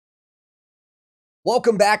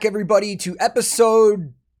Welcome back, everybody, to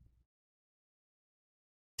episode...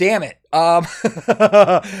 Damn it.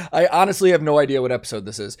 I honestly have no idea what episode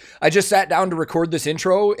this is. I just sat down to record this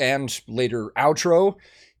intro and later outro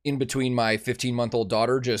in between my 15-month-old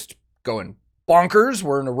daughter just going bonkers.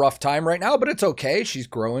 We're in a rough time right now, but it's okay. She's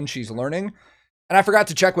growing. She's learning. And I forgot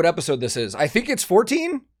to check what episode this is. I think it's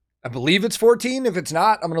 14. I believe it's 14. If it's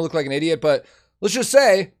not, I'm going to look like an idiot. But let's just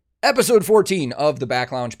say episode 14 of the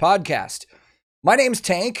Back Lounge podcast. My name's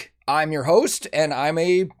Tank. I'm your host, and I'm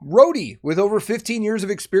a roadie with over 15 years of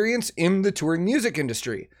experience in the touring music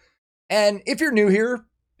industry. And if you're new here,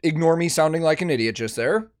 ignore me sounding like an idiot just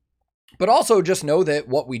there. But also just know that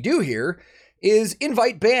what we do here is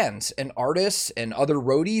invite bands and artists and other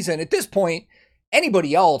roadies, and at this point,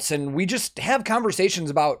 anybody else, and we just have conversations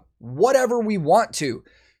about whatever we want to.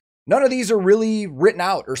 None of these are really written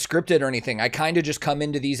out or scripted or anything. I kind of just come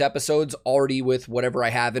into these episodes already with whatever I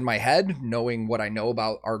have in my head, knowing what I know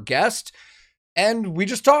about our guest, and we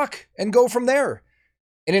just talk and go from there.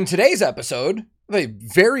 And in today's episode, a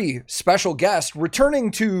very special guest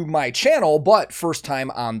returning to my channel, but first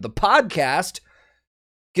time on the podcast,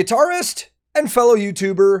 guitarist and fellow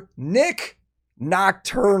YouTuber Nik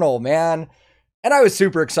Nocturnal, man. And I was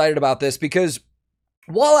super excited about this because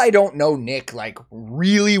while I don't know Nik like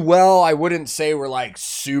really well, I wouldn't say we're like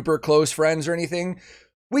super close friends or anything.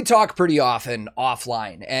 We talk pretty often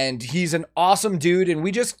offline, and he's an awesome dude, and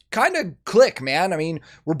we just kind of click, man. I mean,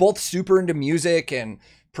 we're both super into music and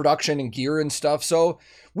production and gear and stuff, so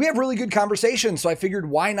we have really good conversations. So I figured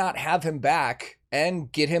why not have him back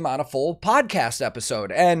and get him on a full podcast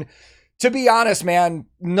episode. And to be honest, man,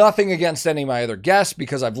 nothing against any of my other guests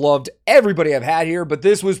because I've loved everybody I've had here, but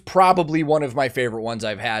this was probably one of my favorite ones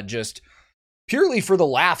I've had just purely for the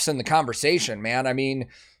laughs and the conversation, man. I mean,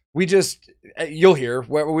 you'll hear,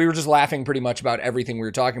 we were just laughing pretty much about everything we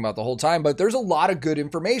were talking about the whole time, but there's a lot of good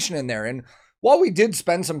information in there. And while we did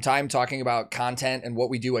spend some time talking about content and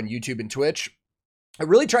what we do on YouTube and Twitch, I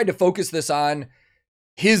really tried to focus this on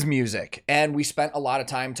his music, and we spent a lot of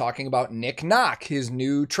time talking about Nik Nxk, his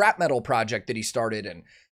new trap metal project that he started and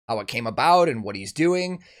how it came about and what he's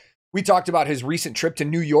doing. We talked about his recent trip to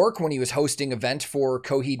New York when he was hosting an event for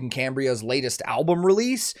Coheed and Cambria's latest album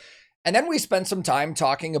release. And then we spent some time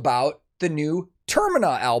talking about the new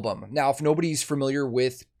Termina album. Now, if nobody's familiar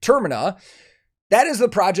with Termina, that is the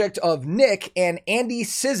project of Nik and Andy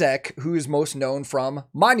Cizek, who is most known from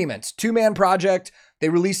Monuments. Two-man project. They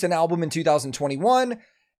released an album in 2021,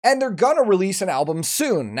 and they're gonna release an album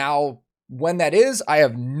soon. Now, when that is, I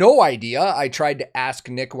have no idea. I tried to ask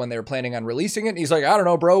Nik when they were planning on releasing it, and he's like, I don't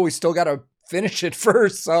know, bro. We still gotta finish it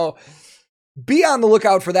first. So be on the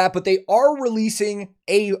lookout for that. But they are releasing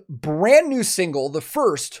a brand new single, the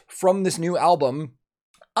first from this new album,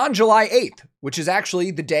 on July 8th, which is actually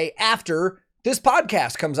the day after this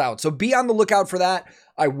podcast comes out. So be on the lookout for that.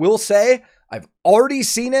 I will say, I've already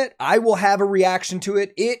seen it. I will have a reaction to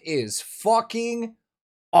it. It is fucking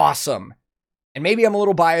awesome. And maybe I'm a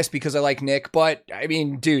little biased because I like Nik, but I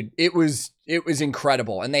mean, dude, it was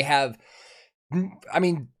incredible. And they have, I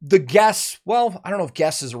mean, the guests, well, I don't know if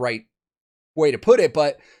guests is the right way to put it,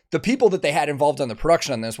 but the people that they had involved on the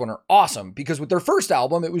production on this one are awesome because with their first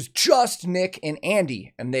album, it was just Nik and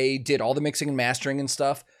Andy, and they did all the mixing and mastering and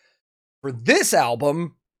stuff. For this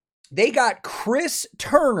album, they got Chris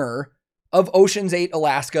Turner of Ocean's 8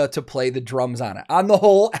 Alaska to play the drums on it, on the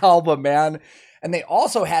whole album, man. And they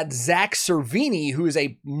also had Zach Cervini, who is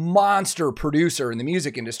a monster producer in the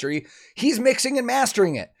music industry. He's mixing and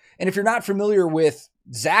mastering it. And if you're not familiar with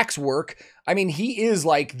Zach's work, I mean, he is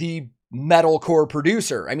like the metalcore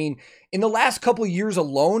producer. I mean, in the last couple of years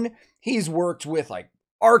alone, he's worked with like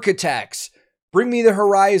Architects, Bring Me the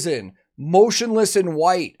Horizon, Motionless in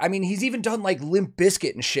White. I mean, he's even done like Limp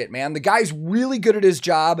Bizkit and shit, man. The guy's really good at his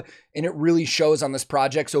job, and it really shows on this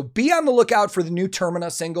project. So be on the lookout for the new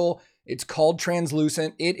Termina single. It's called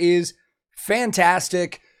Translucent. It is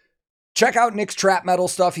fantastic. Check out Nik's trap metal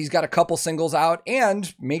stuff. He's got a couple singles out,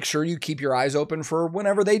 and make sure you keep your eyes open for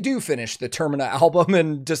whenever they do finish the Termina album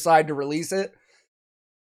and decide to release it.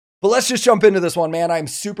 But let's just jump into this one, man. I'm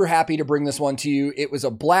super happy to bring this one to you. It was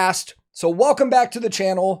a blast. So welcome back to the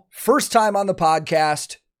channel. First time on the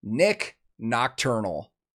podcast, Nik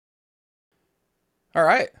Nocturnal. All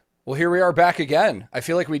right. Well, here we are back again. I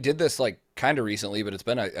feel like we did this like kind of recently, but it's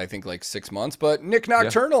been, I think, like 6 months. But Nik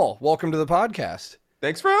Nocturnal, welcome to the podcast.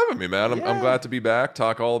 Thanks for having me, man. I'm glad to be back.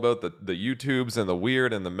 Talk all about the YouTubes and the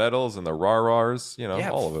weird and the metals and the rah-rahs,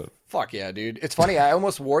 all of it. Fuck yeah, dude. It's funny. I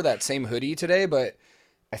almost wore that same hoodie today, but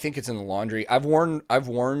I think it's in the laundry. I've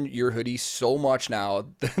worn your hoodie so much now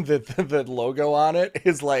that the logo on it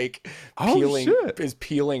is like Oh shit!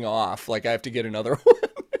 peeling off. Like I have to get another one.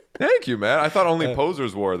 Thank you, man. I thought only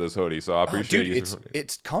posers wore this hoodie, so I Oh, appreciate dude, you.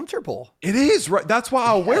 it's comfortable. It is right. That's why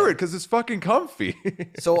I'll wear it because it's fucking comfy.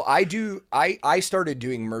 So I started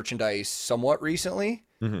doing merchandise somewhat recently,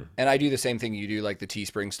 and I do the same thing you do, like the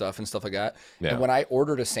Teespring stuff and stuff like that. Yeah. And when I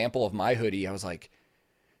ordered a sample of my hoodie, I was like,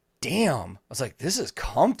 damn. I was like, this is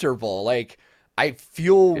comfortable. Like I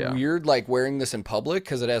feel Yeah. weird like wearing this in public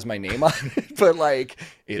because it has my name on it, but like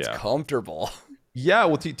it's Yeah. comfortable. Yeah,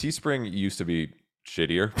 well, Teespring used to be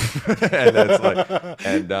shittier, and it's like,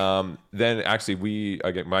 and then actually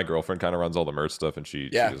my girlfriend kind of runs all the merch stuff, and she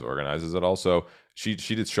just organizes it all. So she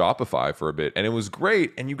did Shopify for a bit, and it was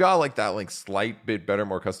great. And you got like that like slight bit better,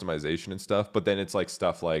 more customization and stuff. But then it's like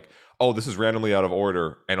stuff like, oh, this is randomly out of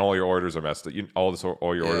order, and all your orders are messed up.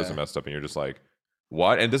 All your orders are messed up, and you're just like,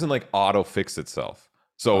 what? And it doesn't like auto fix itself.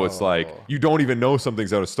 So it's like you don't even know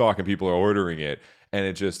something's out of stock, and people are ordering it, and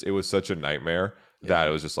it was such a nightmare. That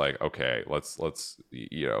it was just like, okay, let's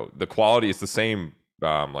the quality is the same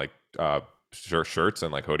shirts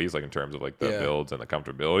and like hoodies, like in terms of like the builds and the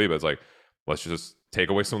comfortability, but it's like, let's just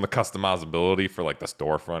take away some of the customizability for like the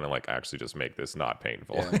storefront and like actually just make this not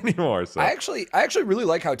painful anymore. So I actually really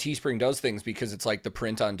like how Teespring does things because it's like the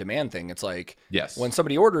print on demand thing. It's like when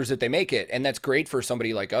somebody orders it, they make it, and that's great for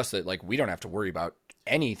somebody like us that like we don't have to worry about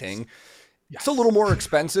anything. It's a little more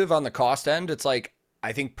expensive on the cost end. It's like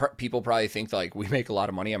I think people probably think like we make a lot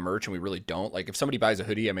of money on merch, and we really don't. Like if somebody buys a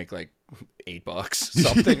hoodie, I make like $8,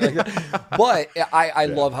 something like that. But I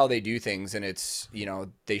love how they do things, and it's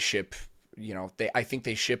they ship. I think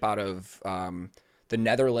they ship out of the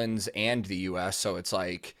Netherlands and the U.S. So it's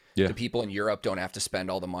like the people in Europe don't have to spend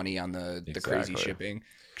all the money on the crazy shipping.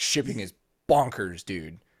 Shipping is bonkers,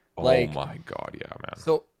 dude. Like, oh my god, yeah, man.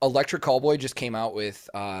 So Electric Callboy just came out with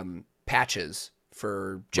patches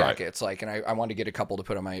for jackets, like, and I wanted to get a couple to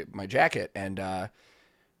put on my jacket, and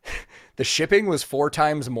the shipping was 4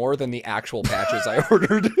 times more than the actual patches I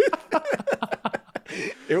ordered.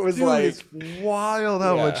 It was like it's wild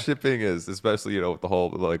how much shipping is, especially with the whole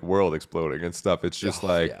like world exploding and stuff. It's just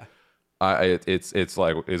it's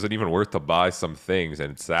like, is it even worth to buy some things?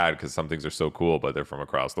 And it's sad because some things are so cool, but they're from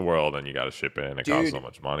across the world, and you got to ship it, and it costs so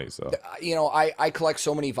much money. So I collect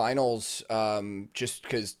so many vinyls, just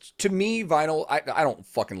because to me vinyl, I don't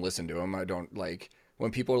fucking listen to them. I don't like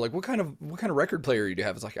when people are like, what kind of record player you do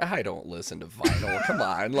have? It's like, I don't listen to vinyl. Come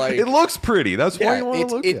on, like it looks pretty. That's why you want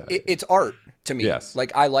to look at it. It's art to me. Yes,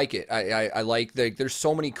 like I like it. I like there's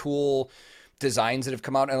so many cool designs that have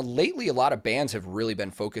come out, and lately a lot of bands have really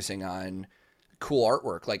been focusing on cool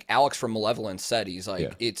artwork. Like Alex from Malevolence said, he's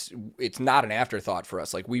like, it's not an afterthought for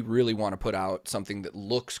us. Like we really want to put out something that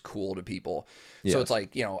looks cool to people. So it's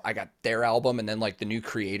like, I got their album, and then like the new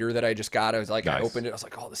Creator that I just got, I was like, I opened it, I was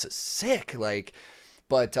like, oh, this is sick. Like,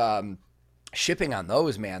 but shipping on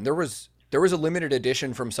those, man, there was a limited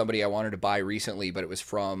edition from somebody I wanted to buy recently, but it was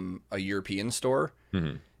from a European store.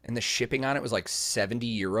 And the shipping on it was like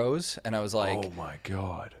 70 euros. And I was like, oh my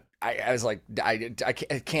God. I was like, I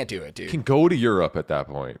can't do it, dude. You can go to Europe at that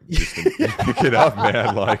point. Just pick it up,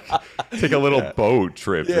 man. Like, take a little boat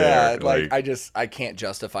trip there. Like I can't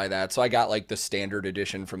justify that. So I got like the standard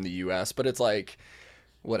edition from the US, but it's like,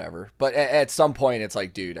 whatever. But at some point it's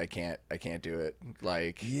like, dude, I can't do it.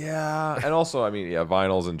 Like, yeah. And also, I mean,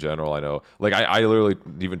 vinyls in general, I know, like I literally,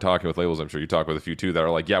 even talking with labels, I'm sure you talk with a few too, that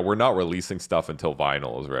are like, yeah, we're not releasing stuff until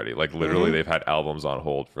vinyl is ready. Like literally they've had albums on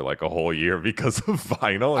hold for like a whole year because of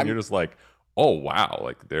vinyl, and you're just like, oh wow,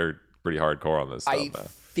 like they're pretty hardcore on this stuff. I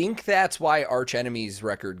think that's why Arch Enemy's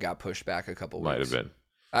record got pushed back a couple weeks. Might have been.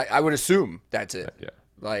 I would assume that's it. Yeah.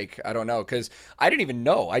 Like, I don't know, because I didn't even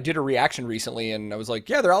know. I did a reaction recently, and I was like,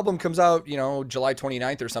 yeah, their album comes out, July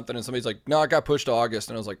 29th or something. And somebody's like, no, it got pushed to August.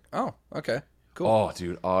 And I was like, oh, okay, cool. Oh,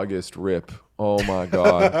 dude, August rip. Oh, my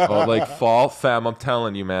God. Like, fall, fam, I'm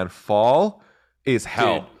telling you, man, fall is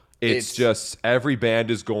hell. Dude, it's just every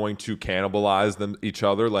band is going to cannibalize each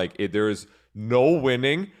other. Like, there is no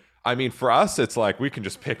winning. I mean, for us, it's like we can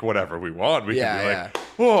just pick whatever we want. We can be like,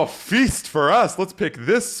 oh, feast for us. Let's pick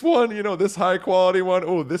this one, this high quality one.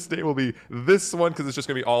 Oh, this day will be this one, because it's just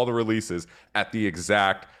going to be all the releases at the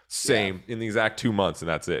exact same in the exact 2 months, and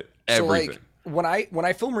that's it. Everything. So like when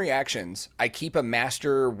I film reactions, I keep a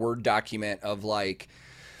master Word document of like,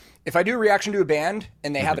 if I do a reaction to a band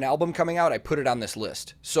and they have an album coming out, I put it on this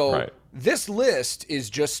list. So this list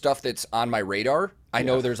is just stuff that's on my radar. I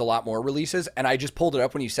know there's a lot more releases, and I just pulled it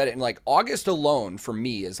up when you said it. And like August alone for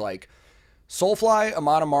me is like Soulfly,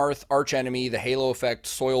 Amon Amarth, Arch Enemy, The Halo Effect,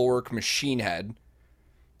 Soilwork, Machine Head,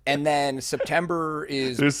 And then September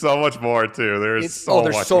is There's so much more too. There's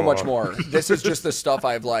so much more. This is just the stuff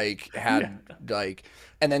I've like had like,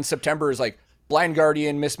 and then September is like Blind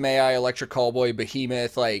Guardian, Miss May I, Electric Callboy,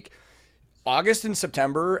 Behemoth, like August and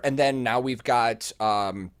September, and then now we've got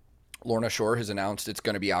Lorna Shore has announced it's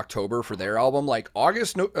going to be October for their album. Like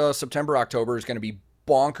August, September, October is going to be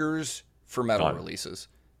bonkers for metal releases.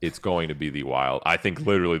 It's going to be I think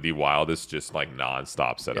literally the wildest, just like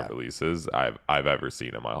nonstop set of releases I've ever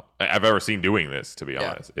seen I've ever seen doing this. To be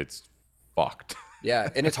honest, it's fucked. Yeah,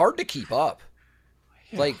 and it's hard to keep up.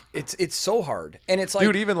 Like it's so hard, and it's like,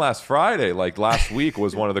 dude, even last Friday, like last week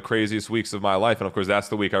was one of the craziest weeks of my life, and of course that's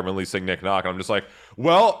the week I'm releasing Nik Nxk, and I'm just like,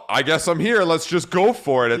 well, I guess I'm here. Let's just go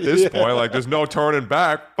for it at this point. Like, there's no turning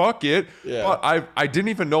back. Fuck it. Yeah. But I didn't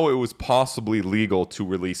even know it was possibly legal to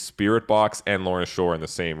release Spirit Box and Lorna Shore in the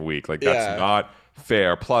same week. Like, that's not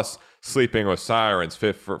fair. Plus, Sleeping with Sirens,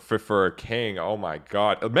 Fit for a King. Oh my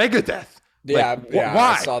God, Megadeth. Yeah, like,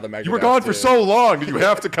 why? I saw the Megadeth. You were gone for so long. Did you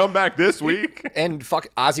have to come back this week? And fuck,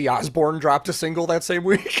 Ozzy Osbourne dropped a single that same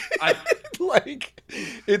week. Like,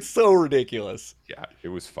 it's so ridiculous. Yeah, it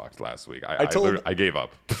was fucked last week. I gave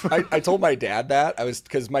up. I told my dad that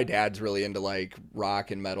because my dad's really into like rock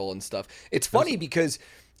and metal and stuff. It's funny because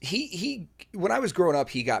he when I was growing up,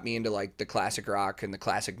 he got me into like the classic rock and the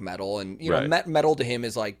classic metal, and you know, metal to him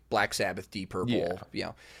is like Black Sabbath, Deep Purple, you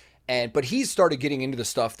know. But he's started getting into the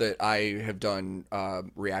stuff that I have done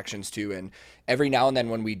reactions to, and every now and then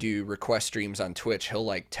when we do request streams on Twitch, he'll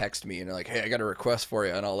like text me and like, hey, I got a request for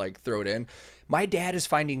you, and I'll like throw it in. My dad is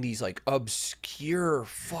finding these like obscure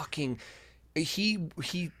fucking. He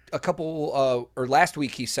a couple or last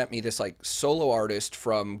week he sent me this like solo artist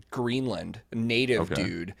from Greenland, a native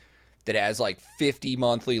dude that has like 50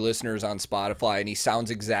 monthly listeners on Spotify, and he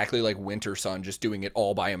sounds exactly like Winter Sun, just doing it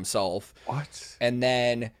all by himself. What? And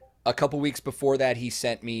then a couple weeks before that, he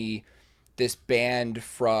sent me this band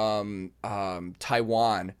from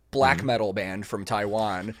Taiwan, black metal band from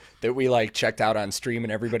Taiwan that we like checked out on stream,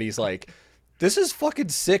 and everybody's like, this is fucking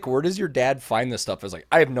sick. Where does your dad find this stuff? I was like,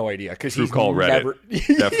 I have no idea, because he's call never...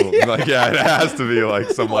 Reddit. Definitely. Like, yeah, it has to be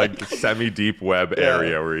like some like semi-deep web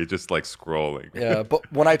area where he's just like scrolling. Yeah,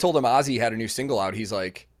 but when I told him Ozzy had a new single out, he's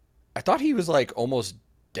like, I thought he was like almost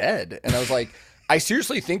dead. And I was like, I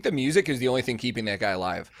seriously think the music is the only thing keeping that guy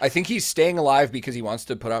alive. I think he's staying alive because he wants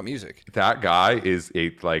to put out music. That guy is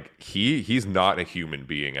he's not a human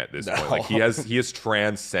being at this point. Like, he has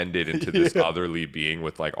transcended into this otherly being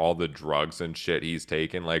with like all the drugs and shit he's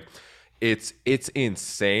taken. Like, it's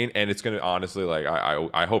insane, and it's gonna honestly, like,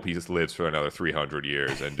 I hope he just lives for another 300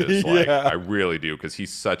 years and just like I really do, because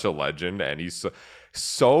he's such a legend, and he's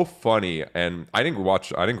so funny. And I didn't grow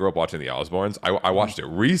up watching the Osbournes. I watched it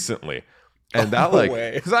recently. And that, like,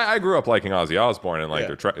 because I grew up liking Ozzy Osbourne and like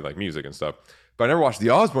their like music and stuff, but I never watched the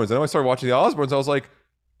Osbournes. And then when I started watching the Osbournes, I was like,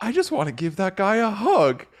 I just want to give that guy a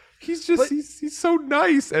hug. He's just he's so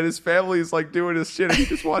nice, and his family is like doing his shit, and he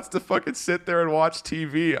just wants to fucking sit there and watch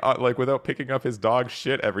TV like without picking up his dog's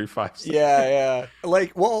shit every 5 seconds. Yeah.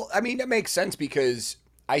 Like, well, I mean, that makes sense, because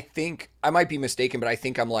I think I might be mistaken, but I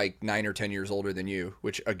think I'm like 9 or 10 years older than you,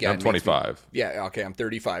 which again, I'm 25. Okay, I'm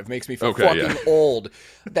 35. Makes me feel fucking old.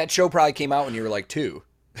 That show probably came out when you were like 2.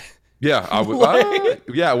 Yeah, I was.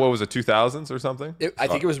 Yeah, what was it, 2000s or something? I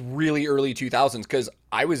think it was really early 2000s, because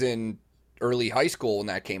I was in early high school when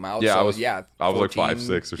that came out. Yeah, so, I was 14, like 5,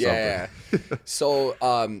 6 or something. Yeah. So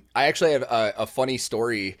I actually have a funny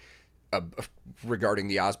story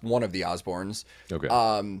regarding one of the Osbournes.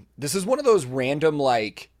 Okay. This is one of those random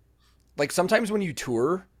like sometimes when you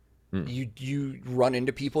tour, you run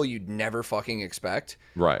into people you'd never fucking expect.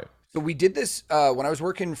 Right. So we did this when I was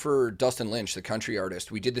working for Dustin Lynch, the country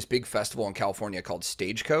artist. We did this big festival in California called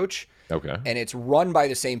Stagecoach. Okay. And it's run by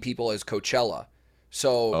the same people as Coachella.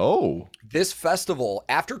 So this festival,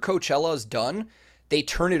 after Coachella is done, they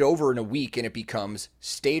turn it over in a week, and it becomes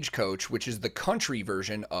Stagecoach, which is the country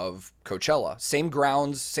version of Coachella. Same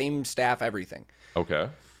grounds, same staff, everything. Okay.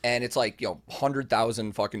 And it's like,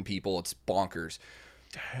 100,000 fucking people. It's bonkers.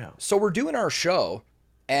 Damn. So we're doing our show,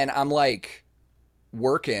 and I'm like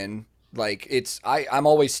working. Like, I'm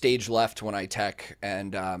always stage left when I tech,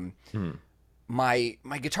 and my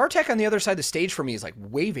guitar tech on the other side of the stage from me is like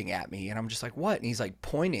waving at me, and I'm just like, what? And he's like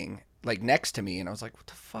pointing like next to me, and I was like, what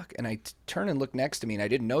the fuck? And I turn and look next to me, and I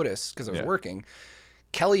didn't notice because I was working.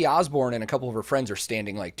 Kelly Osbourne and a couple of her friends are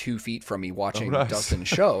standing like 2 feet from me watching Dustin's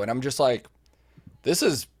show, and I'm just like, that's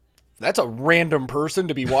a random person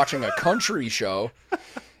to be watching a country show.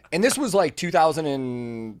 And this was like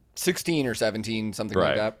 2016 or 17, something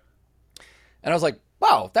like that. And I was like,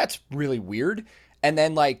 wow, that's really weird. And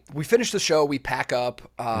then like we finish the show, we pack up,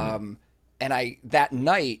 and And that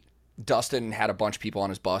night, Dustin had a bunch of people on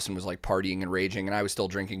his bus and was like partying and raging, and I was still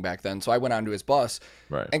drinking back then. So I went onto his bus,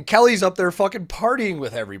 Right. and Kelly's up there fucking partying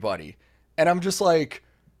with everybody. And I'm just like,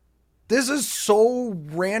 this is so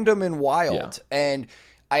random and wild. Yeah. And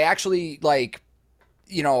I actually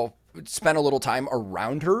spent a little time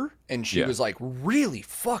around her, and she was like really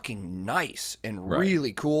fucking nice and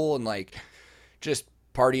really cool, and like just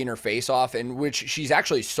partying her face off, and which she's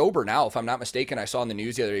actually sober now, if I'm not mistaken. I saw in the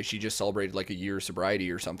news the other day she just celebrated like a year of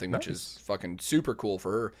sobriety or something, which is fucking super cool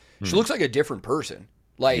for her. She looks like a different person.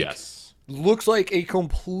 Like, looks like a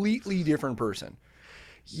completely different person.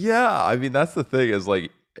 Yeah, I mean, that's the thing is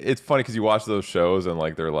like, it's funny because you watch those shows and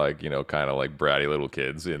like they're like, kind of like bratty little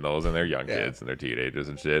kids in those, and they're young kids and they're teenagers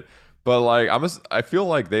and shit. But like I feel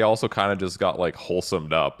like they also kind of just got like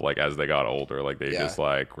wholesomed up like as they got older. Like they just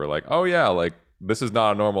like were like, oh yeah, like this is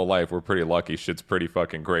not a normal life. We're pretty lucky. Shit's pretty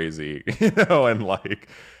fucking crazy, and like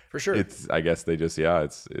for sure. It's, I guess they just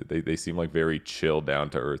they seem like very chill, down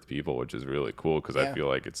to earth people, which is really cool because I feel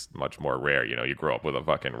like it's much more rare. You grow up with a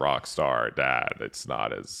fucking rock star dad. It's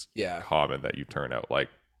not as common that you turn out like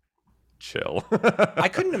chill. I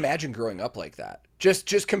couldn't imagine growing up like that.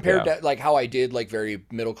 Just compared to like how I did, like very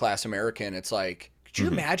middle class American. It's like, could you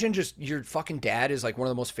imagine just your fucking dad is like one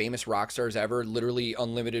of the most famous rock stars ever, literally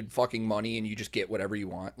unlimited fucking money, and you just get whatever you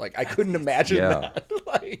want? Like, I couldn't imagine that.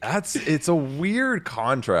 Like, it's a weird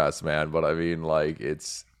contrast, man. But I mean, like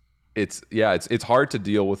it's hard to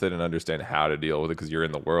deal with it and understand how to deal with it because you're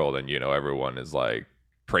in the world and everyone is like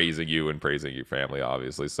praising you and praising your family,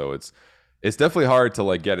 obviously. So it's definitely hard to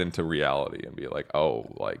like get into reality and be like, oh,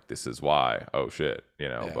 like this is why. Oh shit,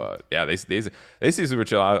 But they see super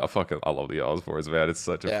chill. I love the Osbournes, man. It's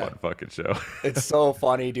such a fun fucking show. It's so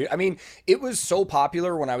funny, dude. I mean, it was so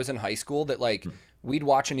popular when I was in high school that like we'd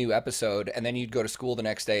watch a new episode and then you'd go to school the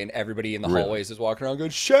next day and everybody in the hallways is walking around going,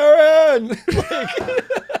 Sharon.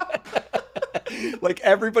 Like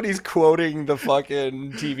everybody's quoting the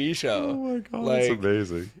fucking TV show. Oh my god, like, that's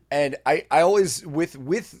amazing. And I always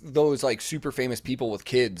with those like super famous people with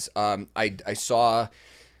kids, I saw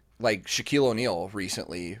like Shaquille O'Neal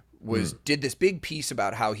recently did this big piece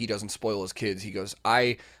about how he doesn't spoil his kids. He goes,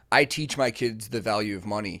 I teach my kids the value of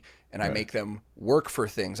money and I make them work for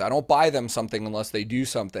things. I don't buy them something unless they do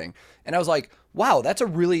something. And I was like, wow, that's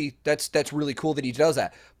really cool that he does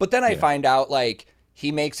that. But then I find out like he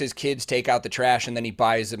makes his kids take out the trash and then he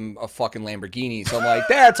buys them a fucking Lamborghini. So I'm like,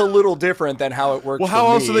 that's a little different than how it works. Well, how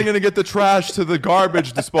else are they going to get the trash to the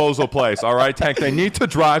garbage disposal place? All right, Tank, they need to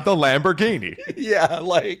drive the Lamborghini. Yeah,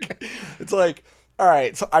 like, it's like, all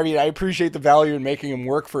right. So, I mean, I appreciate the value in making him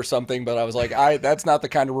work for something, but I was like, that's not the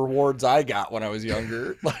kind of rewards I got when I was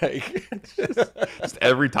younger. Like, just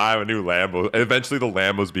every time a new Lambo, eventually the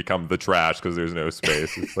Lambos become the trash because there's no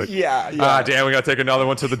space. It's like, damn, we got to take another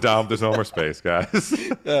one to the dump. There's no more space, guys.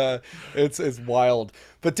 It's wild.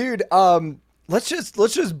 But dude, let's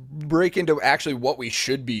just break into actually what we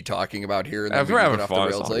should be talking about here, and then we can get off the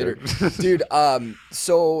rails later, dude.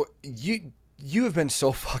 So you have been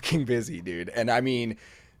so fucking busy, dude. And I mean,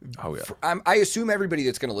 I assume everybody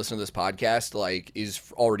that's going to listen to this podcast like is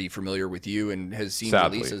already familiar with you and has seen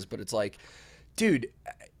releases, but it's like, dude,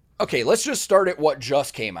 okay, let's just start at what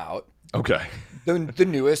just came out. Okay. The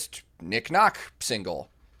newest Nik Nxk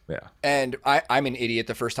single. Yeah. And I'm an idiot.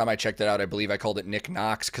 The first time I checked it out, I believe I called it Nik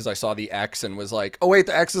Nxk because I saw the X and was like, oh wait,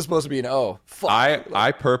 the X is supposed to be an O. Fuck.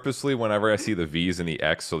 I purposely, whenever I see the V's and the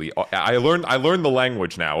X, so I learned the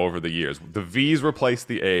language now over the years. The V's replace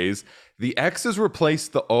the A's, the X's replace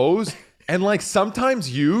the O's, and like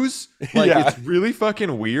sometimes U's. Like it's really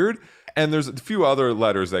fucking weird. And there's a few other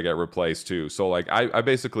letters that get replaced too. So like I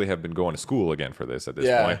basically have been going to school again for this at this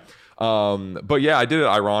point. But yeah, I did it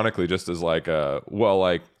ironically just as like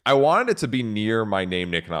I wanted it to be near my name,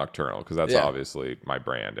 Nik Nocturnal, because that's obviously my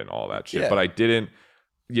brand and all that shit. But I didn't,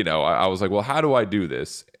 I was like, well, how do I do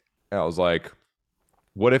this? And I was like,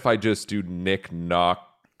 what if I just do Nik Nxk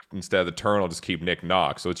instead of the Turnal, just keep Nik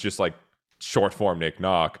Nxk? So it's just like short form Nik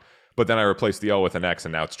Nxk. But then I replaced the O with an X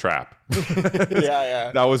and now it's Trap.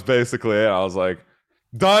 That was basically it. I was like,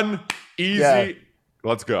 done, easy,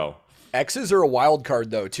 let's go. X's are a wild card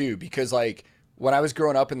though too, because like when I was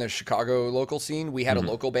growing up in the Chicago local scene, we had a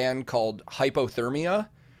local band called Hypothermia.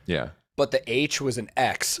 Yeah. But the H was an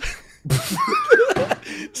X. That's too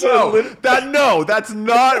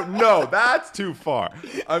far.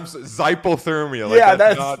 Zypothermia. Like,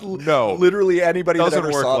 that's literally anybody that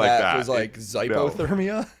ever saw like that was like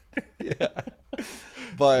Zypothermia. Yeah.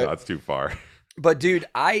 But that's too far. But dude,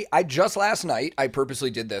 I just last night I purposely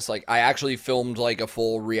did this. Like I actually filmed like a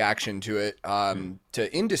full reaction to it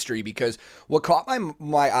to Industry, because what caught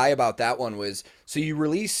my eye about that one was, so you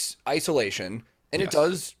release Isolation and it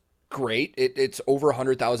does great. It's over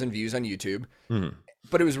 100,000 views on YouTube.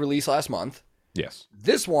 But it was released last month. Yes.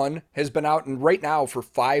 This one has been out right now for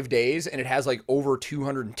 5 days and it has like over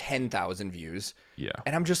 210,000 views. Yeah.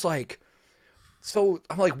 And I'm just like, so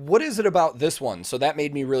I'm like, what is it about this one? So that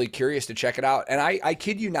made me really curious to check it out. And I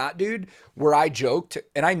kid you not, dude, where I joked,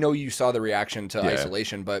 and I know you saw the reaction to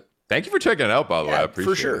Isolation, but thank you for checking it out, by the way. I appreciate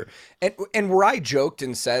for sure. it. And where I joked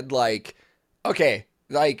and said like, okay,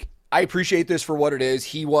 like I appreciate this for what it is.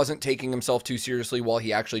 He wasn't taking himself too seriously while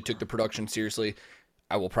he actually took the production seriously.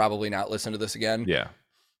 I will probably not listen to this again. Yeah.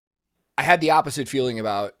 I had the opposite feeling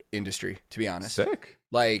about Industry, to be honest. Sick.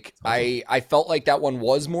 Like I felt like that one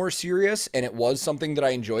was more serious and it was something that I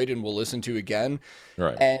enjoyed and will listen to again.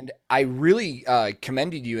 Right. And I really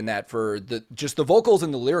commended you in that for just the vocals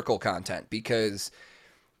and the lyrical content, because,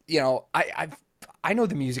 you know, I know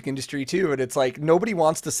the music industry too, and it's like nobody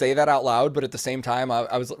wants to say that out loud, but at the same time,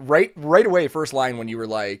 I was right away, first line when you were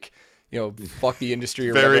like, you know, fuck the industry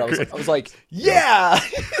or whatever. I was like, yeah,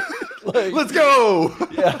 like, let's go.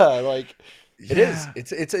 Yeah, like. It is.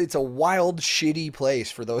 It's a wild, shitty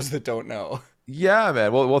place for those that don't know. Yeah,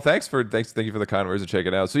 man. Well, thank you for the kind words to check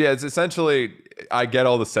it out. So yeah, it's essentially, I get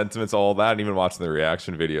all the sentiments, all that, and even watching the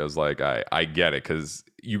reaction videos, like I get it, because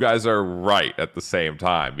you guys are right at the same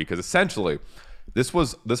time, because essentially this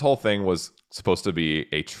whole thing was supposed to be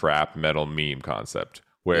a trap metal meme concept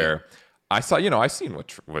where I saw, you know, I seen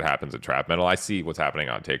what happens in trap metal. I see what's happening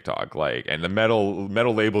on TikTok, like, and the metal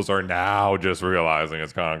labels are now just realizing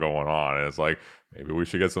it's kind of going on, and it's like, maybe we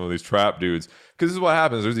should get some of these trap dudes, because this is what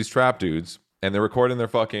happens. There's these trap dudes, and they're recording their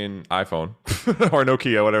fucking iPhone or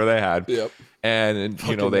Nokia, whatever they had, and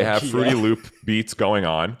you know, they have Fruity Loop beats going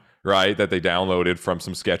on, right, that they downloaded from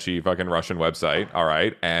some sketchy fucking Russian website, all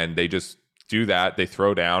right, and they just do that. They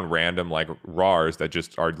throw down random like RARs that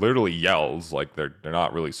just are literally yells, like they're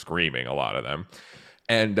not really screaming, a lot of them,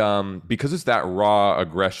 and because it's that raw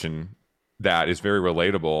aggression that is very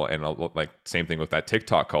relatable, and like same thing with that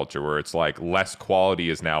TikTok culture where it's like less quality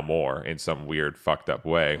is now more in some weird fucked up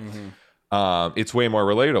way. It's way more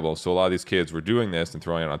relatable, so a lot of these kids were doing this and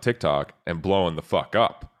throwing it on TikTok and blowing the fuck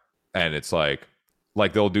up, and it's like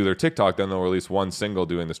they'll do their TikTok, then they'll release one single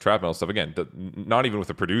doing this trap metal stuff. Again, not even with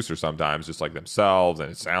the producer sometimes, just like themselves, and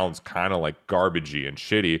it sounds kind of like garbagey and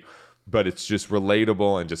shitty, but it's just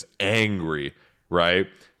relatable and just angry, right?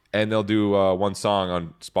 And they'll do one song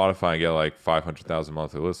on Spotify and get like 500,000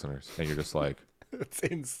 monthly listeners, and you're just like, it's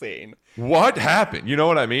insane. What happened? You know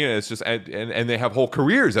what I mean? And it's just, and they have whole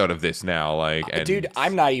careers out of this now. Like, and dude,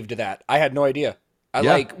 I'm naive to that. I had no idea.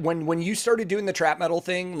 Like when you started doing the trap metal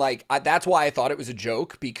thing, like that's why I thought it was a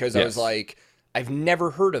joke, because I was like, I've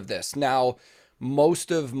never heard of this. Now, most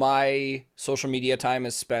of my social media time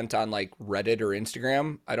is spent on like Reddit or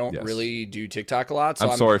Instagram. I don't really do TikTok a lot. So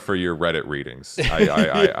I'm sorry for your Reddit readings.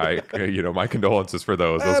 I you know, my condolences for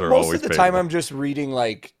those. Those are most always of the time I'm just reading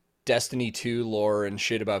like Destiny 2 lore and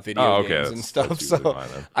shit about video games and stuff. So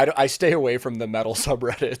I stay away from the metal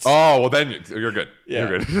subreddits. Oh, well then you're good. Yeah.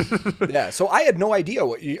 You're good. Yeah. So I had no idea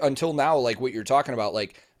until now, like what you're talking about.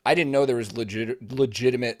 Like I didn't know there was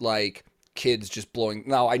legitimate like kids just blowing.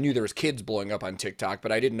 Now I knew there was kids blowing up on TikTok,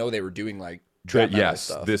 but I didn't know they were doing like trap metal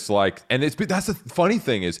stuff. This like, and that's the funny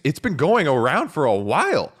thing is it's been going around for a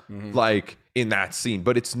while, like in that scene,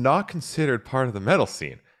 but it's not considered part of the metal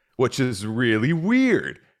scene, which is really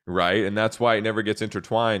weird. Right, and that's why it never gets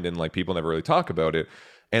intertwined, and like people never really talk about it.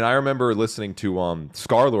 And I remember listening to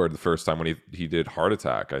Scarlord the first time when he did Heart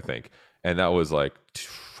Attack, I think, and that was like,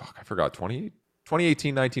 fuck, I forgot,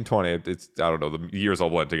 2018, 19, 20. It's, I don't know, the years all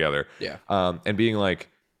blend together. Yeah. And being like,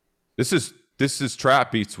 this is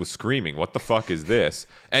trap beats with screaming. What the fuck is this?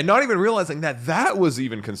 And not even realizing that was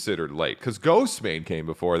even considered late, because Ghostmane came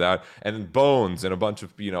before that, and Bones and a bunch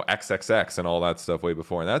of, you know, XXX and all that stuff way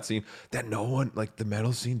before in that scene that no one, like the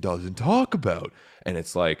metal scene, doesn't talk about. And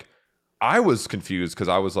it's like, I was confused because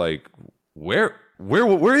I was like, where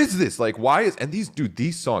is this? Like, why is, and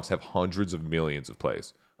these songs have hundreds of millions of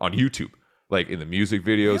plays on YouTube, like in the music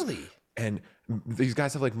videos. Really? And these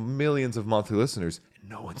guys have like millions of monthly listeners, and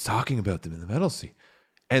no one's talking about them in the metal scene.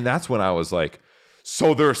 And that's when I was like,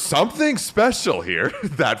 so there's something special here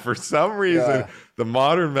that for some reason the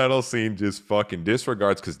modern metal scene just fucking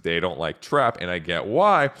disregards, because they don't like trap. And I get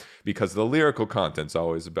why, because the lyrical content's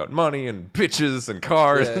always about money and bitches and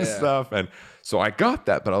cars and stuff. And so I got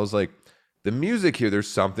that, but I was like, the music here, there's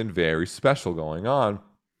something very special going on.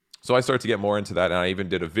 So I started to get more into that, and I even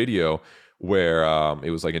did a video where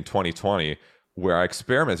it was like in 2020, where I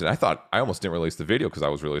experimented. I thought I almost didn't release the video because I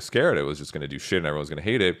was really scared it was just going to do shit and everyone was going to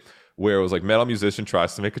hate it. Where it was like metal musician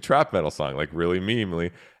tries to make a trap metal song, like really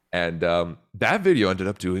memely. And that video ended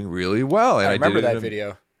up doing really well. And I remember that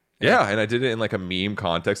video. Yeah, and I did it in like a meme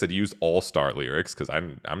context. I'd used all-star lyrics because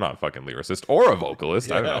I'm not a fucking lyricist or a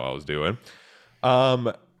vocalist. I don't know what I was doing.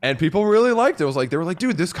 And people really liked it. They were like,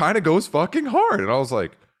 dude, this kind of goes fucking hard. And I was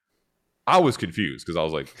like, I was confused because I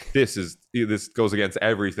was like, this goes against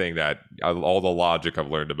everything that all the logic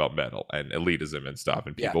I've learned about metal and elitism and stuff.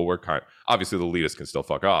 And people were obviously the elitists can still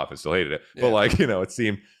fuck off and still hated it. But like, you know, it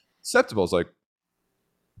seemed acceptable. It's like,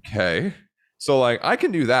 okay. So like I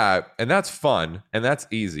can do that and that's fun and that's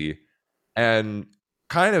easy. And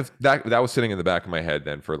kind of that was sitting in the back of my head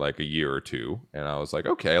then for like a year or two. And I was like,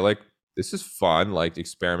 okay, like this is fun, like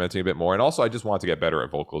experimenting a bit more. And also I just want to get better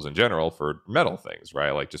at vocals in general for metal things,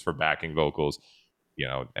 right? Like just for backing vocals, you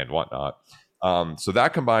know, and whatnot. So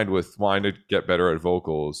that combined with wanting to get better at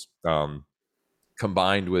vocals,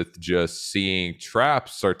 combined with just seeing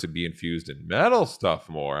traps start to be infused in metal stuff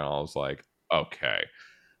more. And I was like, okay,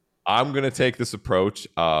 I'm going to take this approach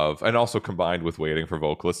of, and also combined with waiting for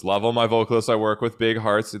vocalists. Love all my vocalists I work with, big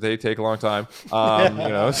hearts, they take a long time. You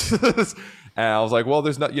know, and I was like, well,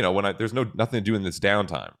 there's not, you know, there's nothing to do in this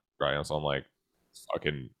downtime, right? And so I'm like,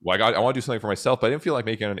 fucking, like, I want to do something for myself, but I didn't feel like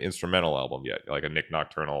making an instrumental album yet, like a Nik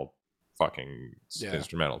Nocturnal fucking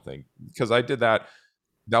instrumental thing. Because I did that.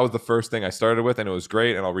 That was the first thing I started with, and it was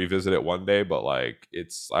great, and I'll revisit it one day, but like,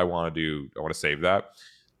 I want to save that.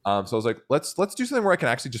 So I was like, let's do something where I can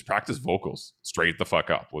actually just practice vocals straight the fuck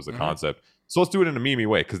up was the concept. So let's do it in a memey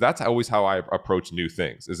way, because that's always how I approach new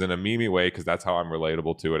things, is in a memey way, because that's how I'm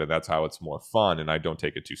relatable to it, and that's how it's more fun, and I don't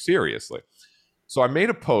take it too seriously. So I made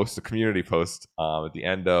a community post at the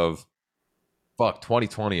end of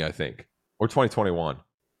 2020, I think, or 2021.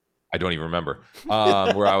 I don't even remember.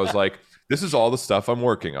 Where I was like, this is all the stuff I'm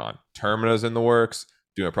working on. Termina's in the works,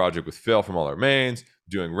 doing a project with Phil from All Our Mains,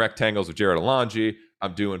 doing rectangles with Jared Alonji.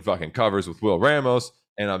 I'm doing fucking covers with Will Ramos,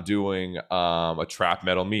 and I'm doing a trap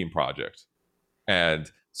metal meme project.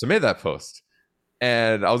 And so I made that post.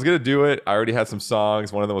 And I was going to do it. I already had some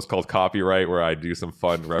songs. One of them was called Copyright, where I do some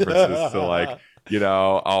fun references to like, you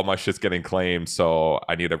know, all my shit's getting claimed, so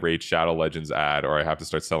I need a Raid Shadow Legends ad, or I have to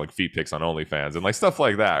start selling feet pics on OnlyFans and like stuff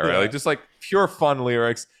like that, right? Like just like pure fun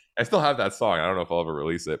lyrics. I still have that song. I don't know if I'll ever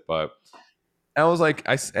release it, but I was like,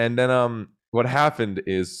 and then what happened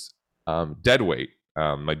is Deadweight,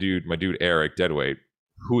 my dude Eric Deadweight,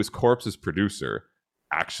 who is Corpse's producer,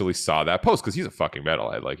 actually saw that post because he's a fucking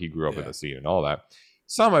metalhead. Like he grew up in the scene and all that.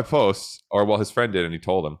 Saw my post, or well, his friend did, and he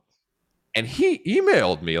told him. And he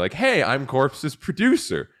emailed me like, hey, I'm Corpse's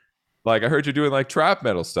producer. Like, I heard you're doing like trap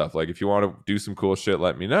metal stuff. Like, if you want to do some cool shit,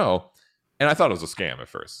 let me know. And I thought it was a scam at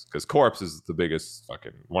first, because Corpse is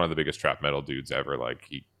one of the biggest trap metal dudes ever. Like,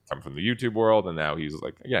 he come from the YouTube world, and now he's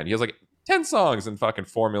like, again, he has like 10 songs and fucking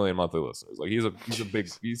 4 million monthly listeners. Like, he's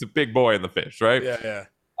a big boy in the fish, right? Yeah.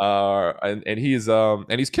 And he's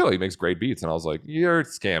killer. He makes great beats. And I was like, you're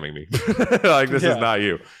scamming me. Like, this is not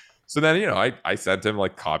you. So then, you know, I sent him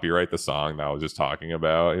like Copyright the song that I was just talking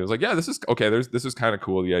about. He was like, yeah, this is okay. This is kind of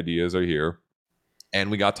cool. The ideas are here. And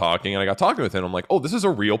we got talking, and I got talking with him. I'm like, oh, this is a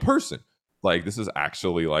real person. Like, this is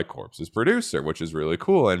actually like Corpse's producer, which is really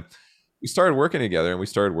cool. And we started working together, and we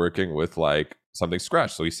started working with like something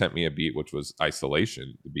scratched. So he sent me a beat, which was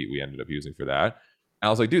Isolation, the beat we ended up using for that. And I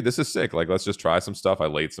was like, dude, this is sick. Like, let's just try some stuff. I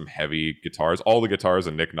laid some heavy guitars. All the guitars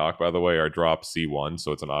in Nik Nxk, by the way, are drop C1,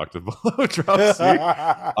 so it's an octave below drop C.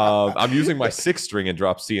 I'm using my 6th string in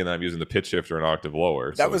drop C, and then I'm using the pitch shifter an octave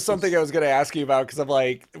lower. That was something I was going to ask you about, because I'm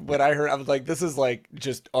like, when I heard, I was like, this is like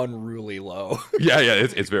just unruly low. yeah,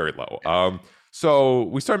 it's very low. So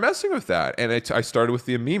we started messing with that, and I started with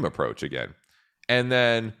the meme approach again. And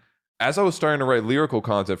then as I was starting to write lyrical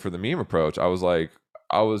content for the meme approach, I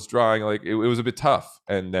was drawing like it was a bit tough,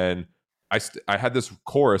 and then I had this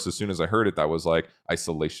chorus as soon as I heard it that was like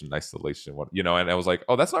isolation, what, you know, and I was like,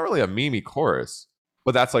 oh, that's not really a memey chorus,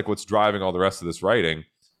 but that's like what's driving all the rest of this writing.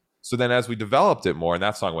 So then as we developed it more, and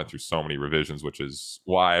that song went through so many revisions, which is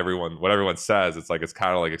why what everyone says, it's like it's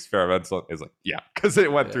kind of like experimental. It's like, yeah, because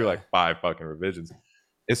it went through like 5 fucking revisions.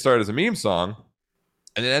 It started as a meme song,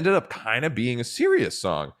 and it ended up kind of being a serious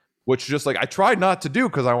song, which just like I tried not to do,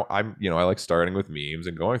 because I'm you know, I like starting with memes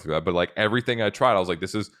and going through that, but like everything I tried, I was like,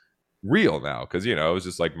 this is real now, because you know, it was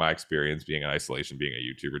just like my experience being in isolation, being a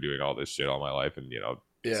YouTuber, doing all this shit all my life, and you know,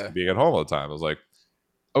 being at home all the time. I was like,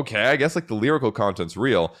 okay, I guess like the lyrical content's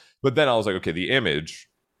real, but then I was like, okay, the image,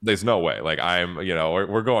 there's no way. Like I'm, you know,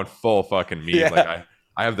 we're going full fucking meme. Like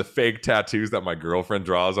I have the fake tattoos that my girlfriend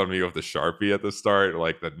draws on me with the Sharpie at the start,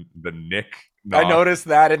 like the Nik Nxk. I noticed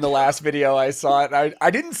that in the last video I saw it.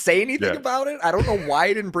 I didn't say anything Yeah. about it. I don't know why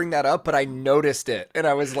I didn't bring that up, but I noticed it. And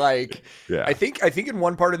I was like, Yeah. I think in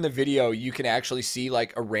one part in the video, you can actually see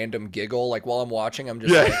like a random giggle. Like while I'm watching, I'm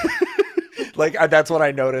just like that's when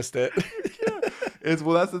I noticed it.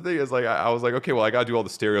 Well, that's the thing is like I was like, okay, well, I gotta do all the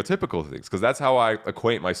stereotypical things because that's how I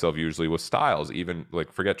acquaint myself usually with styles. Even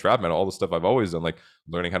like forget trap metal, all the stuff I've always done, like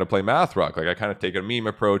learning how to play math rock. Like I kind of take a meme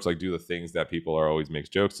approach, like do the things that people are always makes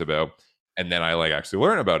jokes about, and then I like actually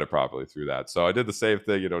learn about it properly through that. So I did the same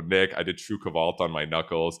thing, Nick. I did True Cavalt on my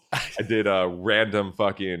knuckles. I did a random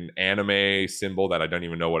fucking anime symbol that I don't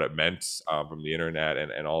even know what it meant from the internet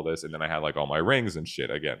and all this, and then I had like all my rings and shit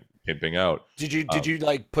again, pimping out. Did you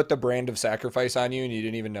like put the brand of sacrifice on you and you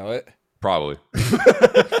didn't even know it? Probably.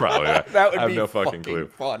 Probably. That would I have be no fucking clue.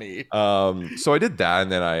 Funny. So I did that,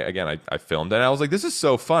 and then I filmed, and I was like, this is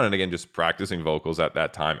so fun. And again, just practicing vocals at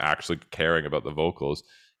that time, actually caring about the vocals.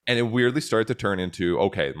 And it weirdly started to turn into,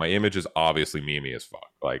 okay, my image is obviously memey as fuck.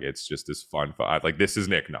 Like, it's just this fun. Like, this is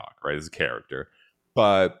Nik Nxk, right? This is a character.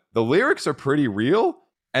 But the lyrics are pretty real,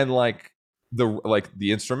 and like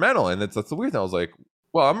the instrumental, and that's the weird thing. I was like,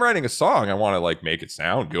 well, I'm writing a song. I want to like make it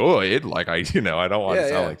sound good. Like I don't want to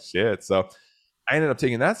sound like shit. So I ended up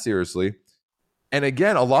taking that seriously. And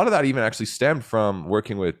again, a lot of that even actually stemmed from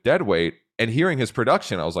working with Deadweight and hearing his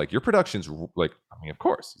production. I was like, your production's like, I mean, of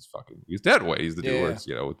course, he's Deadweight. He's the dude works,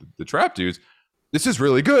 with the trap dudes. This is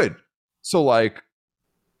really good. So like,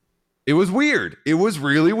 it was weird. It was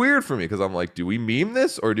really weird for me because I'm like, do we meme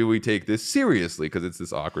this or do we take this seriously? Because it's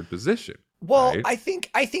this awkward position. Well, right?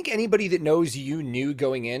 I think anybody that knows you knew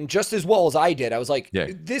going in just as well as I did. I was like,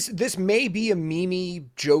 this may be a memey,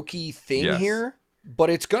 jokey thing here, but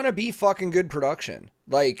it's gonna be fucking good production.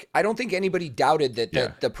 Like, I don't think anybody doubted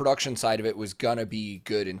that the production side of it was gonna be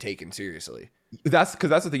good and taken seriously. That's because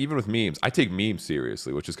that's the thing. Even with memes, I take memes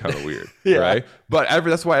seriously, which is kind of weird, right? But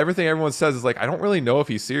that's why everything everyone says is like, I don't really know if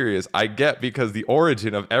he's serious. I get because the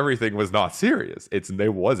origin of everything was not serious. It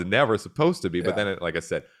was never supposed to be. But then, like I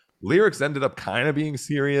said, lyrics ended up kind of being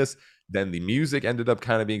serious. Then the music ended up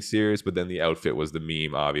kind of being serious. But then the outfit was the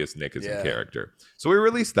meme, obvious Nik is in character. So we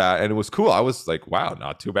released that, and it was cool. I was like, wow,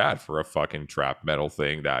 not too bad for a fucking trap metal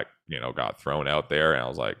thing that got thrown out there. And I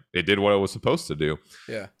was like, it did what it was supposed to do.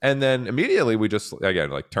 Yeah. And then immediately we just,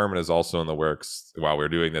 again, like Termina is also in the works while we were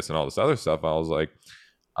doing this and all this other stuff. I was like,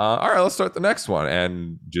 all right, let's start the next one.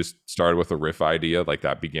 And just started with a riff idea, like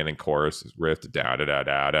that beginning chorus riff, da da da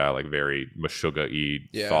da da, like very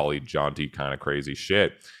Meshuggah-y, folly, jaunty kind of crazy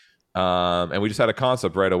shit. And we just had a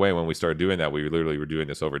concept right away when we started doing that. We literally were doing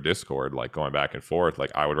this over Discord, like going back and forth.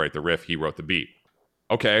 Like I would write the riff, he wrote the beat.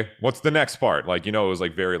 Okay, what's the next part? Like, it was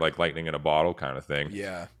like very like lightning in a bottle kind of thing.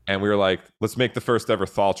 Yeah. And we were like, let's make the first ever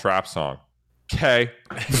Thal trap song. Okay.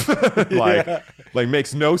 like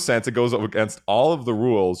makes no sense. It goes up against all of the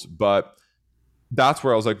rules, but that's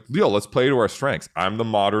where I was like, Leo, let's play to our strengths. I'm the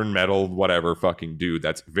modern metal, whatever fucking dude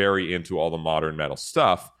that's very into all the modern metal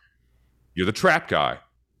stuff. You're the trap guy.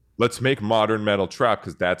 Let's make modern metal trap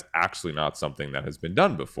because that's actually not something that has been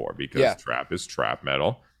done before because trap is trap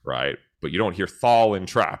metal, right? But you don't hear Thal in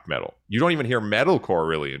trap metal. You don't even hear metalcore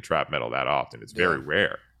really in trap metal that often. It's very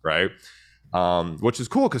rare, right? Which is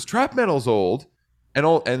cool because trap metal's old,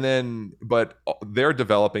 but they're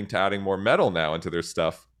developing to adding more metal now into their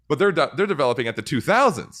stuff. But they're developing at the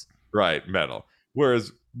 2000s, right? Metal,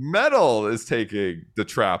 whereas metal is taking the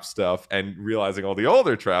trap stuff and realizing all the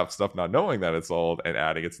older trap stuff, not knowing that it's old, and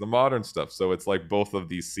adding it to the modern stuff. So it's like both of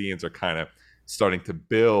these scenes are kind of starting to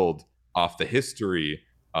build off the history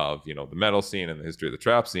of the metal scene and the history of the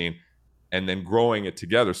trap scene, and then growing it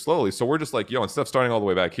together slowly. So we're just like, instead of starting all the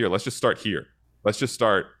way back here, let's just start here. Let's just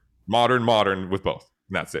start modern with both,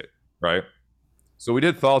 and that's it, right? So we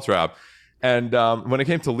did Thal trap, and when it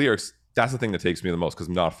came to lyrics, that's the thing that takes me the most because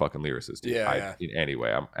I'm not a fucking lyricist. In any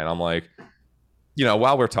way, I'm like,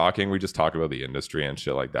 while we're talking, we just talk about the industry and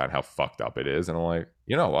shit like that, and how fucked up it is, and I'm like,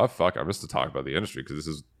 what, fuck, I'm just to talk about the industry because this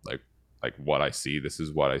is like what I see. This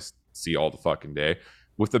is what I see all the fucking day.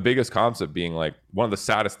 With the biggest concept being like one of the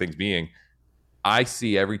saddest things being, I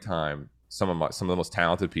see every time some of the most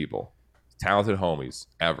talented people, talented homies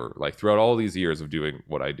ever, like throughout all these years of doing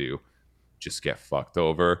what I do, just get fucked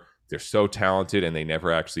over. They're so talented and they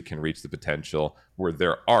never actually can reach the potential where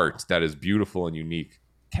their art that is beautiful and unique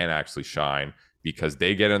can actually shine because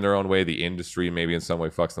they get in their own way. The industry maybe in some way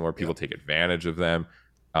fucks them, or people take advantage of them.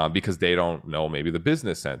 Because they don't know maybe the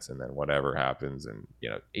business sense, and then whatever happens, and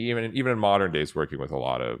even in modern days, working with a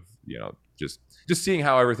lot of just seeing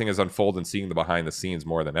how everything is unfolded and seeing the behind the scenes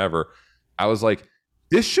more than ever, I was like,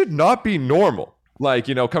 this should not be normal. Like,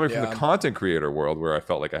 you know, coming from the content creator world where I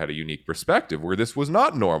felt like I had a unique perspective, where this was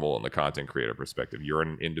not normal in the content creator perspective. You're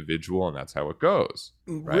an individual and that's how it goes.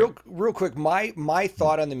 Right? Real quick, my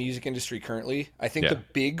thought on the music industry currently, I think the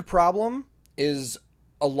big problem is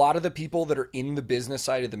a lot of the people that are in the business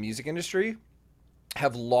side of the music industry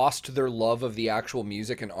have lost their love of the actual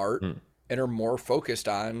music and art and are more focused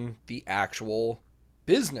on the actual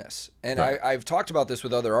business. And I've talked about this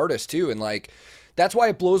with other artists too. And like, that's why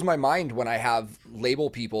it blows my mind when I have label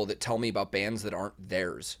people that tell me about bands that aren't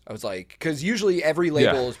theirs. I was like, because usually every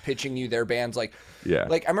label is pitching you their bands. Like,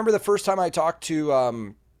 like I remember the first time I talked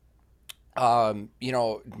to, you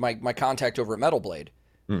know, my contact over at Metal Blade.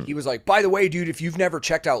 He was like, by the way, dude, if you've never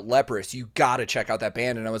checked out Leprous, you got to check out that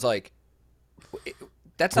band. And I was like,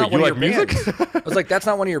 that's not one of your bands. I was like, that's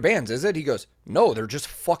not one of your bands, is it? He goes, no, they're just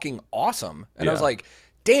fucking awesome. And I was like,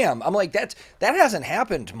 damn. I'm like, that hasn't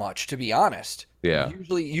happened much, to be honest. Yeah.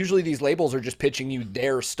 Usually these labels are just pitching you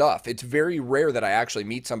their stuff. It's very rare that I actually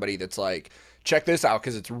meet somebody that's like, check this out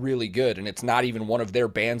because it's really good, and it's not even one of their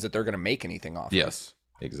bands that they're going to make anything off. Yes,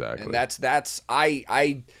 exactly. And that's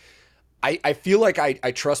I feel like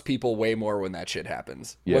I trust people way more when that shit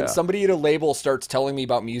happens. Yeah. When somebody at a label starts telling me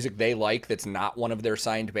about music they like that's not one of their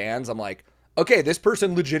signed bands, I'm like, okay, this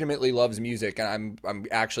person legitimately loves music, and I'm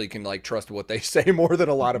actually can like trust what they say more than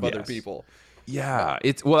a lot of other people. Yeah,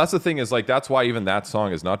 well, that's the thing is like that's why even that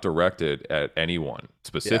song is not directed at anyone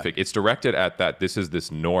specific. It's directed at that this is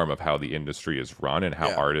this norm of how the industry is run and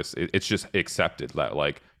how artists. It's just accepted that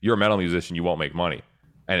like you're a metal musician, you won't make money,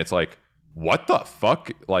 and it's like what the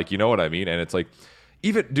fuck, like you know what I mean? And it's like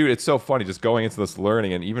even dude, it's so funny just going into this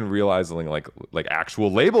learning and even realizing like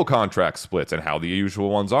actual label contract splits and how the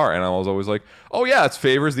usual ones are. And I was always like, oh yeah, it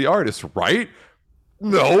favors the artist, right?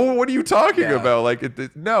 No, what are you talking about? Like,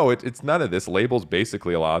 it's none of this. Labels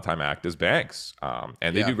basically a lot of time act as banks,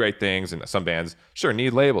 and they do great things. And some bands sure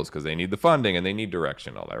need labels because they need the funding and they need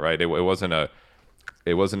direction, all that, right? It wasn't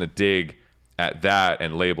a dig at that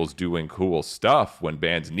and labels doing cool stuff when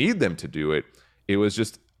bands need them to do it. It was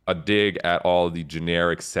just a dig at all the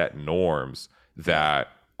generic set norms that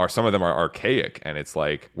are some of them are archaic, and it's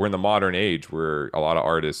like we're in the modern age where a lot of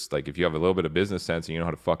artists, like if you have a little bit of business sense and you know how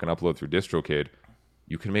to fucking upload through DistroKid,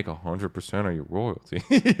 you can make 100% of your royalty.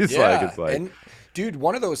 It's like, and dude,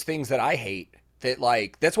 one of those things that I hate that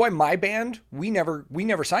like, that's why my band, we never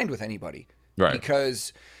signed with anybody, right?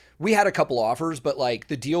 Because we had a couple offers, but like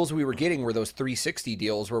the deals we were getting were those 360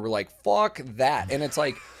 deals where we're like, fuck that. And it's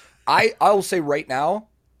like, I'll say right now,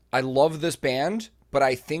 I love this band, but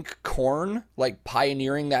I think Korn, like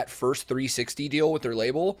pioneering that first 360 deal with their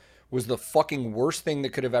label was the fucking worst thing that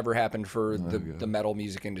could have ever happened for the metal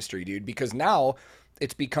music industry, dude, because now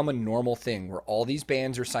it's become a normal thing where all these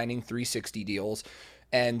bands are signing 360 deals,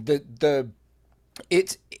 and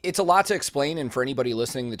it's a lot to explain. And for anybody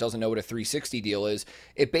listening that doesn't know what a 360 deal is,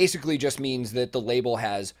 it basically just means that the label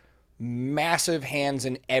has massive hands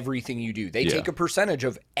in everything you do. They take a percentage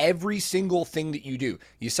of every single thing that you do.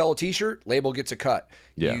 You sell a t-shirt, label gets a cut.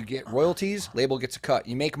 You get royalties, label gets a cut.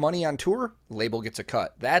 You make money on tour, label gets a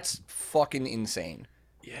cut. That's fucking insane.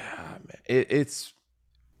 Yeah, man. It's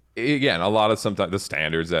again, a lot of sometimes the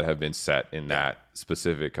standards that have been set in that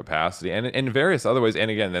specific capacity and in various other ways.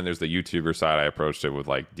 And again, then there's the YouTuber side. I approached it with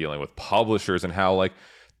like dealing with publishers and how like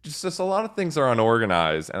just a lot of things are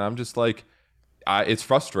unorganized. And I'm just like, it's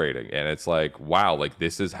frustrating. And it's like, wow, like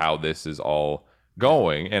this is how this is all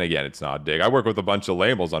going. And again, it's not dig. I work with a bunch of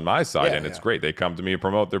labels on my side, and it's great. They come to me and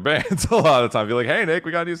promote their bands a lot of the time. Be like, hey Nick,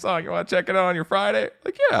 we got a new song, you want to check it out on your Friday?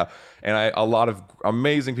 Like, yeah. And a lot of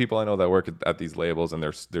amazing people I know that work at these labels, and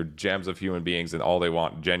they're gems of human beings, and all they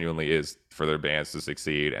want genuinely is for their bands to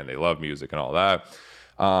succeed, and they love music and all that.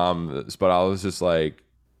 But I was just like,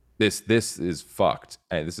 this is fucked,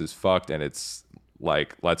 and it's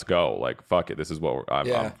like, let's go, like fuck it, this is what I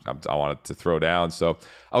wanted to throw down. So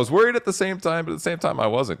I was worried at the same time, but at the same time I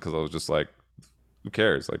wasn't, because I was just like, who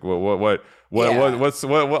cares? Like what are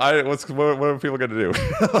people gonna do?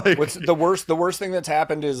 Like, what's the worst thing that's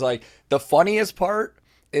happened is like, the funniest part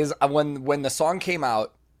is when the song came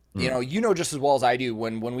out, you know just as well as I do,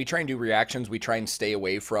 when we try and do reactions, we try and stay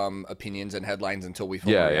away from opinions and headlines until we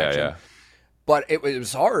film a reaction. But it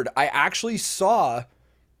was hard. I actually saw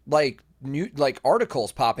like new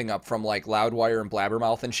articles popping up from like Loudwire and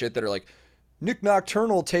Blabbermouth and shit that are like, Nik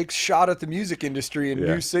Nocturnal takes shot at the music industry in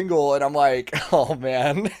new single, and I'm like, oh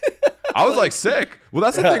man. I was like, sick. Well,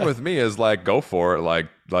 that's the thing with me is like, go for it. Like,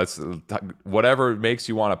 let's whatever makes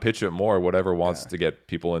you want to pitch it more, whatever wants to get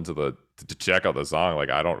people into to check out the song.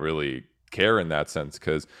 Like, I don't really care in that sense,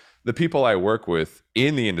 because the people I work with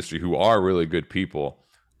in the industry who are really good people,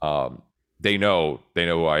 they know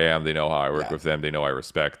who I am. They know how I work Yeah. with them. They know I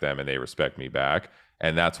respect them, and they respect me back.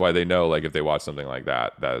 And that's why they know, like, if they watch something like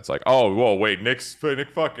that, that it's like, oh, whoa, wait, Nick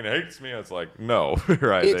fucking hates me. It's like, no,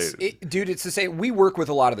 right? Dude, it's the same. We work with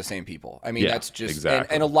a lot of the same people. I mean, Yeah, that's just,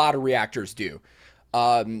 exactly. and a lot of reactors do.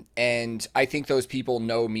 And I think those people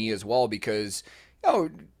know me as well because, you know,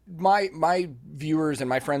 my viewers and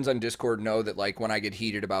my friends on Discord know that, like, when I get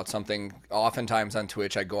heated about something, oftentimes on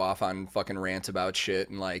Twitch I go off on fucking rants about shit,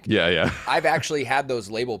 and like, Yeah. I've actually had those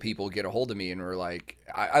label people get a hold of me and were like,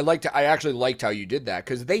 I actually liked how you did that,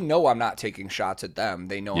 because they know I'm not taking shots at them.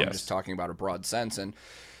 They know I'm just talking about a broad sense, and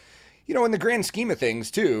you know, in the grand scheme of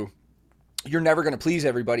things too, you're never going to please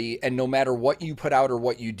everybody, and no matter what you put out or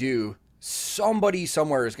what you do, somebody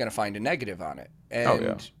somewhere is going to find a negative on it.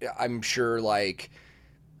 And I'm sure, like,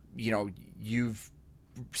 you know, you've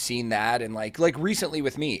seen that. And like recently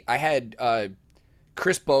with me, I had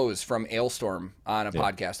Chris Bowes from Ailstorm on a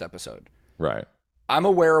podcast episode. Right. I'm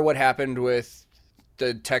aware of what happened with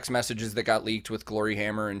the text messages that got leaked with Glory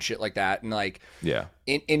Hammer and shit like that. And like,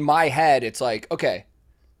 in my head, it's like, okay,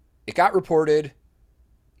 it got reported.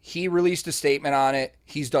 He released a statement on it.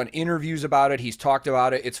 He's done interviews about it. He's talked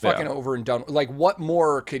about it. It's fucking over and done. Like, what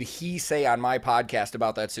more could he say on my podcast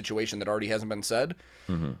about that situation that already hasn't been said?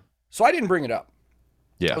 Mm-hmm. So I didn't bring it up.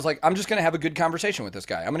 Yeah. I was like, I'm just going to have a good conversation with this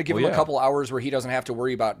guy. I'm going to give him a couple hours where he doesn't have to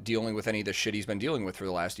worry about dealing with any of the shit he's been dealing with for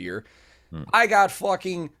the last year. I got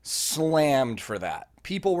fucking slammed for that.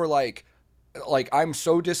 People were like, I'm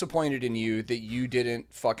so disappointed in you that you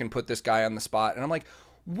didn't fucking put this guy on the spot. And I'm like,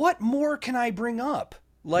 what more can I bring up?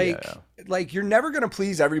 Like, you're never going to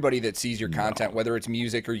please everybody that sees your content, whether it's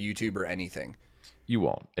music or YouTube or anything. You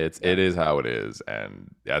won't. It is how it is,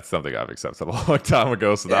 and that's something I've accepted a long time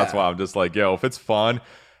ago. So that's why I'm just like, yo, if it's fun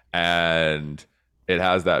and it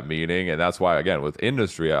has that meaning, and that's why, again, with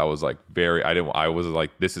industry, I was like I was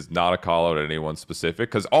like, this is not a call out at anyone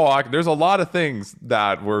specific, because there's a lot of things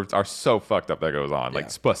that are so fucked up that goes on,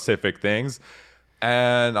 like specific things.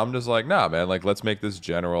 And I'm just like, nah, man, like, let's make this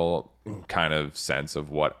general kind of sense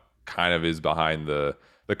of what kind of is behind the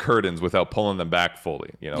curtains without pulling them back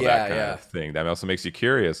fully, you know, that kind of thing. That also makes you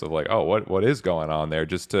curious of like, oh, what is going on there,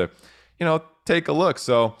 just to, you know, take a look.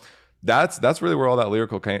 So that's really where all that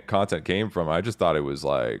lyrical content came from. I just thought it was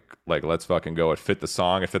like let's fucking go. It fit the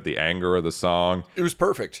song. It fit the anger of the song. It was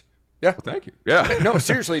perfect. Yeah. Well, thank you. Yeah. No,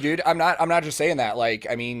 seriously, dude. I'm not just saying that. Like,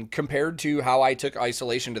 I mean, compared to how I took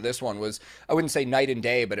Isolation to this one was, I wouldn't say night and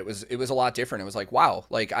day, but it was a lot different. It was like, wow,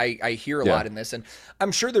 like I hear a lot in this, and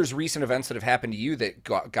I'm sure there's recent events that have happened to you that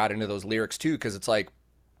got into those lyrics too, because it's like,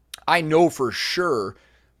 I know for sure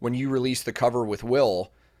when you released the cover with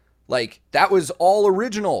Will, like, that was all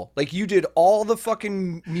original. Like, you did all the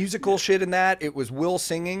fucking musical shit in that. It was Will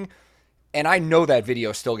singing. And I know that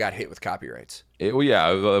video still got hit with copyrights. It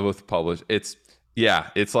was published. It's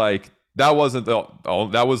like, that wasn't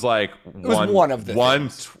that was like one of the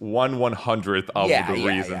one hundredth of the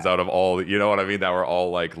reasons out of all, you know what I mean, that were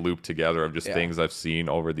all like looped together of just things I've seen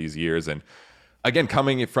over these years. And again,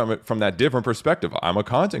 coming from that different perspective, I'm a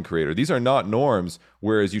content creator. These are not norms.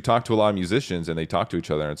 Whereas you talk to a lot of musicians and they talk to each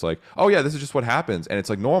other and it's like, oh yeah, this is just what happens. And it's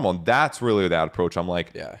like normal. And that's really that approach. I'm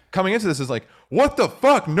like, coming into this is like, what the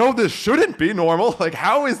fuck? No, this shouldn't be normal. Like,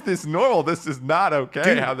 how is this normal? This is not okay.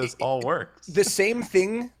 Dude, how this all works. The same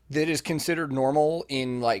thing that is considered normal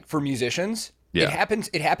in, like, for musicians, it happens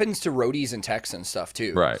to roadies and techs and stuff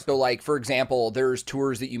too. Right. So, like, for example, there's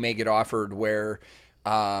tours that you may get offered where,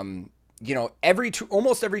 you know,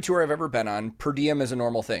 almost every tour I've ever been on, per diem is a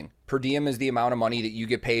normal thing. Per diem is the amount of money that you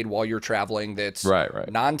get paid while you're traveling that's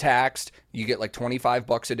non-taxed. You get like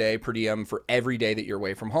 $25 a day per diem for every day that you're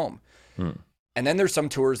away from home. And then there's some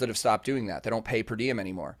tours that have stopped doing that. They don't pay per diem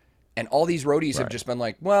anymore. And all these roadies have just been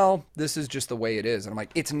like, well, this is just the way it is. And I'm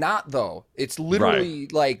like, it's not, though. It's literally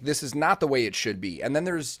like, this is not the way it should be. And then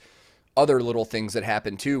there's other little things that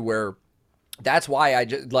happen too, where that's why I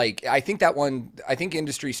just like, I think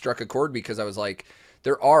industry struck a chord, because I was like,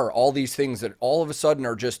 there are all these things that all of a sudden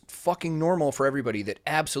are just fucking normal for everybody that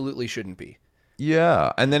absolutely shouldn't be.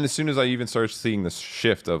 Yeah. And then as soon as I even started seeing this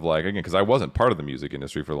shift of like, again, because I wasn't part of the music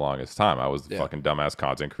industry for the longest time. I was the fucking dumbass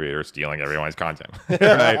content creator stealing everyone's content.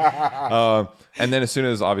 Right. And then as soon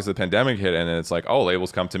as obviously the pandemic hit, and then it's like, oh,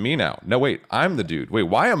 labels come to me now. No, wait, I'm the dude. Wait,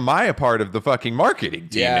 why am I a part of the fucking marketing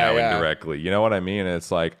team now indirectly? You know what I mean? And it's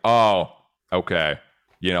like, oh, okay.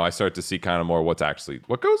 You know, I start to see kind of more what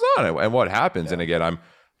goes on and what happens. And again,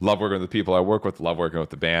 love working with the people I work with, love working with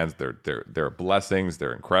the bands. They're blessings.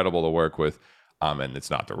 They're incredible to work with. And it's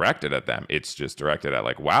not directed at them. It's just directed at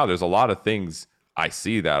like, wow, there's a lot of things I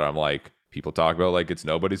see that I'm like, people talk about like it's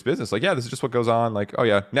nobody's business. Like, yeah, this is just what goes on. Like, oh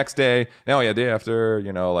yeah, next day, oh yeah, day after,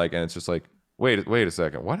 like, and it's just like, wait a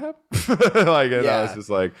second, what happened? Like, and I was just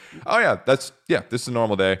like, oh yeah, this is a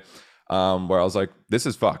normal day. Where I was like, this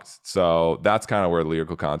is fucked. So that's kind of where the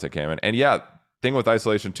lyrical content came in. And yeah, thing with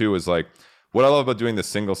isolation too is like, what I love about doing the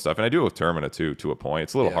single stuff, and I do it with Termina too, to a point.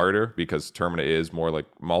 It's a little harder because Termina is more like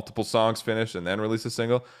multiple songs finished and then release a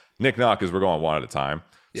single. Nik Nxk is we're going one at a time.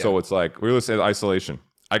 Yeah. So it's like, we listen to isolation.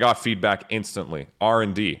 I got feedback instantly.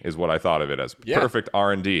 R&D is what I thought of it as. Yeah. Perfect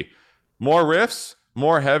R&D. More riffs,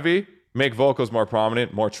 more heavy, make vocals more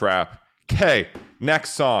prominent, more trap. Okay,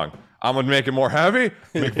 next song. I'm going to make it more heavy,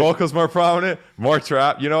 make vocals more prominent, more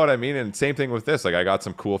trap. You know what I mean? And same thing with this. Like, I got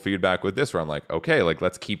some cool feedback with this where I'm like, okay, like,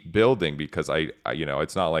 let's keep building because I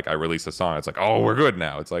it's not like I release a song. It's like, oh, we're good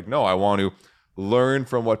now. It's like, no, I want to learn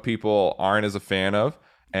from what people aren't as a fan of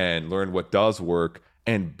and learn what does work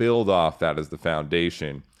and build off that as the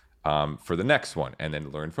foundation for the next one. And then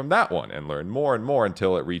learn from that one and learn more and more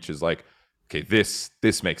until it reaches like, okay, this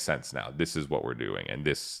makes sense now. This is what we're doing. And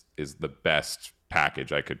this is the best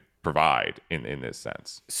package I could provide in this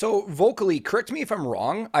sense. So vocally, correct me if I'm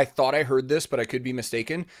wrong. I thought I heard this, but I could be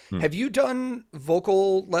mistaken. Have you done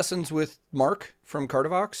vocal lessons with Mark from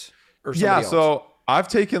Cardivox or somebody else? So I've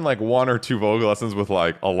taken like 1 or 2 vocal lessons with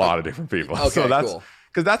like a lot of different people. Okay, so that's cool.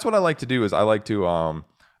 Because that's what I like to do is I like to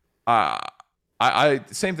I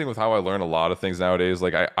same thing with how I learn a lot of things nowadays.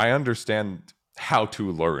 Like I understand how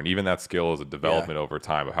to learn. Even that skill is a development over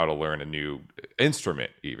time of how to learn a new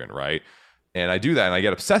instrument even, right? And I do that and I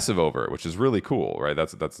get obsessive over it, which is really cool, right?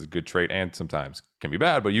 That's a good trait and sometimes can be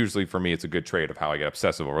bad, but usually for me, it's a good trait of how I get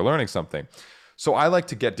obsessive over learning something. So I like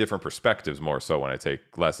to get different perspectives more so when I take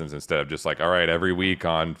lessons instead of just like, all right, every week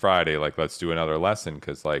on Friday, like let's do another lesson.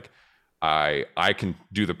 Cause like I can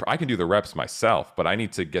do the reps myself, but I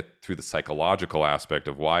need to get through the psychological aspect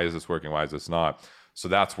of why is this working? Why is this not? So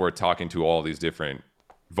that's where talking to all these different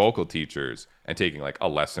vocal teachers and taking like a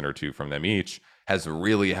lesson or 2 from them each has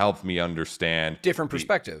really helped me understand different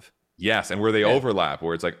perspective. Yes, and where they overlap,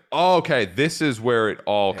 where it's like, oh, okay, this is where it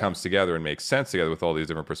all comes together and makes sense together with all these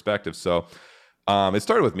different perspectives. So it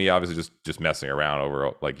started with me obviously just messing around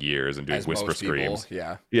over like years and doing as whisper screams.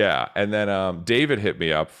 Yeah. And then David hit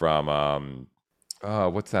me up from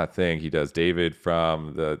what's that thing he does? David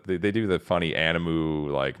from they do the funny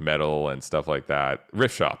Animu like metal and stuff like that.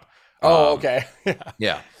 Riff Shop. Oh, okay.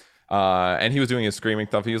 Yeah. And he was doing his screaming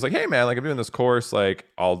stuff. He was like, hey man, like I'm doing this course, like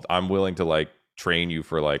I'm willing to like train you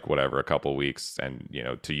for like whatever, a couple weeks and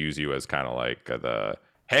to use you as kind of like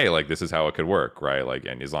hey, like this is how it could work, right? Like,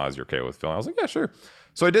 and as long as you're okay with film, I was like, yeah, sure.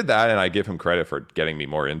 So I did that and I give him credit for getting me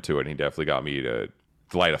more into it. And he definitely got me to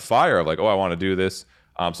light a fire of like, oh, I want to do this.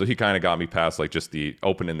 So he kind of got me past like just the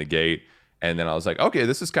opening the gate. And then I was like, okay,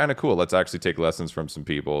 this is kind of cool. Let's actually take lessons from some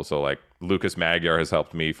people. So like Lucas Magyar has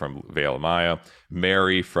helped me from Veil of Maya.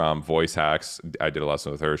 Mary from Voice Hacks, I did a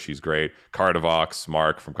lesson with her. She's great. Cardivox,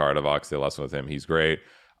 Mark from Cardivox, did a lesson with him. He's great.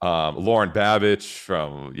 Lauren Babbage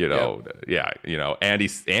from, Andy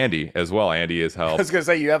as well. Andy has helped. I was going to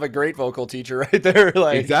say, you have a great vocal teacher right there.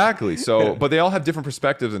 Like exactly. So, but they all have different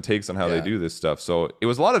perspectives and takes on how they do this stuff. So it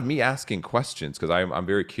was a lot of me asking questions because I'm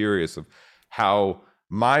very curious of how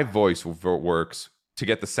my voice works to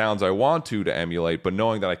get the sounds I want to emulate, but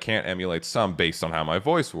knowing that I can't emulate some based on how my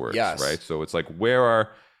voice works, right? So it's like, where are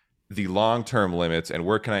the long-term limits and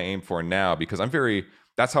where can I aim for now? Because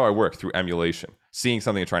that's how I work, through emulation, seeing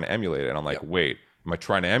something and trying to emulate it. And I'm like, wait, am I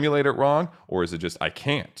trying to emulate it wrong? Or is it just, I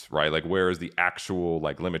can't, right? Like, where is the actual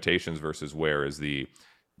like limitations versus where is the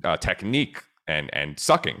technique and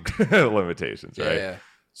sucking limitations, right? Yeah.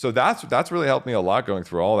 So that's really helped me a lot going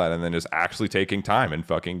through all that, and then just actually taking time and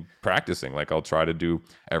fucking practicing. Like I'll try to do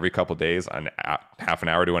every couple days, half an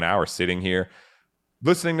hour to an hour, sitting here,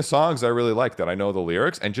 listening to songs I really like that I know the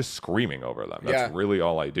lyrics and just screaming over them. That's really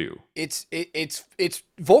all I do. It's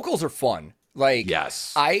vocals are fun. Like,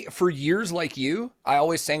 yes, for years, like you, I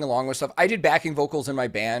always sang along with stuff. I did backing vocals in my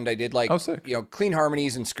band. I did like, clean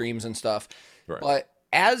harmonies and screams and stuff. Right. But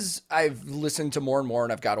as I've listened to more and more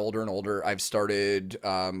and I've got older and older, I've started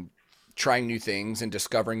trying new things and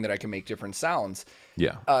discovering that I can make different sounds.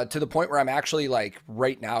 Yeah. To the point where I'm actually like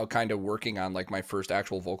right now kind of working on like my first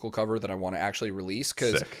actual vocal cover that I want to actually release,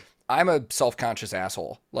 because I'm a self-conscious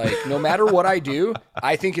asshole. Like no matter what I do,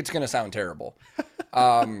 I think it's going to sound terrible.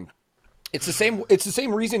 It's the same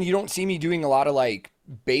reason you don't see me doing a lot of like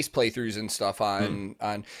bass playthroughs and stuff on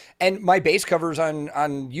and my bass covers on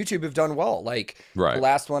YouTube have done well. Like the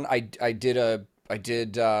last one I did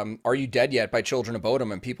Are You Dead Yet by Children of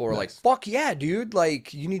Bodom, and people were like, fuck yeah, dude,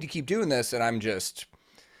 like you need to keep doing this. And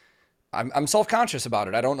I'm self-conscious about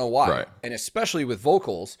it. I don't know why. Right. And especially with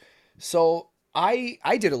vocals. So I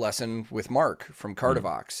did a lesson with Mark from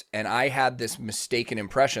Cardivox, and I had this mistaken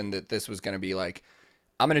impression that this was going to be like,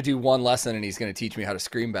 I'm going to do one lesson and he's going to teach me how to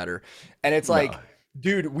scream better. And it's like,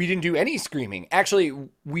 dude, we didn't do any screaming. Actually,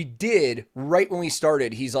 we did right when we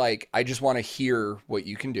started. He's like, I just want to hear what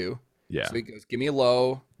you can do. Yeah. So he goes, give me a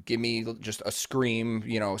low, give me just a scream,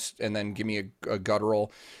 you know, and then give me a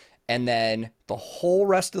guttural. And then the whole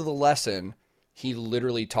rest of the lesson, he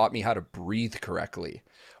literally taught me how to breathe correctly.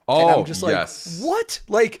 Oh, and I'm just like, yes. What?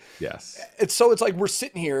 Like, yes. It's like we're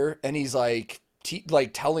sitting here and he's like,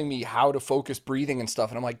 telling me how to focus breathing and stuff.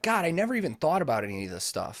 And I'm like, God, I never even thought about any of this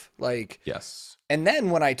stuff. Like, yes. And then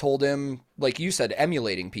when I told him, like you said,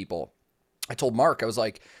 emulating people, I told Mark, I was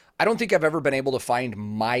like, I don't think I've ever been able to find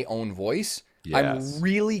my own voice. Yes. I'm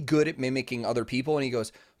really good at mimicking other people. And he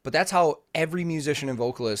goes, but that's how every musician and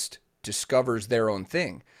vocalist discovers their own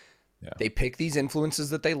thing. Yeah. They pick these influences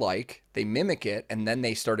that they like, they mimic it, and then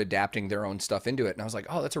they start adapting their own stuff into it. And I was like,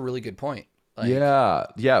 oh, that's a really good point. Like,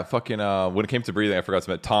 yeah. Fucking when it came to breathing, I forgot to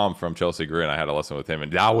mention Tom from Chelsea Grin. I had a lesson with him,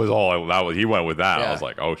 and that was all. He went with that. Yeah. I was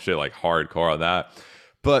like, oh shit, like hardcore on that.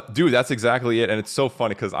 But dude, that's exactly it. And it's so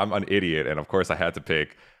funny because I'm an idiot, and of course I had to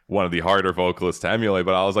pick one of the harder vocalists to emulate.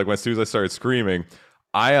 But I was like, as soon as I started screaming,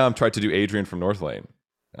 I tried to do Adrian from North Lane.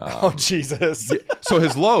 Oh Jesus! So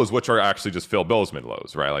his lows, which are actually just Phil Bozeman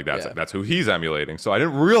lows, right? Like that's who he's emulating. So I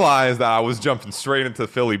didn't realize that I was jumping straight into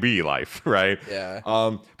Philly B life, right? Yeah.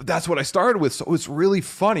 But that's what I started with. So it's really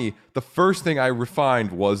funny. The first thing I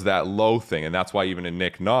refined was that low thing, and that's why even in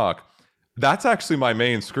Nik Nxk, that's actually my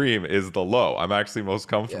main scream is the low. I'm actually most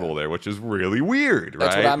comfortable there, which is really weird, right?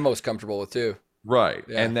 That's what I'm most comfortable with too. Right.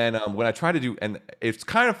 Yeah. And then when I try to do, and it's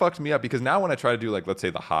kind of fucked me up because now when I try to do like, let's say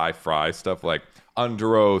the high fry stuff, like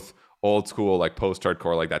Under Oath, old school, like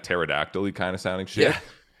post-hardcore, like that pterodactyl-y kind of sounding shit,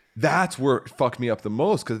 that's where it fucked me up the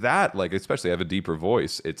most. Because that, like, especially I have a deeper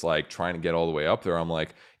voice, it's like trying to get all the way up there. I'm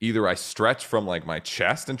like, either I stretch from like my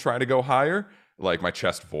chest and try to go higher, like my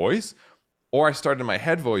chest voice, or I start in my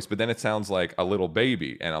head voice, but then it sounds like a little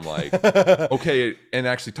baby. And I'm like, okay. And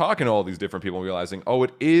actually talking to all these different people, realizing, oh,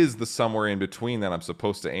 it is the somewhere in between that I'm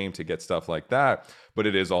supposed to aim to get stuff like that. But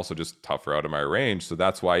it is also just tougher out of my range. So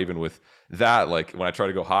that's why even with that, like when I try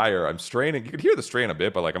to go higher, I'm straining. You can hear the strain a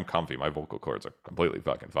bit, but like I'm comfy. My vocal cords are completely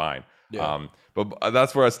fucking fine. Yeah. But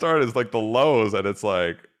that's where I started is like the lows. And it's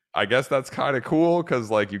like, I guess that's kind of cool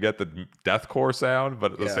because like you get the deathcore sound,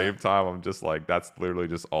 but at the same time, I'm just like, that's literally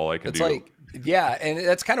just all I can do. Like, yeah, and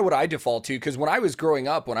that's kind of what I default to because when I was growing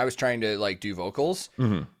up, when I was trying to like do vocals,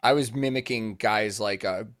 I was mimicking guys like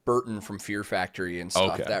Burton from Fear Factory and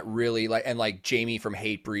stuff that really like, and like Jamie from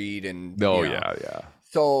Hatebreed and yeah.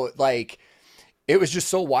 So like, it was just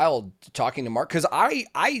so wild talking to Mark because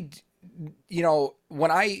I, you know,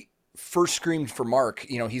 when I first screamed for Mark,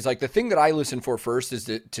 you know, he's like, the thing that I listen for first is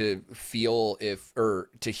to feel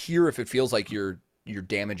to hear if it feels like you're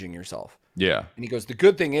damaging yourself. Yeah. And he goes, the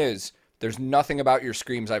good thing is there's nothing about your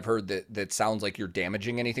screams I've heard that sounds like you're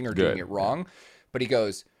damaging anything or doing it wrong. But he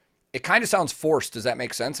goes, it kind of sounds forced. Does that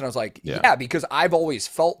make sense? And I was like, yeah, because I've always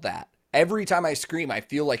felt that. Every time I scream, I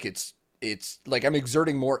feel like it's like I'm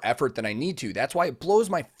exerting more effort than I need to. That's why it blows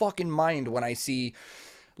my fucking mind when I see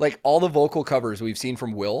like all the vocal covers we've seen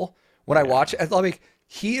from Will. When I watch it, I'm like,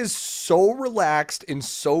 he is so relaxed and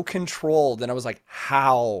so controlled. And I was like,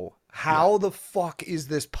 how the fuck is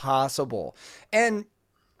this possible? And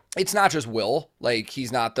it's not just Will, like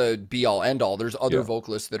he's not the be all end all. There's other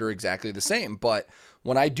vocalists that are exactly the same. But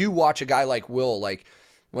when I do watch a guy like Will, like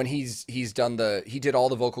when he did all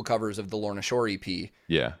the vocal covers of the Lorna Shore EP.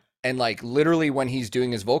 Yeah. And like literally when he's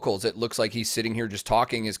doing his vocals, it looks like he's sitting here just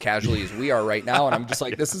talking as casually as we are right now. And I'm just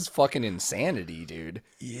like, this is fucking insanity, dude.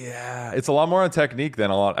 Yeah. It's a lot more on technique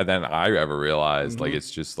than I ever realized. Like,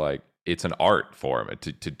 it's just like, it's an art form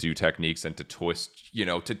to do techniques and to twist, you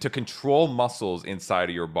know, to control muscles inside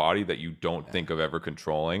of your body that you don't think of ever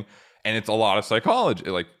controlling. And it's a lot of psychology,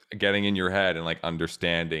 like getting in your head and like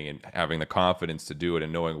understanding and having the confidence to do it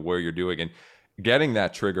and knowing where you're doing and getting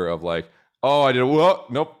that trigger of like, oh, I did. Well,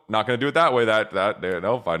 nope, not going to do it that way.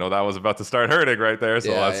 Nope. I know that was about to start hurting right there.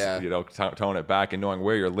 So let's, you know, tone it back and knowing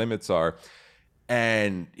where your limits are.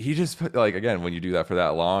 And he just like, again, when you do that for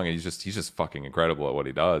that long, and he's just fucking incredible at what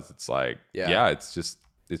he does. It's like, it's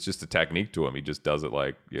just a technique to him. He just does it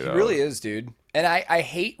like, you know. He really is, dude. And I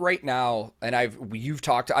hate right now. And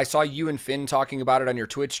I saw you and Finn talking about it on your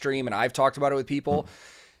Twitch stream, and I've talked about it with people.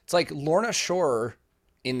 It's like Lorna Shore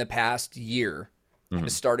in the past year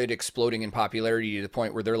has started exploding in popularity to the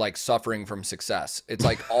point where they're like suffering from success. It's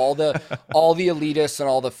like all the elitists and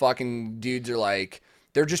all the fucking dudes are like,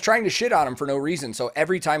 they're just trying to shit on him for no reason. So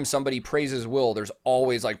every time somebody praises Will, there's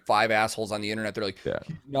always like 5 assholes on the internet. They're like,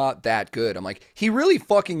 he's not that good. I'm like, he really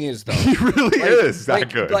fucking is, though. He really is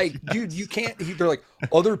that good. Like, dude, you can't. They're like,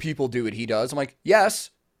 other people do what he does. I'm like, yes,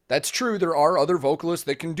 that's true. There are other vocalists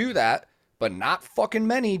that can do that, but not fucking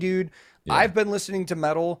many, dude. Yeah. I've been listening to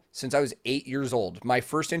metal since I was 8 years old. My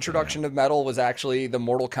first introduction to metal was actually the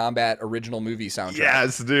Mortal Kombat original movie soundtrack.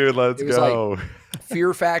 Yes, dude, let's go. Like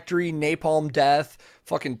Fear Factory, Napalm Death,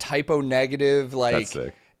 fucking Typo Negative, that's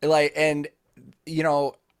sick. And you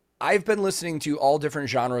know, I've been listening to all different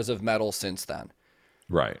genres of metal since then.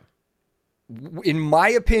 Right. In my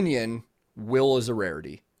opinion, Will is a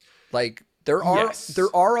rarity. Like there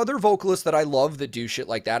are other vocalists that I love that do shit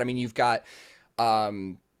like that. I mean, you've got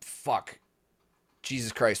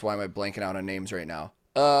Jesus Christ, why am I blanking out on names right now?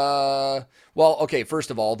 Well, okay,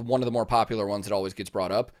 first of all, one of the more popular ones that always gets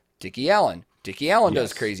brought up, Dickie Allen. Dickie Allen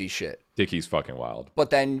does crazy shit. Dickie's fucking wild.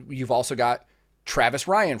 But then you've also got Travis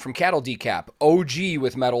Ryan from Cattle Decap, OG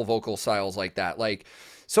with metal vocal styles like that. Like,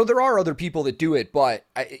 so there are other people that do it, but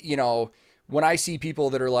you know, when I see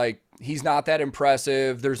people that are like, he's not that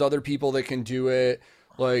impressive, there's other people that can do it,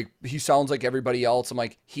 like he sounds like everybody else. I'm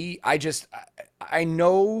like, I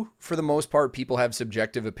know for the most part people have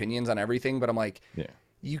subjective opinions on everything, but I'm like,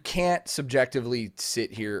 you can't subjectively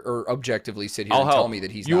sit here or objectively sit here and tell me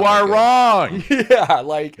that he's not that good. You are wrong. Yeah,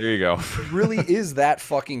 like there you go. It really is that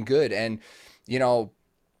fucking good. And you know,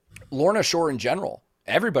 Lorna Shore in general,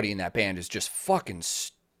 everybody in that band is just fucking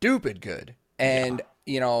stupid good. And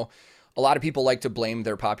you know, a lot of people like to blame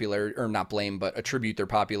their popularity, or not blame, but attribute their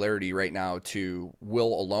popularity right now to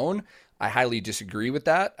Will alone. I highly disagree with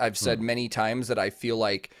that. I've said many times that I feel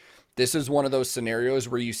like this is one of those scenarios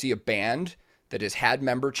where you see a band that has had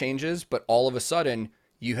member changes, but all of a sudden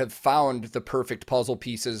you have found the perfect puzzle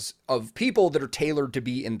pieces of people that are tailored to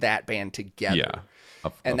be in that band together.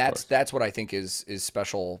 Yeah. And that's what I think is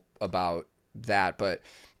special about that. But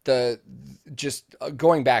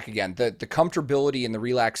going back again, the comfortability and the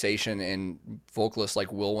relaxation in vocalists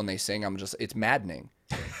like Will when they sing, it's maddening.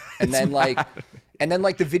 And then like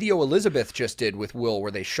the video Elizabeth just did with Will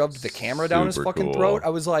where they shoved the camera down his fucking throat. I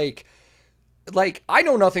was like I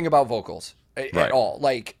know nothing about vocals at all.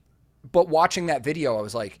 Like, but watching that video, I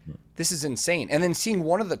was like, this is insane. And then seeing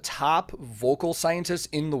one of the top vocal scientists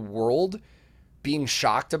in the world being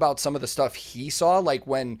shocked about some of the stuff he saw, like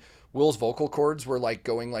when Will's vocal cords were like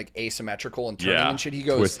going like asymmetrical and turning and shit. He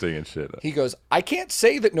goes twisting and shit. He goes, I can't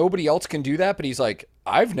say that nobody else can do that, but he's like,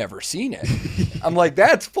 I've never seen it. I'm like,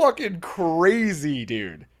 that's fucking crazy,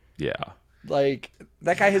 dude. Yeah. Like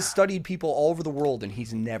that guy has studied people all over the world and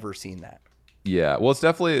he's never seen that. Yeah. Well, it's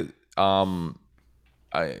definitely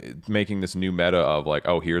making this new meta of like,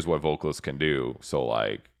 oh, here's what vocalists can do. So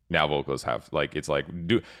like now vocalists have like, it's like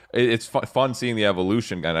it's fun seeing the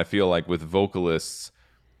evolution. And I feel like with vocalists,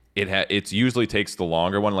 it usually takes the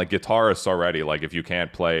longer one. Like guitarists already, like if you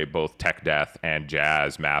can't play both tech death and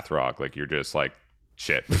jazz math rock, like you're just like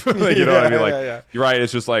shit. You know what I mean? Like you're right.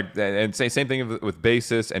 It's just like, and same thing with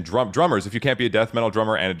bassists and drummers. If you can't be a death metal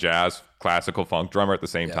drummer and a jazz classical funk drummer at the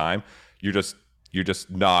same time, you're just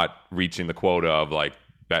not reaching the quota of like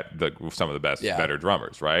some of the best better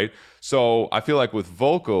drummers, right? So I feel like with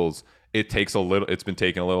vocals, it's been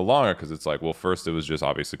taking a little longer because it's like, well, first it was just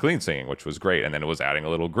obviously clean singing, which was great, and then it was adding a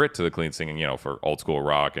little grit to the clean singing, you know, for old school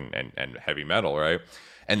rock and heavy metal, right?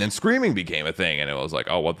 And then screaming became a thing, and it was like,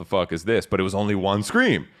 oh, what the fuck is this? But it was only one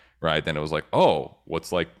scream, right? Then it was like, oh, let's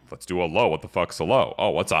do a low. What the fuck's a low? Oh,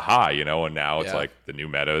 what's a high? You know, and now it's like the new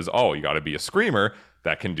meta is, oh, you got to be a screamer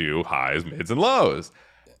that can do highs, mids, and lows.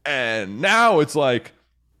 And now it's like,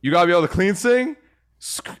 you got to be able to clean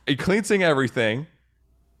sing everything,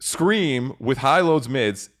 scream with high, lows,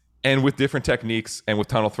 mids, and with different techniques, and with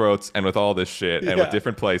tunnel throats, and with all this shit, and with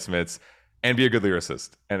different placements, and be a good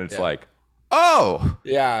lyricist. And it's like, oh,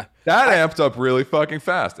 that amped up really fucking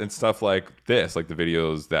fast. And stuff like this, like the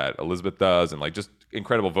videos that Elizabeth does, and like just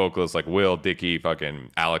incredible vocalists like Will, Dickie, fucking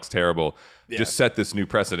Alex Terrible, just set this new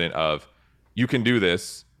precedent of you can do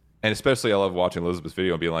this. And especially I love watching Elizabeth's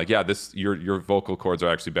video and being like, yeah, your vocal cords are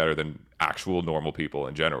actually better than actual normal people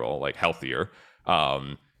in general, like healthier.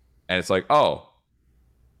 And it's like, oh,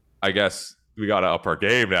 I guess we got to up our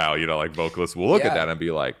game now. You know, like vocalists will look at that and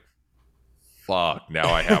be like, fuck,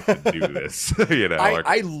 now I have to do this. You know,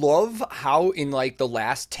 I love how in like the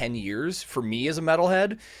last 10 years for me as a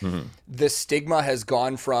metalhead, the stigma has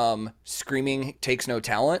gone from screaming takes no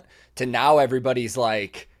talent to now everybody's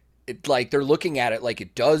like, it, like they're looking at it like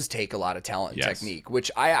it does take a lot of talent and technique, which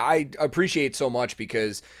I appreciate so much,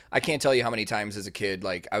 because I can't tell you how many times as a kid,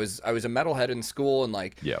 like I was a metalhead in school, and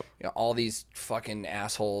like you know, all these fucking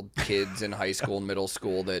asshole kids in high school and middle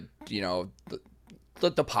school that, you know,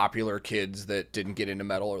 the popular kids that didn't get into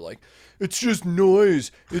metal are like, it's just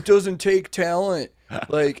noise, it doesn't take talent,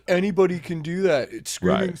 like anybody can do that, it's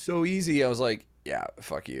screaming so easy. I was like, yeah,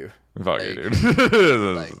 fuck you. Fuck you,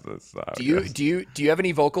 dude. Like, do you have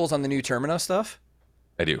any vocals on the new Termina stuff?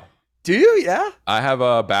 I do. Do you? Yeah. I have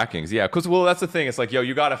backings. Yeah, because well, that's the thing. It's like, yo,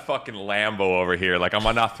 you got a fucking Lambo over here. Like, I'm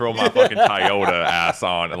gonna not throw my fucking Toyota ass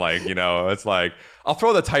on. Like, you know, it's like I'll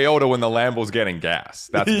throw the Toyota when the Lambo's getting gas.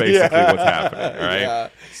 That's basically what's happening, right? Yeah.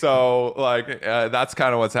 So like, that's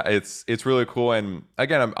kind of what's it's really cool. And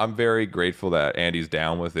again, I'm very grateful that Andy's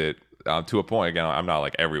down with it. To a point. Again, I'm not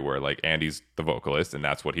like everywhere. Like, Andy's the vocalist, and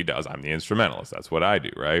that's what he does. I'm the instrumentalist. That's what I do,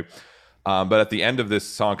 right? But at the end of this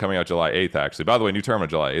song coming out July 8th, actually, by the way, new Termina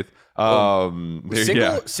July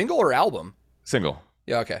 8th. Single or album? Single.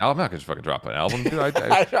 Yeah, okay. I'm not gonna just fucking drop an album, dude.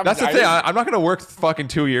 That's the thing. I'm not gonna work fucking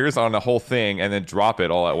 2 years on the whole thing and then drop it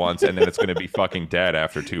all at once, and then it's gonna be fucking dead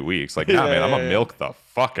after 2 weeks. Like, nah, man, I'm gonna milk the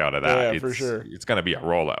fuck out of that. Yeah, for sure. It's gonna be a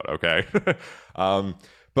rollout, okay?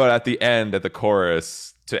 But at the end, at the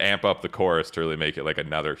chorus, to amp up the chorus to really make it like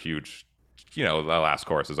another huge, you know, the last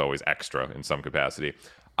chorus is always extra in some capacity.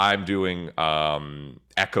 I'm doing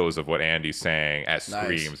echoes of what Andy's saying as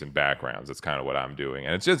screams and backgrounds. That's kind of what I'm doing,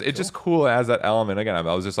 and it's just cool as that element. Again, I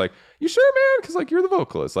was just like, you sure, man? Because like, you're the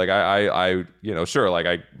vocalist. Like I you know, sure. Like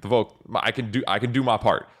I can do my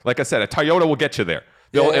part. Like I said, a Toyota will get you there.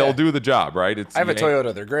 It'll do the job, right? I have a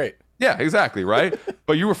Toyota. They're great. Yeah, exactly, right?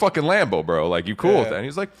 But you were fucking Lambo, bro. Like, you cool with that? And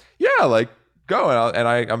he's like, yeah, like, go. And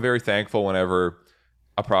I'm very thankful whenever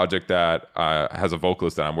a project that has a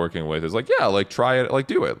vocalist that I'm working with is like, yeah, like, try it, like,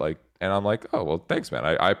 do it. Like, and I'm like, oh, well, thanks, man.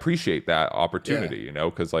 I appreciate that opportunity, you know,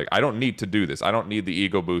 because like, I don't need to do this. I don't need the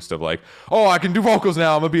ego boost of like, oh, I can do vocals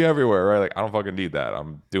now, I'm gonna be everywhere, right? Like, I don't fucking need that.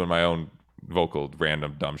 I'm doing my own vocal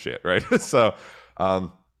random dumb shit, right? So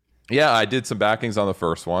yeah, I did some backings on the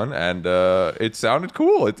first one, and it sounded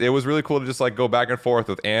cool. It was really cool to just like go back and forth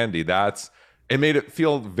with Andy. It made it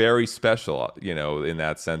feel very special, you know, in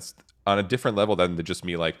that sense, on a different level than just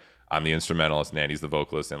me like, I'm the instrumentalist and Andy's the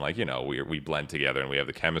vocalist, and like, you know, we blend together and we have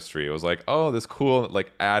the chemistry. It was like, oh, this cool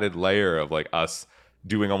like added layer of like us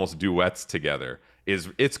doing almost duets together.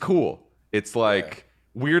 It's cool. It's like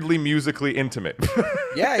weirdly musically intimate.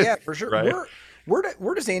 yeah, for sure. Right?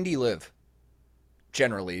 Where does Andy live?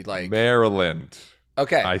 Generally, like Maryland.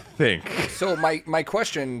 Okay. I think. So my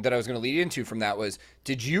question that I was going to lead into from that was,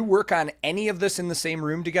 did you work on any of this in the same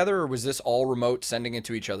room together, or was this all remote, sending it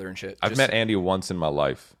to each other and shit? I've met Andy once in my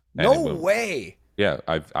life. No way. Yeah,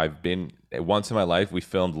 I've been once in my life. We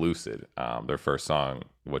filmed Lucid, their first song,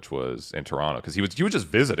 which was in Toronto, because he was just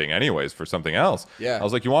visiting anyways for something else. Yeah. I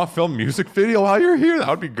was like, you want to film music video while you're here? That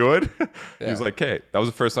would be good. He was like, hey, that was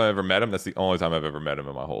the first time I ever met him. That's the only time I've ever met him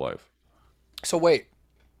in my whole life. So wait,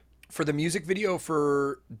 for the music video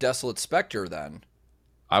for Desolate Spectre, then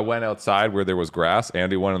I went outside where there was grass.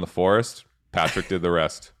 Andy went in the forest. Patrick did the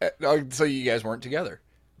rest. So you guys weren't together.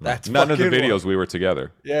 That's none of the videos we were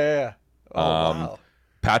together. Yeah. Oh, wow.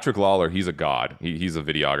 Patrick Lawler, he's a god. He's a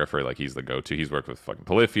videographer. Like, he's the go-to. He's worked with fucking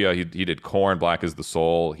Polyphia. He did Korn, Black is the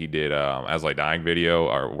Soul. He did As I Dying video,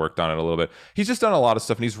 or worked on it a little bit. He's just done a lot of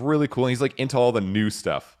stuff, and he's really cool. And he's like into all the new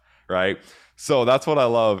stuff, right? So that's what I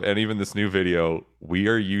love. And even this new video, we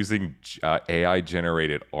are using AI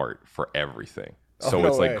generated art for everything. So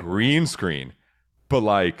it's like green screen, but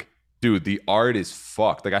like, dude, the art is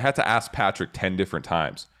fucked. Like, I had to ask Patrick 10 different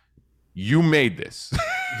times, you made this,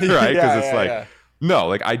 right? Because no,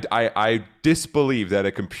 like I disbelieve that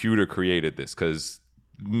a computer created this, because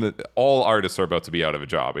all artists are about to be out of a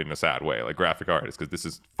job in a sad way, like graphic artists, because this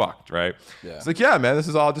is fucked, right? Yeah. It's like, yeah, man, this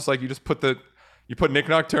is all just like, you put Nik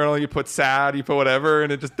Nocturnal, you put sad, you put whatever,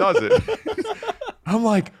 and it just does it. I'm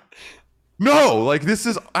like, no, like, this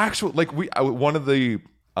is actual, like, one of the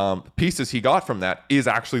pieces he got from that is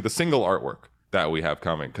actually the single artwork that we have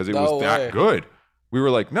coming, because it was that good. We were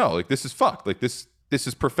like, no, like, this is fucked. Like, this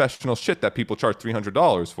is professional shit that people charge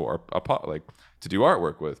 $300 for like to do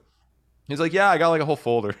artwork with. He's like, yeah, I got like a whole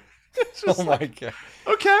folder. Oh my God.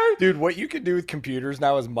 Okay. Dude, what you can do with computers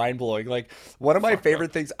now is mind-blowing. Like, one of my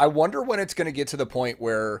favorite things, I wonder when it's going to get to the point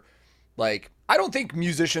where, like, I don't think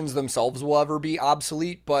musicians themselves will ever be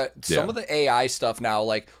obsolete, but some of the AI stuff now,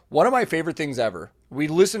 like, one of my favorite things ever, we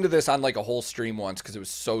listened to this on like a whole stream once because it was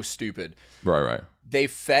so stupid. Right. They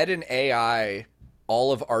fed an AI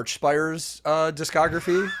all of Archspire's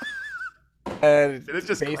discography. And did it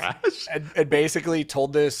just crash? And basically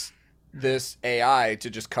told this this AI to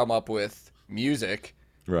just come up with music.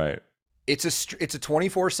 Right. It's a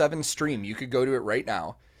 24/7 stream. You could go to it right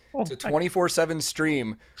now. It's a 24/7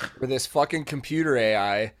 stream where this fucking computer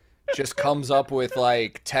AI just comes up with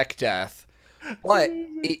like tech death, but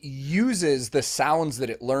it uses the sounds that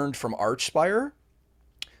it learned from Archspire,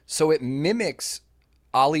 so it mimics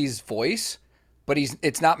Ollie's voice, but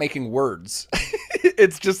it's not making words.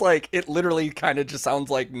 It's just like it literally kind of just sounds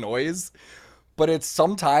like noise. But it's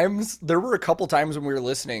sometimes there were a couple times when we were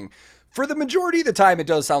listening. For the majority of the time, it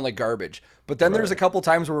does sound like garbage. But then there's a couple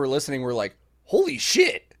times where we're listening, we're like, "Holy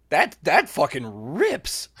shit, that fucking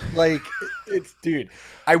rips!" Like, it's dude.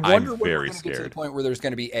 I wonder when we're going to get to the point where there's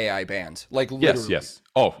going to be AI bands. Like, literally. Yes.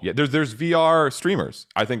 Oh, yeah. There's VR streamers.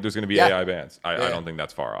 I think there's going to be AI bands. I don't think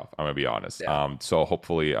that's far off. I'm going to be honest. Yeah. So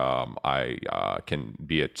hopefully, I can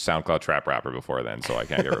be a SoundCloud trap rapper before then, so I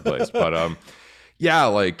can't get replaced. But yeah,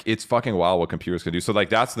 like it's fucking wild what computers can do. So like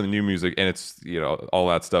that's the new music, and it's all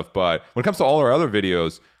that stuff. But when it comes to all our other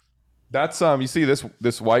videos, that's you see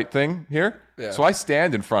this white thing here. Yeah. So I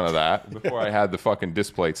stand in front of that before I had the fucking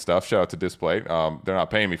Displate stuff. Shout out to Displate. They're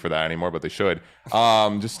not paying me for that anymore, but they should.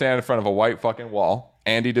 Just stand in front of a white fucking wall.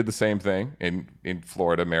 Andy did the same thing in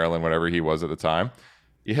Florida, Maryland, whatever he was at the time.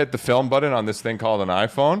 You hit the film button on this thing called an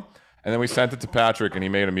iPhone, and then we sent it to Patrick, and he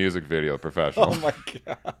made a music video professional. Oh my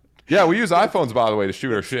god. Yeah, we use iPhones, by the way, to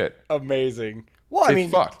shoot our shit. Amazing. Well, I mean,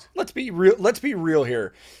 fucked. Let's be real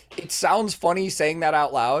here. It sounds funny saying that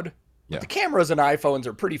out loud, but the cameras and iPhones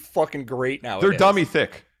are pretty fucking great nowadays. They're dummy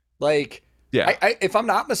thick. Like, yeah. If I'm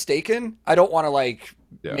not mistaken, I don't want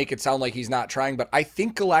to make it sound like he's not trying, but I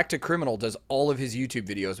think Galactic Criminal does all of his YouTube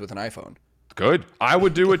videos with an iPhone. Good. I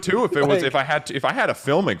would do it too if I had a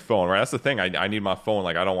filming phone. Right. That's the thing. I need my phone.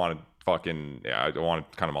 Like I don't want to. I don't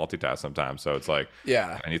want to kind of multitask sometimes, so it's like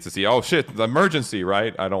I need to see the emergency,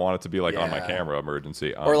 right? I don't want it to be like on my camera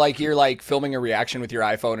emergency, or like you're like filming a reaction with your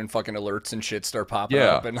iPhone and fucking alerts and shit start popping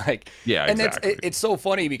up and like exactly. It's so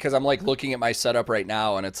funny because I'm like looking at my setup right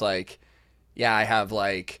now and it's like I have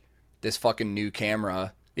like this fucking new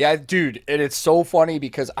camera. Yeah, dude, and it's so funny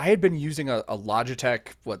because I had been using a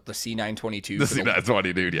Logitech, the C922. The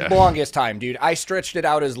C920, dude, yeah. Longest time, dude. I stretched it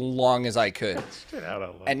out as long as I could.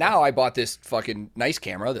 And now I bought this fucking nice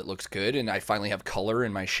camera that looks good, and I finally have color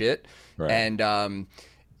in my shit. Right. And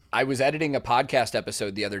I was editing a podcast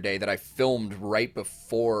episode the other day that I filmed right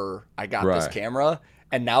before I got this camera,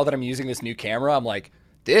 and now that I'm using this new camera, I'm like,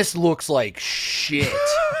 this looks like shit.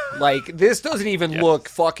 Like, this doesn't even look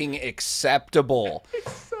fucking acceptable.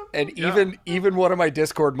 And even one of my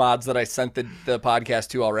Discord mods that I sent the podcast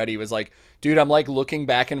to already was like, dude, I'm like looking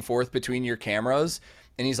back and forth between your cameras.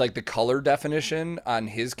 And he's like, the color definition on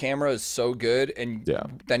his camera is so good. And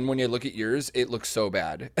then when you look at yours, it looks so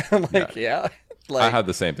bad. I'm like, Like, I had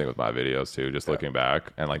the same thing with my videos too, just looking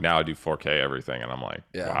back. And like now I do 4K everything. And I'm like,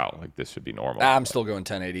 wow, like this should be normal. I'm still going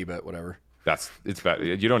 1080, but whatever. It's bad.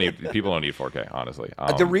 People don't need 4K, honestly.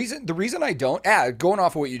 The reason I don't, going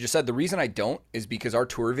off of what you just said, the reason I don't is because our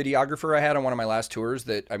tour videographer I had on one of my last tours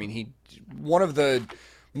one of the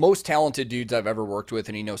most talented dudes I've ever worked with,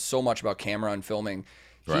 and he knows so much about camera and filming.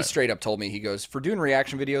 He straight up told me, he goes, for doing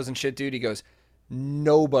reaction videos and shit, dude, he goes,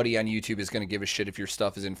 nobody on YouTube is going to give a shit if your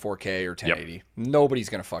stuff is in 4K or 1080. Yep. Nobody's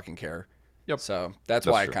going to fucking care. Yep. So that's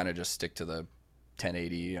why true. I kind of just stick to the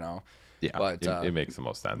 1080, Yeah, but it makes the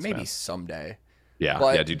most sense. Maybe someday. Yeah,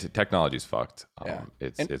 but, dude, technology's fucked.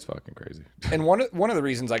 It's fucking crazy. And one of the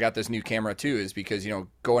reasons I got this new camera too is because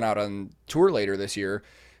going out on tour later this year,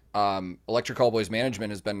 Electric Callboys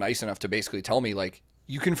management has been nice enough to basically tell me like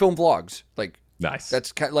you can film vlogs. Like nice.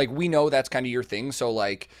 That's kind of, like we know that's kind of your thing. So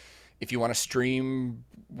like if you want to stream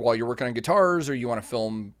while you're working on guitars or you want to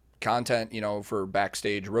film content, for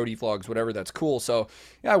backstage roadie vlogs, whatever, that's cool. So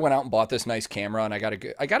I went out and bought this nice camera, and I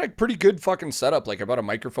got a pretty good fucking setup. Like I bought a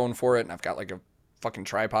microphone for it, and I've got like a fucking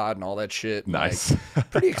tripod and all that shit. Nice. Like,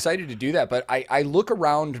 pretty excited to do that. But I look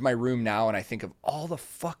around my room now and I think of all the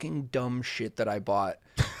fucking dumb shit that I bought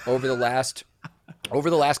over the last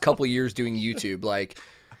couple of years doing YouTube. Like,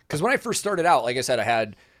 because when I first started out, like I said, I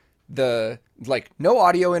had the no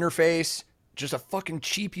audio interface, just a fucking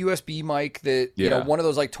cheap USB mic that, one of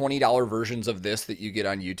those like $20 versions of this that you get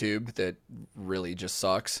on YouTube that really just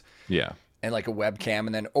sucks. Yeah. And like a webcam.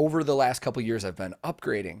 And then over the last couple of years, I've been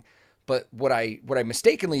upgrading. But what I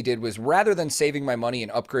mistakenly did was rather than saving my money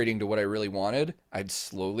and upgrading to what I really wanted, I'd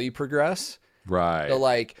slowly progress. Right. So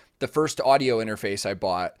like the first audio interface I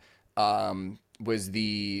bought was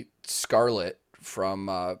the Scarlett from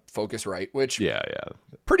Focusrite, which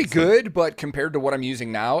pretty good, but compared to what I'm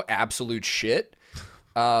using now, absolute shit.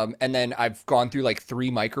 And then I've gone through like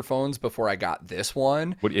 3 microphones before I got this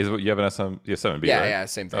one. What you have an SM7B, Yeah, right? yeah,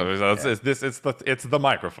 same thing. Oh, it's the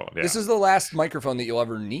microphone. Yeah. This is the last microphone that you'll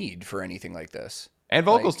ever need for anything like this. And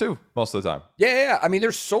vocals too, most of the time. Yeah. I mean,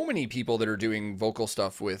 there's so many people that are doing vocal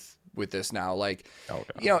stuff with this now. Like,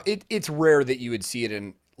 it's rare that you would see it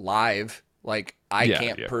in live. Like, I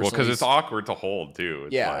can't personally. Well, because it's awkward to hold too.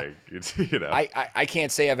 It's I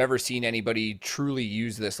can't say I've ever seen anybody truly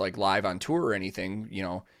use this like live on tour or anything.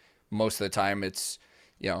 Most of the time it's,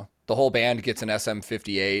 the whole band gets an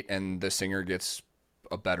SM58 and the singer gets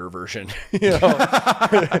a better version.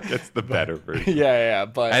 It's the better version. Yeah.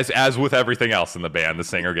 But as with everything else in the band, the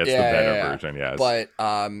singer gets the better version. Yes. But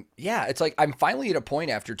it's like I'm finally at a point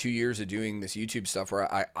after 2 years of doing this YouTube stuff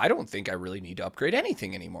where I don't think I really need to upgrade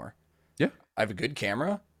anything anymore. Yeah. I have a good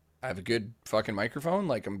camera. I have a good fucking microphone.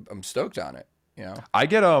 Like I'm stoked on it. I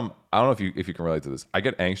get I don't know if you can relate to this. I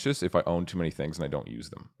get anxious if I own too many things and I don't use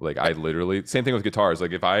them. Like I literally same thing with guitars.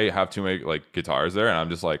 Like if I have too many like guitars there and I'm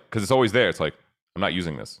just like, because it's always there. It's like I'm not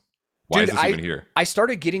using this. Why is this even here? I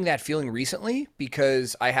started getting that feeling recently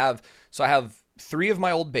because I have 3 of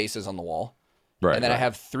my old basses on the wall, right? And then I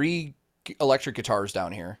have 3 electric guitars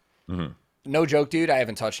down here. Mm-hmm. No joke, dude. I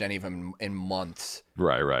haven't touched any of them in months.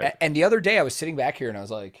 Right. And the other day I was sitting back here and I was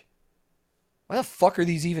like, why the fuck are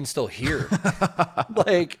these even still here?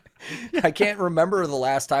 Like, I can't remember the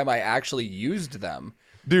last time I actually used them.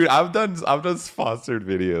 Dude, I've done sponsored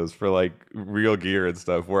videos for like Real Gear and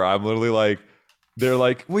stuff where I'm literally like, they're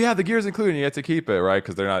like, well, yeah, the gear's included. You have to keep it, right?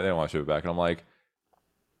 Because they don't want to ship it back. And I'm like,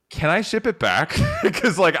 can I ship it back?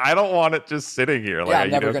 Because like I don't want it just sitting here. Like, I'm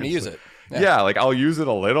never going to use it. Yeah, like I'll use it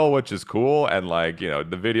a little, which is cool, and like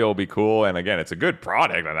the video will be cool, and again, it's a good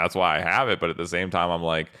product, and that's why I have it. But at the same time, I'm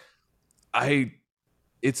like,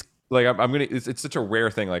 it's like I'm gonna. It's such a rare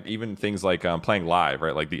thing. Like even things like playing live,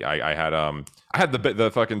 right? Like I had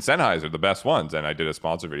the fucking Sennheiser, the best ones, and I did a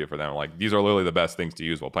sponsor video for them. I'm like, these are literally the best things to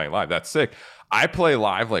use while playing live. That's sick. I play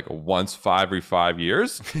live like once every 5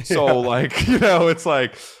 years, so like it's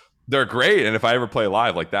like. They're great, and if I ever play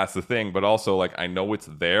live, like that's the thing. But also, like I know it's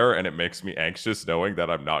there, and it makes me anxious knowing that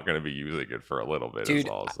I'm not going to be using it for a little bit. Dude, as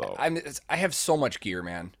well. So I have so much gear,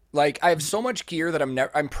 man. Like I have so much gear that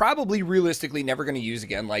I'm probably realistically never going to use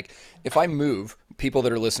again. Like if I move, people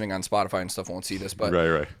that are listening on Spotify and stuff won't see this, but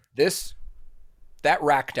right. That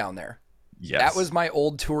rack down there, yes, that was my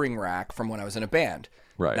old touring rack from when I was in a band.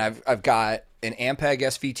 Right, and I've got an Ampeg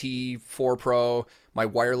SVT 4 Pro. My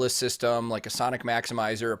wireless system, like a sonic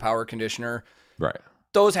maximizer, a power conditioner. Right.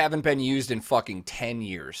 Those haven't been used in fucking 10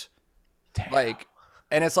 years. Damn. Like,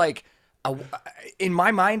 and it's like, in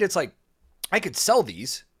my mind, it's like, I could sell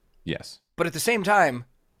these. Yes. But at the same time,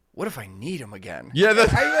 what if I need them again? Yeah.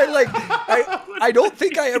 I don't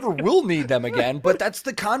think I ever will need them again, but that's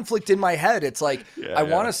the conflict in my head. It's like, I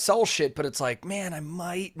want to sell shit, but it's like, man, I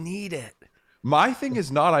might need it. My thing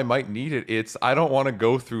is not I might need it. It's I don't want to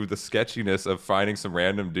go through the sketchiness of finding some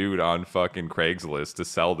random dude on fucking Craigslist to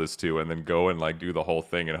sell this to and then go and like do the whole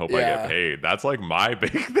thing and hope I get paid. That's like my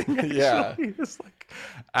big thing. Actually. Yeah. It's like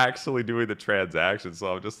actually doing the transaction.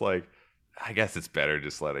 So I'm just like, I guess it's better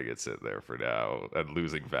just letting it sit there for now and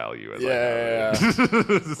losing value.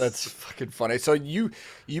 That's fucking funny. So you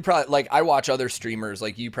probably like I watch other streamers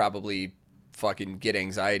like you probably fucking get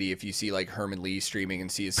anxiety if you see like Herman Lee streaming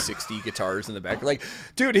and see his 60 guitars in the back. Like,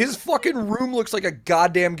 dude, his fucking room looks like a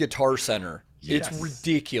goddamn guitar center. Yes. It's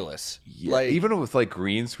ridiculous. Yeah. Like even with like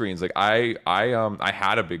green screens, like I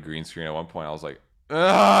had a big green screen at one point. I was like,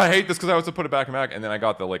 I hate this because I was to put it back and back, and then I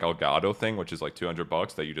got the like Elgato thing, which is like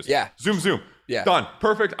 $200 that you just zoom, done,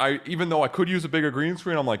 perfect. Even though I could use a bigger green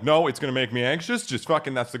screen, I'm like, no, it's gonna make me anxious. Just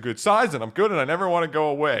fucking that's the good size, and I'm good, and I never want to go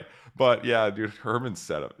away. But yeah, dude, Herman's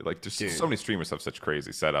setup, like just so many streamers have such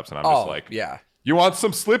crazy setups, and I'm just like, you want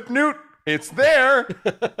some slip newt? It's there.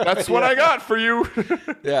 That's what I got for you.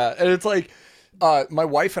 Yeah, and it's like. My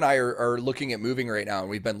wife and I are looking at moving right now, and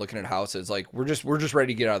we've been looking at houses. Like we're just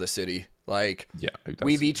ready to get out of the city. Like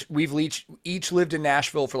we've each lived in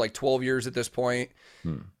Nashville for like 12 years at this point.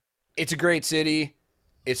 It's a great city.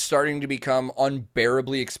 It's starting to become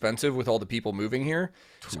unbearably expensive with all the people moving here.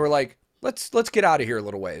 So we're like, let's get out of here a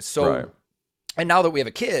little ways. So, and now that we have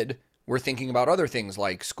a kid, we're thinking about other things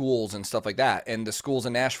like schools and stuff like that. And the schools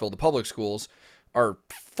in Nashville, the public schools, are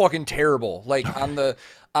fucking terrible. Like on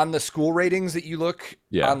the school ratings that you look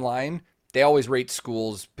online, they always rate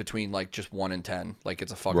schools between like just 1 and 10, like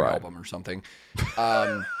it's a fucking album or something.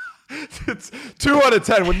 It's 2 out of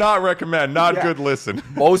 10. Would not recommend. Not good. Listen.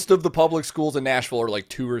 Most of the public schools in Nashville are like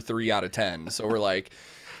 2 or 3 out of 10. So we're like,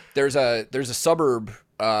 there's a suburb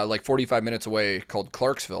like 45 minutes away called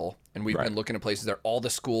Clarksville, And we've been looking at places there. All the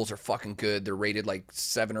schools are fucking good. They're rated like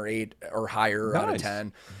 7 or 8 or higher out of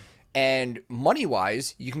 10. And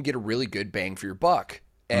money-wise, you can get a really good bang for your buck.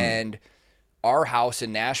 And our house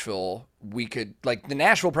in Nashville, we could, like, the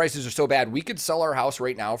Nashville prices are so bad, we could sell our house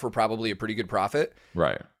right now for probably a pretty good profit.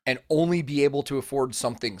 Right. And only be able to afford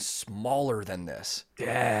something smaller than this.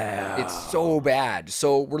 Yeah. It's so bad.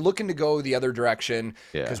 So we're looking to go the other direction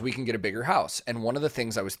because we can get a bigger house. And one of the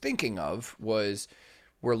things I was thinking of was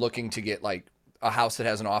we're looking to get like a house that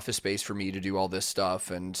has an office space for me to do all this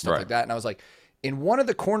stuff and stuff like that. And I was like, in one of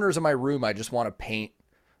the corners of my room, I just want to paint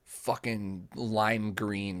fucking lime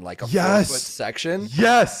green, like a 4-foot section.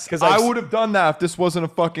 Yes, because I would have done that if this wasn't a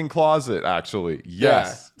fucking closet. Actually,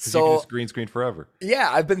 yes. So you can just green screen forever. Yeah,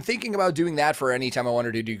 I've been thinking about doing that for any time I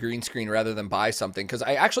wanted to do green screen rather than buy something. Because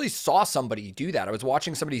I actually saw somebody do that. I was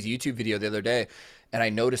watching somebody's YouTube video the other day, and I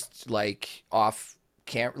noticed like off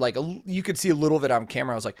camera, like you could see a little of it on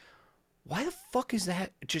camera. I was like, why the fuck is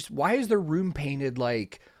that? Just why is their room painted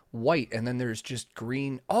like white and then there's just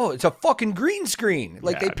green? Oh, it's a fucking green screen.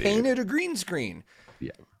 Like they painted a green screen.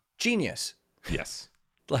 Yeah. Genius. Yes.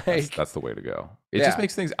 Like that's the way to go. It just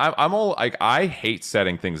makes things I'm all like, I hate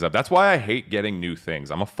setting things up. That's why I hate getting new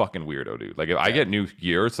things. I'm a fucking weirdo, dude. Like if I get new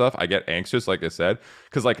gear or stuff, I get anxious, like I said,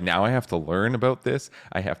 because like now I have to learn about this.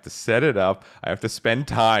 I have to set it up. I have to spend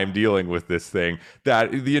time dealing with this thing,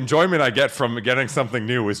 that the enjoyment I get from getting something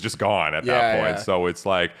new is just gone at that point. So it's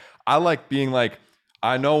like, I like being like,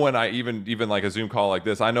 I know when I even like a Zoom call like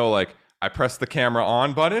this, I know like I press the camera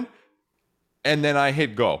on button and then I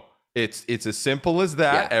hit go. It's as simple as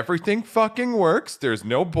that. Everything fucking works. There's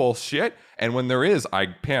no bullshit. And when there is, I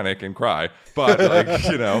panic and cry. But like,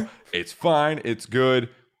 you know, it's fine. It's good,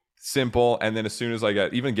 simple. And then as soon as I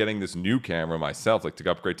got even getting this new camera myself, like to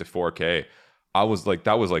upgrade to 4K, I was like,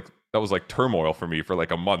 that was like turmoil for me for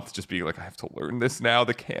like a month, just being like, I have to learn this now.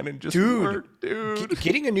 The Canon just worked, dude.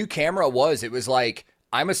 Getting a new camera it was like,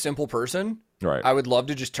 I'm a simple person. Right. I would love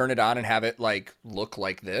to just turn it on and have it like look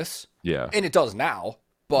like this. Yeah. And it does now.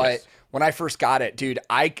 But when I first got it, dude,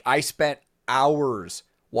 I spent hours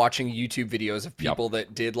watching YouTube videos of people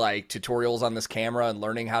that did like tutorials on this camera and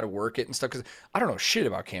learning how to work it and stuff. Cause I don't know shit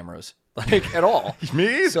about cameras like at all.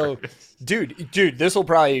 Me? So dude, this will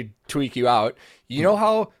probably tweak you out. You know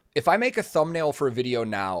how if I make a thumbnail for a video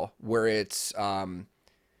now where it's,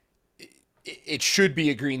 it should be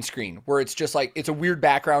a green screen where it's just like, it's a weird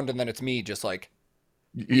background and then it's me just like,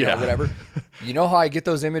 you know, whatever. You know how I get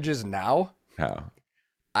those images now? How?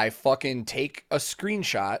 I fucking take a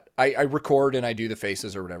screenshot. I record and I do the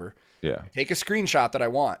faces or whatever. Yeah. Take a screenshot that I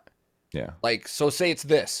want. Yeah. Like, so say it's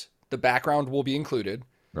this. The background will be included.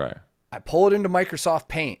 Right. I pull it into Microsoft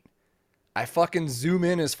Paint. I fucking zoom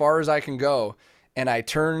in as far as I can go. And I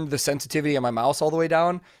turn the sensitivity on my mouse all the way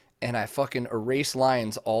down. And I fucking erase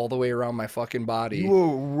lines all the way around my fucking body.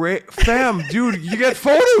 Fam, dude, you get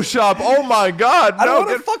Photoshop. Oh my God. I don't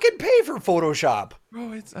want to fucking pay for Photoshop.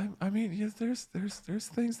 Bro, I mean, yes, there's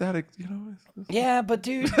things that, you know. Yeah, but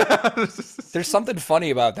dude, there's something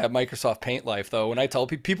funny about that Microsoft Paint life, though. When I tell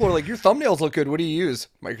people are like, your thumbnails look good. What do you use?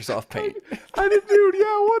 Microsoft Paint. Dude,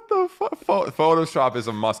 yeah, what the fuck? Photoshop is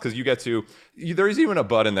a must because there's even a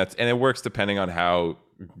button and it works depending on how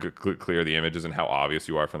clear the image is and how obvious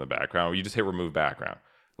you are from the background. You just hit remove background.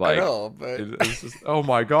 Like, I know, but it's just, oh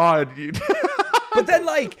my God, dude. But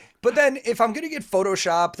then if I'm going to get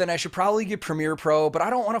Photoshop, then I should probably get Premiere Pro, but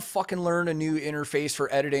I don't want to fucking learn a new interface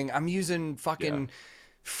for editing. I'm using fucking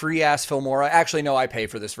free ass Filmora. Actually, no, I pay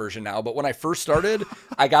for this version now, but when I first started,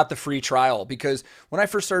 I got the free trial because when I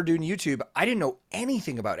first started doing YouTube, I didn't know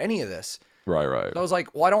anything about any of this. Right. So I was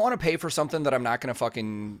like, well, I don't want to pay for something that I'm not going to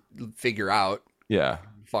fucking figure out. Yeah.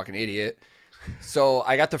 Fucking idiot. So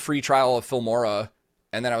I got the free trial of Filmora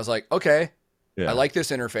and then I was like, okay. Yeah. I like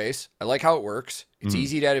this interface. I like how it works. It's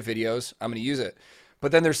easy to edit videos. I'm going to use it.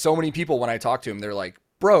 But then there's so many people when I talk to them, they're like,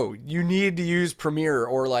 bro, you need to use Premiere,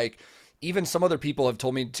 or like even some other people have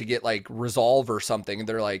told me to get like Resolve or something. And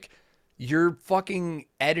they're like, you're fucking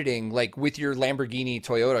editing like with your Lamborghini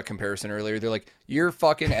Toyota comparison earlier. They're like, you're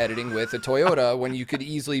fucking editing with a Toyota when you could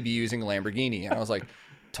easily be using a Lamborghini. And I was like,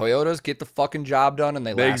 Toyotas get the fucking job done and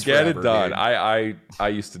they last get forever, it done. Dude. I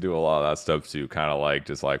used to do a lot of that stuff too, kind of like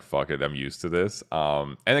just like fuck it, I'm used to this.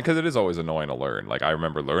 And because it is always annoying to learn. Like I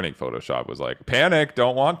remember learning Photoshop was like panic,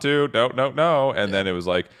 don't want to, no. And then it was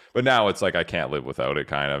like, but now it's like I can't live without it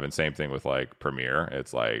kind of. And same thing with like Premiere.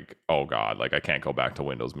 It's like, oh God, like I can't go back to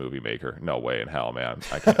Windows Movie Maker. No way in hell, man.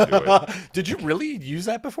 I can't do it. Did you really use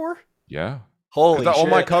that before? Yeah. Holy shit. All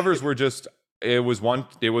my covers were just it was one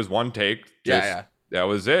take. That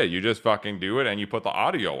was it. You just fucking do it and you put the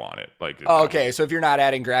audio on it. Like, Oh, okay. So if you're not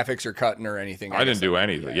adding graphics or cutting or anything, I didn't do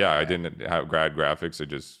anything. Yeah, I didn't have grad graphics.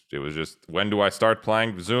 It was just, when do I start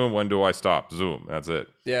playing Zoom? When do I stop Zoom? That's it.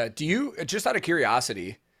 Yeah. Do you, just out of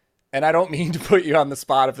curiosity, and I don't mean to put you on the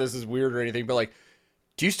spot if this is weird or anything, but like,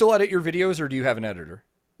 do you still edit your videos or do you have an editor?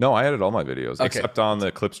 No, I edit all my videos except on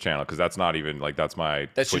the clips channel, because that's not even like, that's Twitch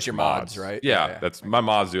just your mods, right? Yeah, that's my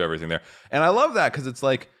mods do everything there, and I love that because it's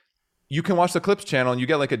like you can watch the clips channel and you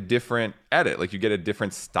get like a different edit, like you get a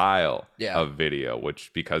different style of video,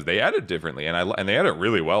 which because they edit differently, and they edit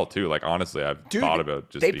really well too. Like honestly, I've thought about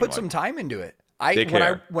just they put some time into it.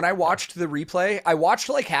 When I watched the replay, I watched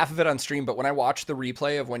like half of it on stream, but when I watched the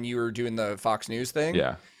replay of when you were doing the Fox News thing,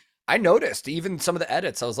 I noticed even some of the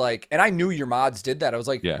edits. I was like, and I knew your mods did that. I was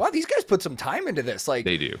like, wow, these guys put some time into this. Like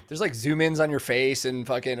they do. There's like zoom ins on your face and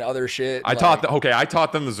fucking other shit. I taught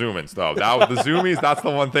them the zoom ins though. That was the zoomies. That's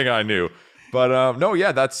the one thing I knew. But no,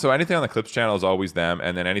 yeah, that's so anything on the clips channel is always them,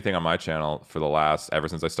 and then anything on my channel for the last ever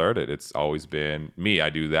since I started, it's always been me. I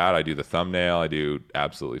do that. I do the thumbnail. I do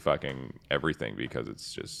absolutely fucking everything because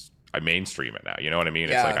it's just I mainstream it now. You know what I mean?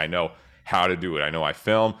 It's like I know how to do it. I know I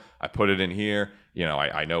film. I put it in here. You know,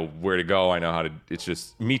 I know where to go. I know how to. It's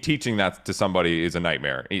just me teaching that to somebody is a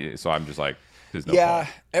nightmare. So I'm just like, there's no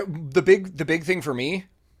point. The big thing for me,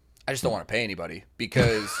 I just don't want to pay anybody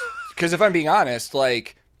because if I'm being honest,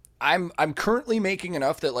 like I'm currently making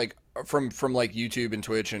enough that like from like YouTube and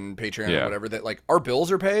Twitch and Patreon or whatever that like our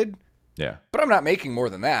bills are paid. Yeah. But I'm not making more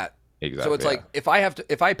than that. Exactly. So it's like if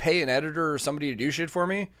I pay an editor or somebody to do shit for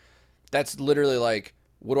me, that's literally like,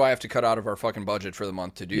 what do I have to cut out of our fucking budget for the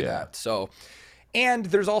month to do that? So. And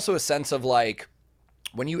there's also a sense of like,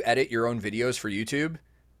 when you edit your own videos for YouTube,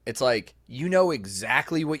 it's like, you know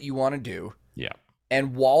exactly what you want to do. Yeah.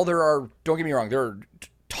 And while don't get me wrong, there are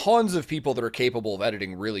tons of people that are capable of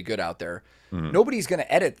editing really good out there. Mm-hmm. Nobody's going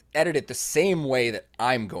to edit it the same way that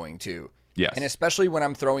I'm going to. Yes. And especially when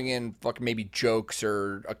I'm throwing in fucking maybe jokes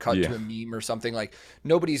or a cut to a meme or something, like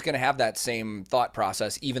nobody's going to have that same thought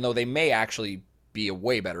process, even though they may actually be a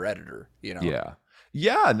way better editor, you know? Yeah.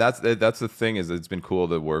 Yeah, and that's the thing is it's been cool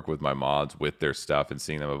to work with my mods with their stuff and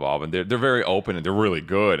seeing them evolve, and they're very open and they're really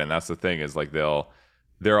good. And that's the thing is like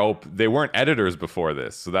they weren't editors before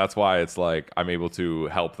this, so that's why it's like I'm able to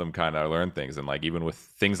help them kind of learn things. And like even with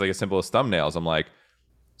things like as simple as thumbnails, I'm like,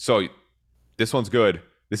 so this one's good,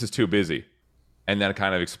 this is too busy, and then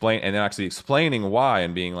kind of actually explaining why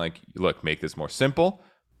and being like, look, make this more simple.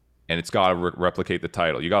 And it's got to replicate the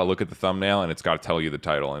title. You got to look at the thumbnail, and it's got to tell you the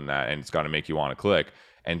title in that, and it's got to make you want to click.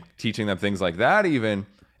 And teaching them things like that, even,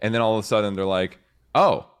 and then all of a sudden they're like,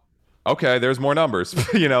 "Oh, okay, there's more numbers."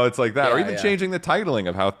 You know, it's like that, or even changing the titling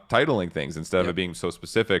of how titling things instead of it being so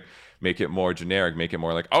specific, make it more generic, make it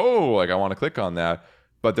more like, "Oh, like I want to click on that."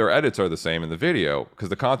 But their edits are the same in the video because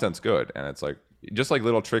the content's good, and it's like just like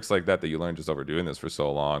little tricks like that you learn just over doing this for so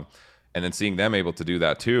long, and then seeing them able to do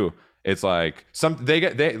that too. It's like it's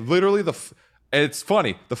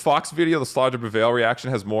funny. The Fox video, the Slaughter Prevail reaction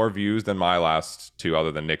has more views than my last two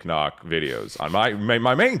other than Nik Nxk videos on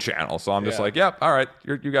my main channel. So I'm just like, yep, all right,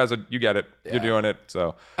 you guys you get it. You're doing it.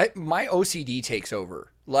 So my OCD takes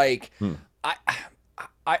over. Like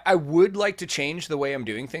I would like to change the way I'm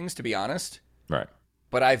doing things, to be honest. Right.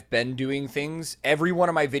 But I've been doing things. Every one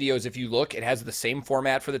of my videos, if you look, it has the same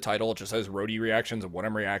format for the title. It just says roadie reactions of what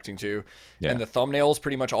I'm reacting to. Yeah. And the thumbnails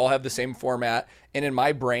pretty much all have the same format. And in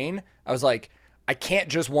my brain, I was like, I can't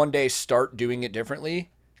just one day start doing it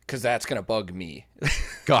differently because that's going to bug me.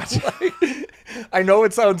 Gotcha. Like, I know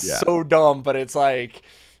it sounds so dumb, but it's like,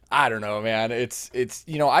 I don't know, man. It's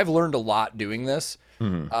you know, I've learned a lot doing this.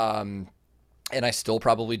 Mm-hmm. And I still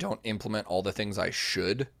probably don't implement all the things I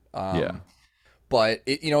should. But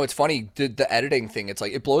it's funny, the editing thing, it's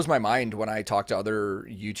like, it blows my mind when I talk to other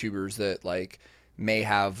YouTubers that like may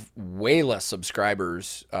have way less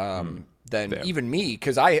subscribers than even me.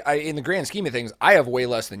 Cause I, in the grand scheme of things, I have way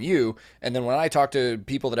less than you. And then when I talk to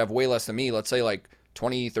people that have way less than me, let's say like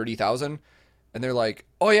 20, 30,000, and they're like,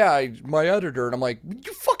 oh yeah, my editor. And I'm like,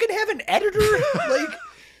 you fucking have an editor? Like,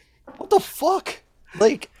 what the fuck?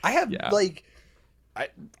 Like I have like,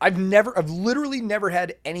 I've literally never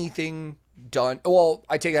had anything done. Well,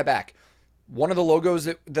 I take that back. One of the logos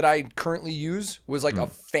that I currently use was like a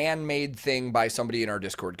fan made thing by somebody in our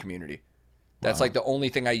Discord community. That's like the only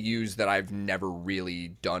thing I use that I've never really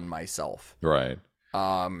done myself. Right.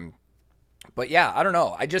 But yeah, I don't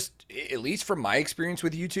know. I just, at least from my experience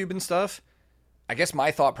with YouTube and stuff, I guess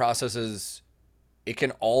my thought process is it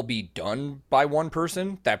can all be done by one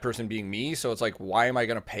person, that person being me. So it's like, why am I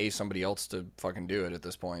going to pay somebody else to fucking do it at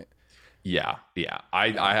this point? Yeah.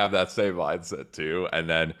 I have that same mindset too. And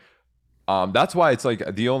then That's why it's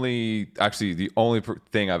like the only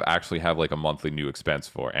thing I've actually have like a monthly new expense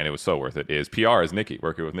for, and it was so worth it, is PR is Nikki,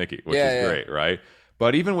 working with Nikki, which is great, right?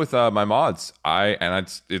 But even with my mods,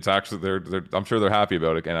 it's actually they're I'm sure they're happy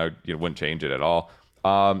about it, and I wouldn't change it at all.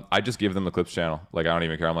 I just give them the clips channel. Like, I don't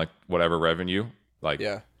even care. I'm like, whatever revenue, like,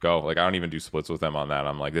 go. Like, I don't even do splits with them on that.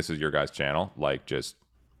 I'm like, this is your guys' channel. Like, just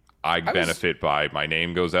I benefit by my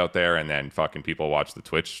name goes out there, and then fucking people watch the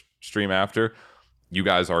Twitch stream after. You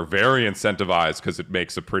guys are very incentivized because it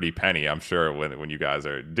makes a pretty penny, I'm sure, when you guys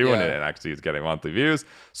are doing it, and actually it's getting monthly views.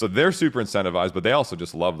 So they're super incentivized, but they also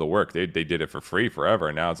just love the work. They did it for free forever,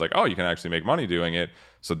 and now it's like, oh, you can actually make money doing it.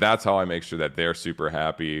 So that's how I make sure that they're super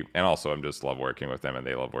happy. And also, I'm just love working with them, and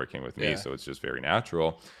they love working with me. So it's just very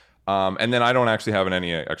natural. And then I don't actually have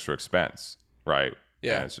any extra expense, right?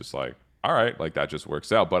 Yeah. And it's just like, all right, like that just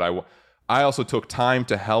works out. But I also took time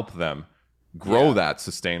to help them grow that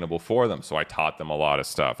sustainable for them. So I taught them a lot of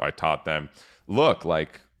stuff. I taught them, look,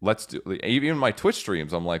 like, let's do, even my Twitch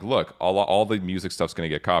streams, I'm like, look, all the music stuff's going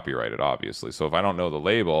to get copyrighted, obviously. So if I don't know the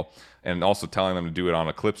label, and also telling them to do it on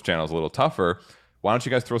a clips channel is a little tougher, why don't you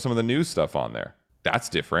guys throw some of the news stuff on there? That's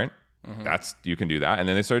different. You can do that. And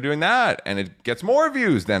then they started doing that, and it gets more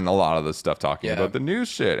views than a lot of the stuff talking about the news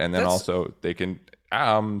shit. And then also they can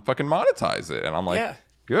fucking monetize it. And I'm like,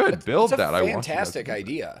 good, build that. I want fantastic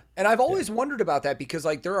idea. And I've always wondered about that, because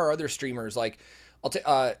like there are other streamers, like I'll take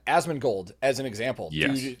Asmongold as an example.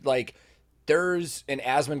 Dude, like there's an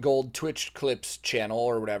Asmongold Twitch clips channel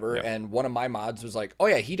or whatever, and one of my mods was like, oh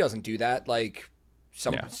yeah, he doesn't do that. Like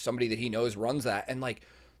somebody that he knows runs that, and like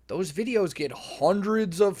those videos get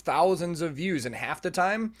hundreds of thousands of views, and half the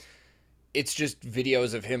time it's just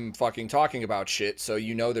videos of him fucking talking about shit. So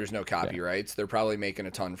there's no copyrights. They're probably making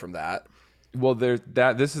a ton from that. Well,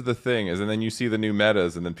 this is the thing is, and then you see the new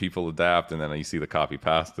metas, and then people adapt, and then you see the copy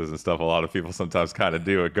pastas and stuff. A lot of people sometimes kind of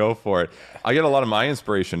do it, go for it. I get a lot of my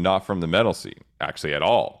inspiration not from the metal scene, actually, at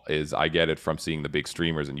all. Is I get it from seeing the big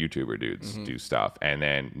streamers and YouTuber dudes do stuff, and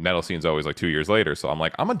then metal scene's always like 2 years later. So I'm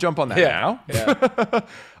like, I'm gonna jump on that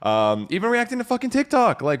now. Even reacting to fucking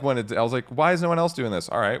TikTok, like when I was like, why is no one else doing this?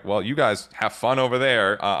 All right, well, you guys have fun over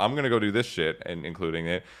there. I'm gonna go do this shit, and including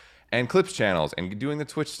it. And clips channels, and doing the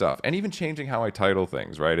Twitch stuff, and even changing how I title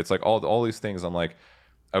things, right? It's like all these things. I'm like,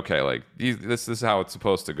 okay, like this is how it's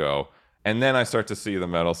supposed to go. And then I start to see the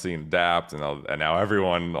metal scene adapt, and now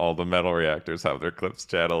all the metal reactors have their clips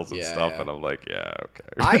channels and stuff, and I'm like, yeah,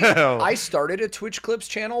 okay. I started a Twitch clips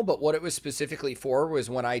channel, but what it was specifically for was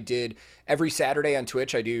when I did every Saturday on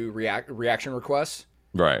Twitch, I do reaction requests,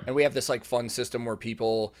 right? And we have this like fun system where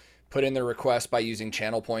people put in their request by using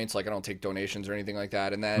channel points. Like I don't take donations or anything like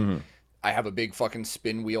that. And then I have a big fucking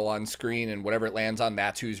spin wheel on screen, and whatever it lands on,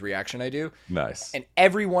 that's whose reaction I do. Nice. And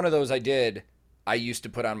every one of those I used to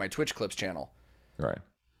put on my Twitch clips channel. Right.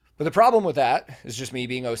 But the problem with that is just me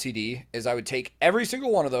being OCD is I would take every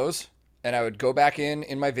single one of those, and I would go back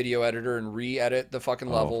in my video editor and re-edit the fucking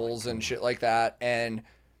levels and shit like that. And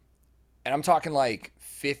I'm talking like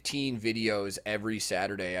 15 videos every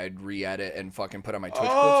Saturday I'd re-edit and fucking put on my Twitch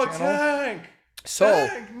clips channel.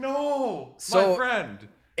 Tank, no, my friend.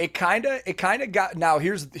 It kind of got. Now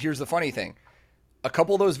here's the funny thing. A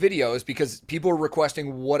couple of those videos, because people are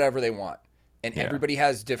requesting whatever they want, and everybody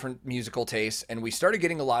has different musical tastes, and we started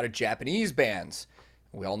getting a lot of Japanese bands.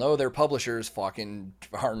 We all know their publishers fucking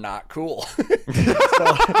are not cool.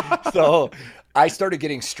 so I started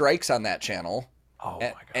getting strikes on that channel. Oh my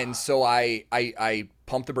God. And so I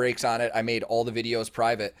pumped the brakes on it. I made all the videos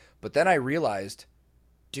private. But then I realized,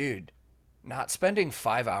 dude, not spending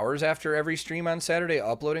 5 hours after every stream on Saturday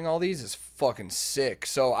uploading all these is fucking sick.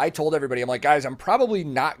 So I told everybody, I'm like, guys, I'm probably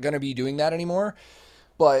not going to be doing that anymore.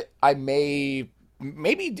 But I maybe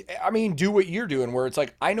do what you're doing, where it's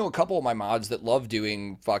like, I know a couple of my mods that love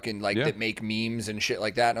doing fucking that make memes and shit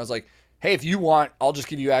like that. And I was like, hey, if you want, I'll just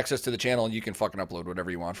give you access to the channel, and you can fucking upload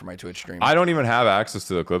whatever you want for my Twitch stream. I don't even have access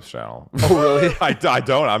to the clips channel. Oh, really? I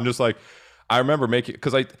don't. I'm just like, I remember making,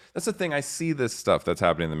 because that's the thing. I see this stuff that's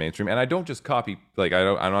happening in the mainstream, and I don't just copy. Like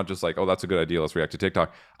I'm not just like, oh, that's a good idea, let's react to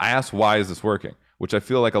TikTok. I ask, why is this working? Which I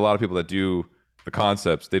feel like a lot of people that do the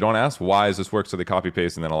concepts, they don't ask why does this work, so they copy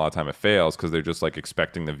paste, and then a lot of time it fails because they're just like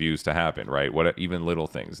expecting the views to happen, right? What even little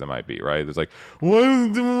things that might be, right? There's like, why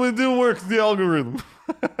didn't work the algorithm?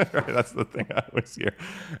 Right? That's the thing I always hear,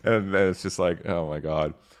 and then it's just like, oh my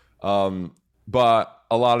God. But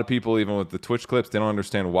a lot of people, even with the Twitch clips, they don't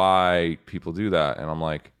understand why people do that, and I'm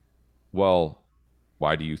like, well,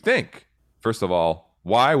 why do you think? First of all,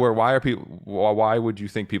 why would you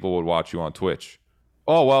think people would watch you on Twitch?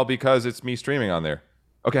 Oh, well, because it's me streaming on there.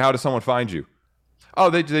 Okay, how does someone find you? Oh,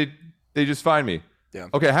 they just find me. Yeah.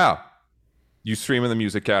 Okay, how? You stream in the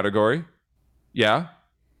music category. Yeah.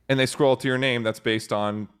 And they scroll to your name. That's based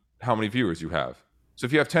on how many viewers you have. So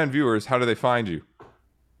if you have 10 viewers, how do they find you?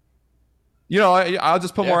 I'll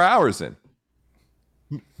just put more hours in.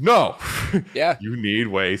 No. Yeah. You need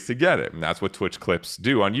ways to get it. And that's what Twitch clips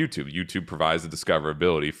do on YouTube. YouTube provides the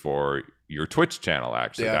discoverability for your Twitch channel,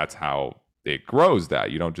 actually. Yeah. That's how it grows that.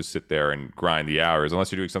 You don't just sit there and grind the hours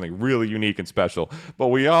unless you're doing something really unique and special. But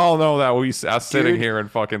we all know that us sitting here and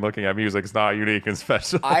fucking looking at music is not unique and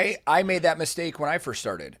special. I made that mistake when I first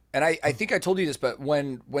started. And I think I told you this, but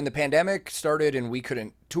when the pandemic started and we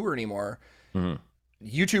couldn't tour anymore,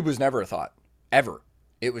 YouTube was never a thought. Ever.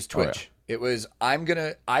 It was Twitch. Oh, yeah. It was,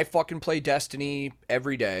 I fucking play Destiny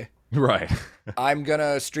every day. Right. I'm going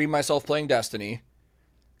to stream myself playing Destiny.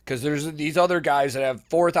 Because there's these other guys that have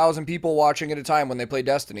 4,000 people watching at a time when they play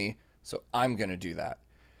Destiny. So I'm going to do that.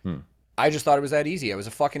 I just thought it was that easy. I was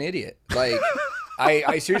a fucking idiot. Like,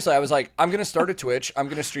 I seriously, I was like, I'm going to start a Twitch. I'm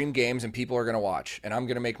going to stream games and people are going to watch. And I'm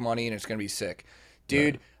going to make money and it's going to be sick.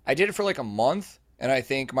 Dude, right. I did it for like a month. And I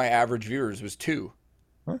think my average viewers was 2.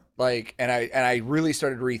 Huh? Like, and I really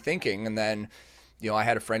started rethinking. And then, I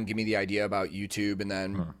had a friend give me the idea about YouTube. And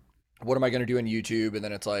then what am I going to do on YouTube? And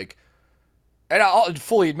then it's like, and I'll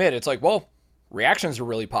fully admit, it's like, well, reactions are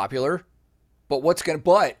really popular, but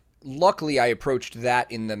luckily I approached that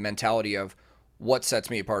in the mentality of what sets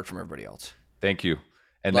me apart from everybody else. Thank you.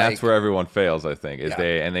 And that's where everyone fails, I think, is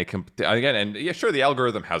sure, the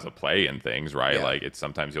algorithm has a play in things, right? Yeah. Like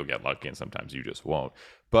sometimes you'll get lucky and sometimes you just won't.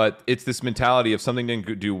 But it's this mentality of something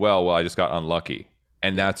didn't do well, I just got unlucky.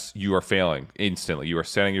 And you are failing instantly. You are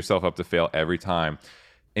setting yourself up to fail every time.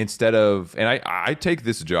 Instead of, and I take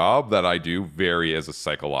this job that I do very as a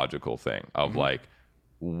psychological thing of like,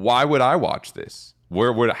 why would I watch this?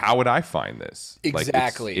 How would I find this?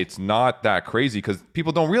 Exactly. Like it's not that crazy because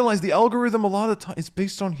people don't realize the algorithm a lot of the time is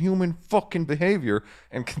based on human fucking behavior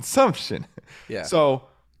and consumption. Yeah. So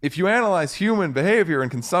if you analyze human behavior and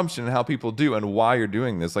consumption and how people do and why you're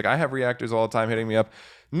doing this, like I have reactors all the time hitting me up.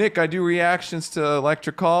 Nick, I do reactions to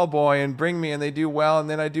Electric Callboy and Bring Me, and they do well, and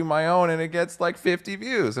then I do my own, and it gets like 50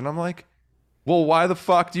 views. And I'm like, well, why the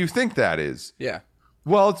fuck do you think that is? Yeah.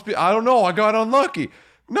 Well, I don't know. I got unlucky.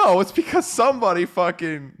 No, it's because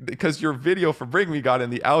because your video for Bring Me got in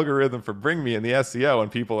the algorithm for Bring Me and the SEO, and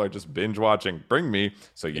people are just binge watching Bring Me,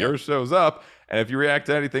 so yours shows up. And if you react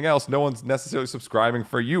to anything else, no one's necessarily subscribing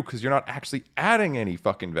for you because you're not actually adding any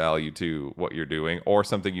fucking value to what you're doing or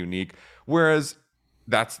something unique. Whereas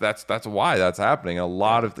that's why that's happening. A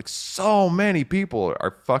lot of so many people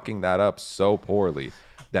are fucking that up so poorly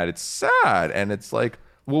that it's sad. And it's like,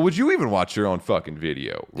 well, would you even watch your own fucking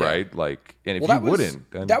video, right? Yeah. Like, and if you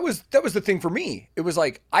wouldn't, then that was the thing for me. It was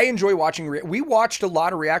like I enjoy watching. We watched a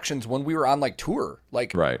lot of reactions when we were on like tour,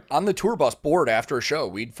 like on the tour bus bored after a show.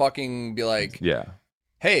 We'd fucking be like,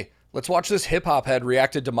 hey, let's watch this hip hop head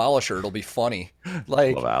react to Demolisher. It'll be funny.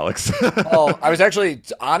 Like, love Alex. I was actually,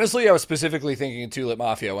 honestly, I was specifically thinking of Tulip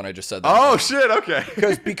Mafia when I just said that. Oh shit, okay.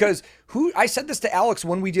 because I said this to Alex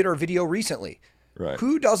when we did our video recently. Right.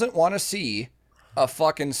 Who doesn't want to see a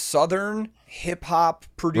fucking Southern hip hop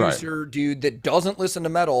producer dude that doesn't listen to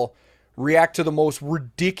metal react to the most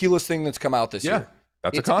ridiculous thing that's come out this year?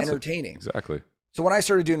 That's it's a concept. Entertaining. Exactly. So when I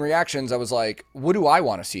started doing reactions, I was like, what do I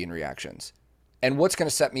want to see in reactions? And what's going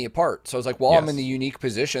to set me apart? So I was like, well, I'm in the unique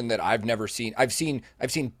position that I've never seen. I've seen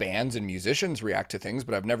bands and musicians react to things,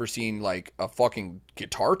 but I've never seen like a fucking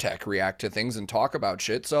guitar tech react to things and talk about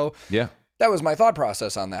shit. So that was my thought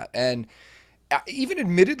process on that. And even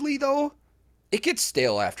admittedly though, it gets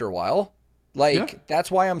stale after a while. Like that's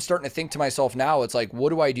why I'm starting to think to myself now, it's like, what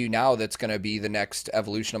do I do now that's going to be the next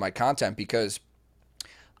evolution of my content? Because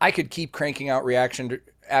I could keep cranking out reaction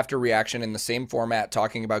after reaction in the same format,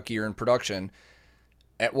 talking about gear and production.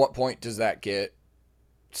 At what point does that get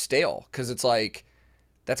stale? Because it's like,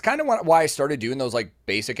 that's kind of why I started doing those like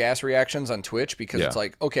basic ass reactions on Twitch, because it's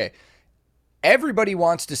like, okay, everybody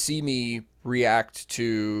wants to see me react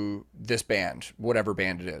to this band, whatever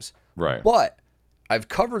band it is. Right. But I've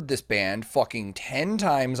covered this band fucking 10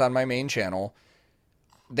 times on my main channel.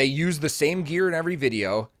 They use the same gear in every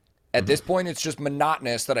video. At this point, it's just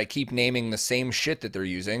monotonous that I keep naming the same shit that they're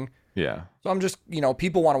using. Yeah. So I'm just,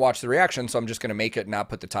 people want to watch the reaction, so I'm just going to make it and not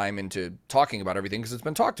put the time into talking about everything because it's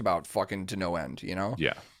been talked about fucking to no end,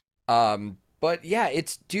 Yeah. But yeah,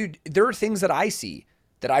 dude, there are things that I see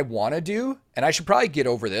that I want to do, and I should probably get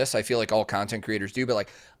over this. I feel like all content creators do, but like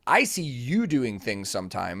I see you doing things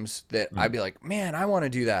sometimes that I'd be like, man, I want to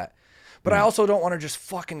do that. But I also don't want to just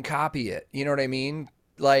fucking copy it. You know what I mean?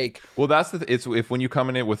 Like, well, that's it's when you come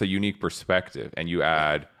in it with a unique perspective and you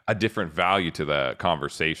add a different value to the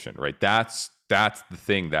conversation, right? That's the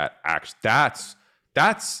thing that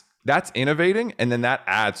that's that's innovating, and then that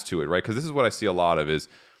adds to it, right? Because this is what I see a lot of is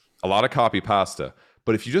a lot of copy pasta.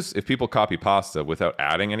 But if people copy pasta without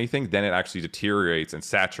adding anything, then it actually deteriorates and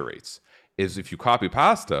saturates. Is if you copy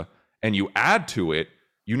pasta and you add to it,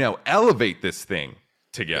 you now elevate this thing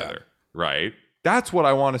together, right? That's what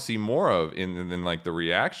I want to see more of in like the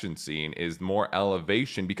reaction scene, is more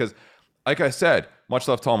elevation. Because like I said, much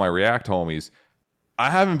love to all my React homies, I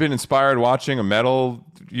haven't been inspired watching a metal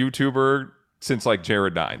YouTuber since like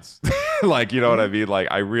Jared Nines. Like, you know what I mean? Like,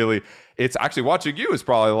 it's actually watching you is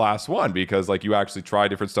probably the last one, because like you actually try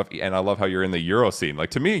different stuff. And I love how you're in the Euro scene.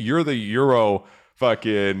 Like, to me, you're the Euro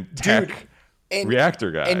fucking tech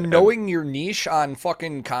reactor guy. And knowing your niche on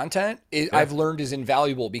fucking content, I've learned is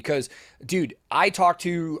invaluable, because, dude, I talk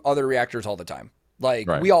to other reactors all the time. Like,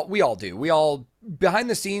 we all do. We all,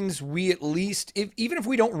 behind the scenes, we at least, even if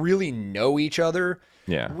we don't really know each other,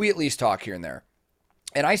 we at least talk here and there.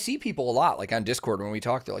 And I see people a lot, like on Discord when we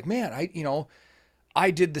talk, they're like, man,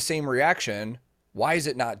 I did the same reaction. Why is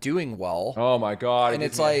it not doing well? Oh my God. And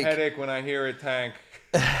it's like, a headache when I hear it, Tank.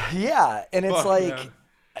 Yeah. And it's like,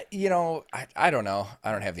 man. I don't know.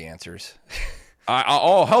 I don't have the answers.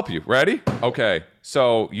 I'll help you. Ready? Okay.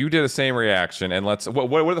 So you did the same reaction, and let's give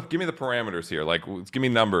me the parameters here. Like, give me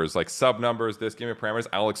numbers, like sub numbers. Give me parameters.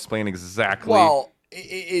 I'll explain exactly. Well,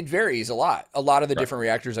 it varies a lot. A lot of the different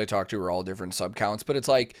reactors I talk to are all different sub counts, but it's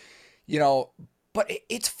like, but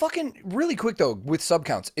it's fucking really quick though with sub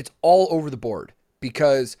counts. It's all over the board,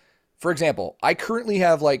 because, for example, I currently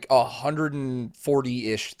have like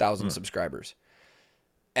 140-ish thousand subscribers.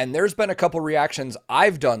 And there's been a couple reactions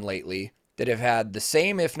I've done lately that have had the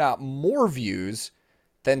same, if not more, views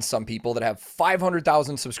than some people that have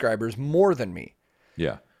 500,000 subscribers more than me.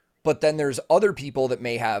 Yeah. But then there's other people that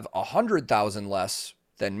may have 100,000 less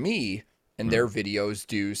than me, and their videos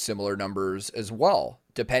do similar numbers as well,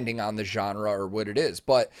 depending on the genre or what it is.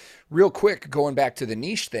 But real quick, going back to the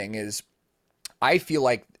niche thing, is I feel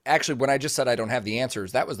like, actually, when I just said I don't have the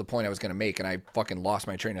answers, that was the point I was going to make, and I fucking lost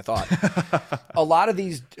my train of thought. a lot of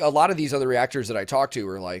these other reactors that I talk to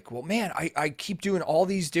are like, well, man, I keep doing all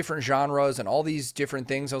these different genres and all these different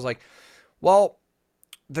things. I was like, well,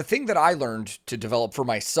 the thing that I learned to develop for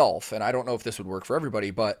myself, and I don't know if this would work for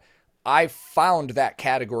everybody, but I found that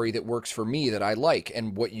category that works for me that I like.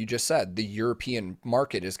 And what you just said, the European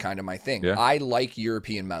market is kind of my thing. Yeah. I like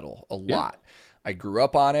European metal a lot. I grew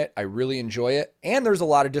up on it. I really enjoy it. And there's a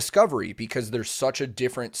lot of discovery, because there's such a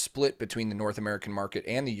different split between the North American market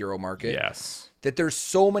and the Euro market. Yes. That there's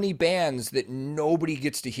so many bands that nobody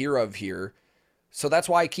gets to hear of here. So that's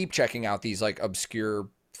why I keep checking out these like obscure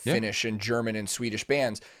Finnish and German and Swedish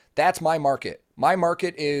bands. That's my market. My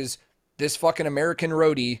market is this fucking American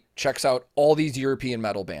roadie checks out all these European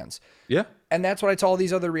metal bands. Yeah. And that's what I tell all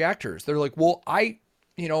these other reactors. They're like, well, I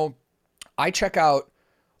check out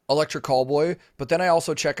Electric Callboy, but then I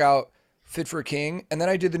also check out Fit for a King, and then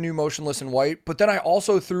I did the new Motionless in White, but then I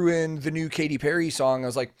also threw in the new Katy Perry song. I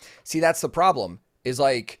was like, see, that's the problem, is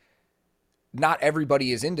like, not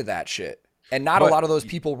everybody is into that shit. And not a lot of those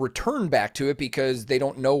people return back to it because they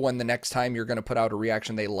don't know when the next time you're going to put out a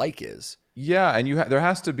reaction they like is. Yeah, and there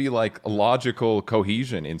has to be like a logical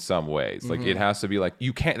cohesion in some ways. Like it has to be like,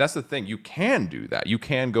 you can't, that's the thing, you can do that. You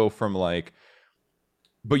can go from like,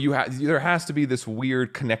 but there has to be this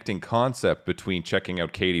weird connecting concept between checking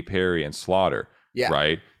out Katy Perry and Slaughter,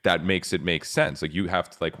 right? That makes it make sense. Like you have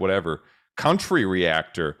to, like, whatever country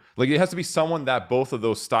reactor, like it has to be someone that both of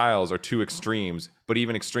those styles are two extremes, but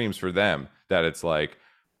even extremes for them, that it's like,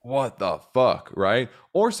 what the fuck, right?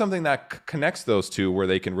 Or something that connects those two where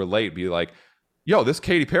they can relate, be like, yo, this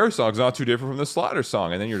Katy Perry song's not too different from the Slaughter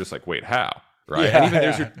song. And then you're just like, wait, how? Right. Yeah,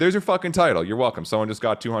 and even there's your fucking title. You're welcome. Someone just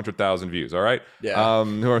got 200,000 views. All right. Yeah.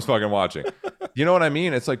 Who are fucking watching. You know what I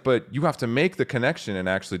mean? It's like, but you have to make the connection and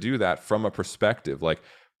actually do that from a perspective. Like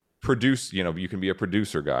produce, you can be a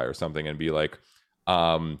producer guy or something and be like,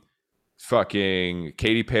 fucking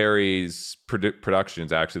Katy Perry's production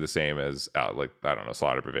is actually the same as like, I don't know,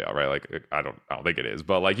 Slaughter Prevail, right? Like I don't think it is,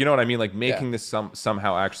 but like, you know what I mean? Like making this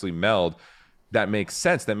somehow actually meld that makes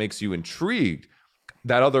sense, that makes you intrigued.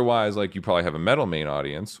 That otherwise, like, you probably have a metal main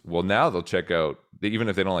audience. Well, now they'll check out, even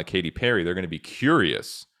if they don't like Katy Perry, they're going to be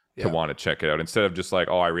curious to want to check it out instead of just like,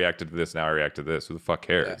 oh, I reacted to this, now I react to this. Who the fuck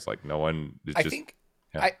cares? Yeah. Like, no one.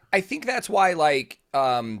 I think that's why like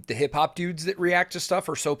the hip hop dudes that react to stuff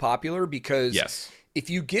are so popular, because if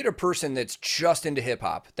you get a person that's just into hip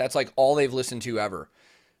hop, that's like all they've listened to ever,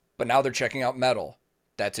 but now they're checking out metal.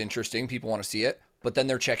 That's interesting. People want to see it, but then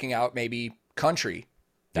they're checking out maybe country.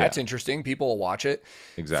 That's interesting. People will watch it.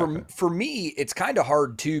 Exactly. For me, it's kind of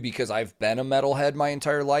hard too, because I've been a metalhead my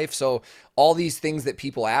entire life. So all these things that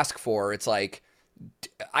people ask for, it's like,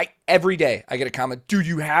 Every day I get a comment, dude,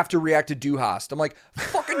 you have to react to Du Hast. I'm like,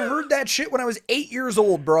 fucking heard that shit when I was 8 years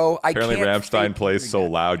old, bro. Apparently Rammstein plays so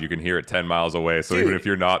loud you can hear it 10 miles away. So even if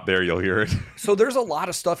you're not there, you'll hear it. So there's a lot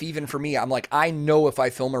of stuff even for me. I'm like, I know if I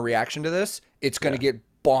film a reaction to this, it's going to get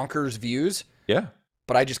bonkers views. Yeah.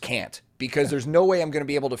 But I just can't, because there's no way I'm going to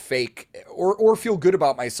be able to fake or feel good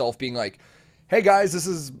about myself being like, hey guys, this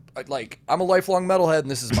is like, I'm a lifelong metalhead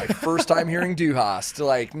and this is my first time hearing Du Hast.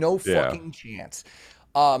 Like, no fucking chance.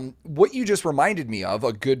 What you just reminded me of,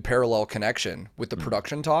 a good parallel connection with the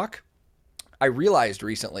production talk, I realized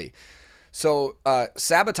recently. So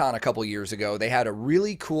Sabaton a couple years ago, they had a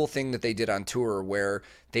really cool thing that they did on tour where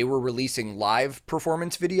they were releasing live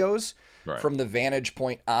performance videos from the vantage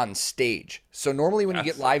point on stage. So normally when you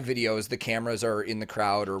get live videos, the cameras are in the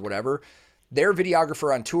crowd or whatever. Their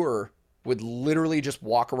videographer on tour would literally just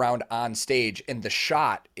walk around on stage, and the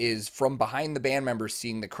shot is from behind the band members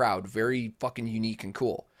seeing the crowd. Very fucking unique and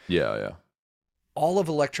cool. Yeah, yeah. All of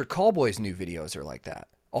Electric Callboy's new videos are like that.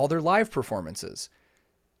 All their live performances.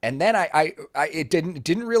 And then I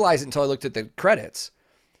didn't realize it until I looked at the credits.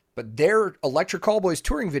 But their Electric Callboy's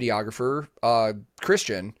touring videographer,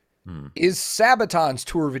 Christian, is Sabaton's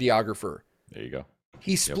tour videographer. There you go.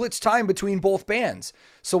 He splits time between both bands.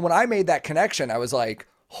 So when I made that connection, I was like,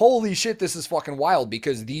 holy shit, this is fucking wild,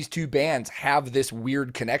 because these two bands have this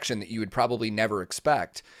weird connection that you would probably never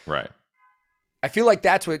expect. Right. I feel like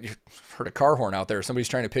that's what... Heard a car horn out there. Somebody's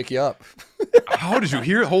trying to pick you up. How did you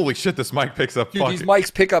hear it? Holy shit, this mic picks up. Dude, these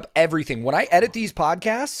mics pick up everything. When I edit these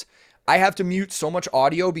podcasts, I have to mute so much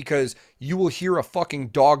audio because you will hear a fucking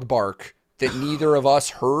dog bark that neither of us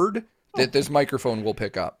heard that this microphone will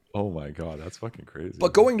pick up. Oh my God, that's fucking crazy.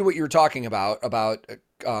 But going to what you were talking about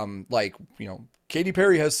like, you know, Katy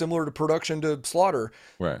Perry has similar to production to Slaughter.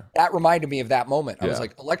 Right. That reminded me of that moment. I was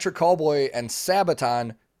like, Electric Callboy and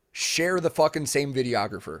Sabaton share the fucking same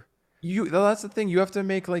videographer. That's the thing. You have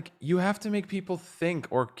to make people think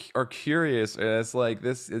or curious. And it's like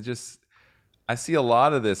this. It just, I see a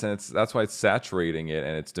lot of this, and that's why it's saturating it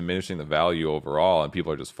and it's diminishing the value overall. And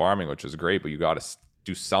people are just farming, which is great, but you got to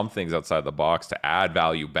do some things outside the box to add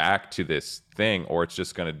value back to this thing, or it's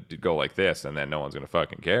just going to go like this, and then no one's going to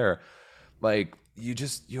fucking care. Like,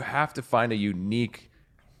 you have to find a unique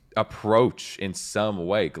approach in some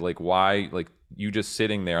way. Like, why, like, you just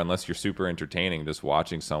sitting there, unless you're super entertaining, just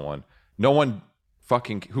watching someone, no one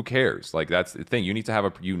fucking, who cares? Like, that's the thing. You need to have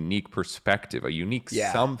a unique perspective, a unique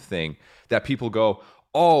something that people go,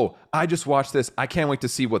 oh, I just watched this, I can't wait to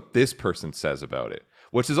see what this person says about it.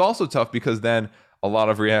 Which is also tough, because then a lot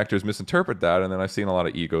of reactors misinterpret that, and then I've seen a lot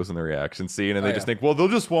of egos in the reaction scene, and they just think, well, they'll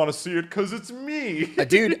just want to see it because it's me.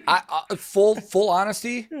 Dude, full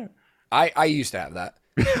honesty, I used to have that.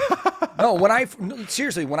 No,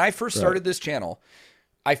 seriously, when I first started this channel,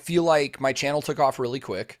 I feel like my channel took off really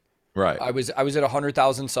quick. Right. I was at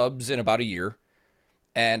 100,000 subs in about a year,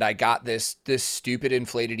 and I got this stupid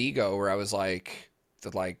inflated ego where I was like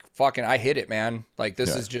fucking, I hit it, man. Like,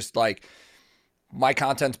 this is just like, my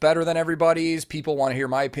content's better than everybody's. People want to hear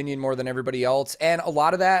my opinion more than everybody else. And a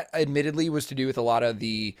lot of that, admittedly, was to do with a lot of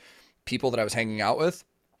the people that I was hanging out with.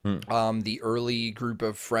 The early group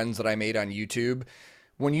of friends that I made on YouTube.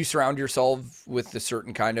 When you surround yourself with a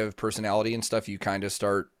certain kind of personality and stuff, you kind of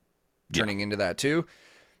start turning into that too.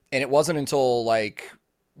 And it wasn't until, like,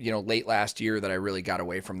 you know, late last year that I really got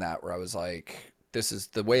away from that, where I was like, this is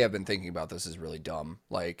the way I've been thinking about this is really dumb.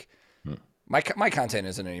 Like, my content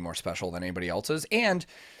isn't any more special than anybody else's. And,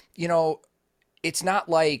 you know, it's not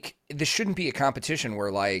like, this shouldn't be a competition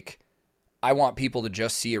where, like, I want people to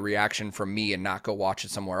just see a reaction from me and not go watch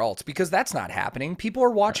it somewhere else, because that's not happening. People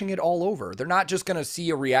are watching it all over. They're not just going to see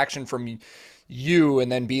a reaction from you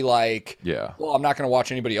and then be like, well, I'm not going to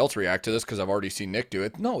watch anybody else react to this because I've already seen Nick do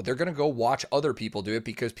it. No, they're going to go watch other people do it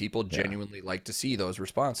because people genuinely like to see those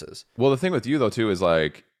responses. Well, the thing with you, though, too, is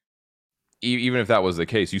like, even if that was the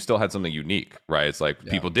case, you still had something unique, right? It's like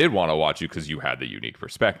people did want to watch you because you had the unique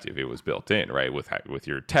perspective. It was built in, right? With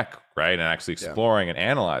your tech, right? And actually exploring and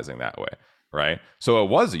analyzing that way, right? So it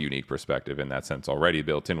was a unique perspective in that sense already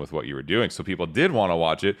built in with what you were doing. So people did want to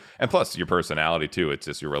watch it. And plus your personality too. It's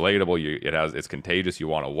just, you're relatable. It's contagious. You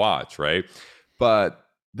want to watch, right? But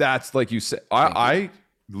that's, like you said, I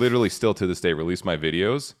literally still to this day release my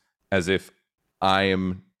videos as if I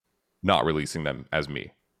am not releasing them as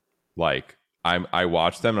me. Like, I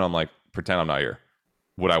watch them and I'm like, pretend I'm not here.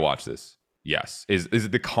 Would I watch this? Yes. Is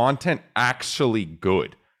the content actually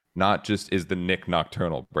good? Not just is the Nik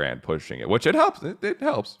Nocturnal brand pushing it, which it helps. It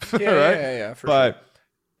helps. Yeah, right? yeah, for but sure.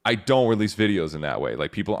 I don't release videos in that way.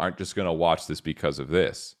 Like, people aren't just going to watch this because of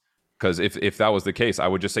this. Because if that was the case, I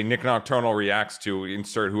would just say Nik Nocturnal reacts to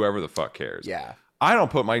insert whoever the fuck cares. Yeah. I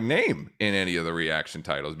don't put my name in any of the reaction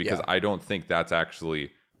titles because I don't think that's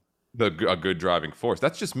actually a good driving force.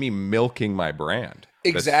 That's just me milking my brand.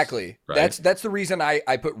 Exactly. That's the reason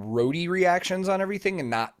I put roadie reactions on everything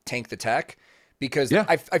and not Tank the Tech, because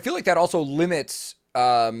I feel like that also limits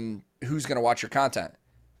who's going to watch your content.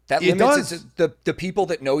 That limits the people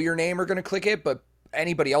that know your name are going to click it, but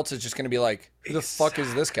anybody else is just going to be like, who the fuck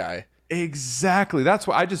is this guy? Exactly. That's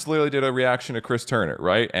why I just literally did a reaction to Chris Turner,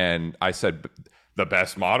 right? And I said, the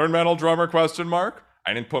best modern metal drummer, ?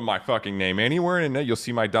 I didn't put my fucking name anywhere in it. You'll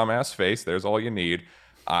see my dumbass face. There's all you need.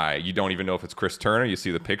 You don't even know if it's Chris Turner. You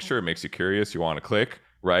see the picture. It makes you curious. You want to click,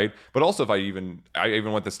 right? But also, if I even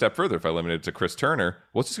went the step further, if I limited it to Chris Turner,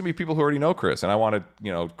 well, it's just going to be people who already know Chris. And I want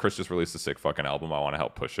to, Chris just released a sick fucking album. I want to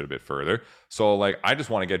help push it a bit further. So, like, I just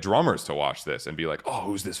want to get drummers to watch this and be like, oh,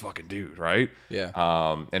 who's this fucking dude, right? Yeah.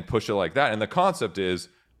 And push it like that. And the concept is,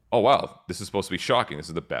 oh, wow, this is supposed to be shocking. This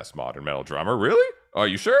is the best modern metal drummer. Really? Are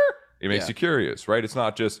you sure? It makes you curious, right? It's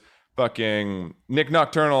not just fucking Nik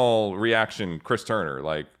Nocturnal reaction, Chris Turner.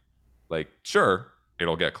 Like, sure,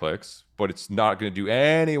 it'll get clicks, but it's not going to do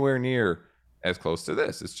anywhere near as close to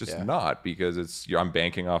this. It's just not, because I'm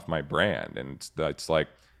banking off my brand, and it's like,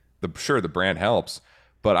 the brand helps,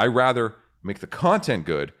 but I rather make the content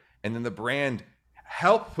good, and then the brand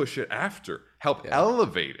help push it after, help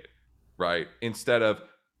elevate it, right? Instead of,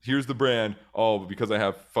 here's the brand. Oh, because I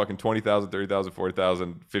have fucking 20,000, 30,000,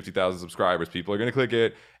 40,000, 50,000 subscribers, people are going to click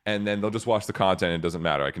it, and then they'll just watch the content. And it doesn't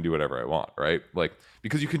matter. I can do whatever I want, right? Like,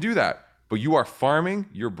 because you can do that, but you are farming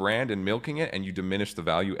your brand and milking it, and you diminish the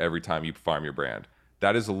value every time you farm your brand.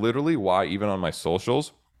 That is literally why, even on my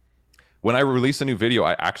socials, when I release a new video,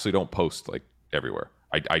 I actually don't post like everywhere.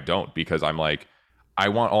 I don't, because I'm like, I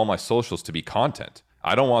want all my socials to be content.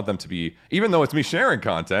 I don't want them to be, even though it's me sharing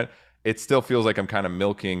content, it still feels like I'm kind of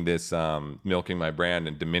milking my brand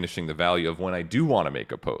and diminishing the value of when I do want to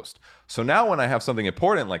make a post. So now when I have something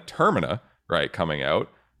important like Termina, right, coming out,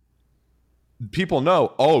 people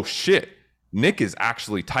know, oh shit, Nik is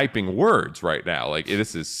actually typing words right now. Like,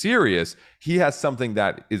 this is serious. He has something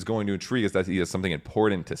that is going to intrigue us, that he has something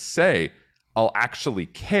important to say. I'll actually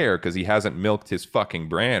care, because he hasn't milked his fucking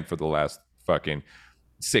brand for the last fucking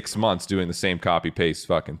 6 months doing the same copy paste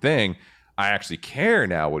fucking thing. I actually care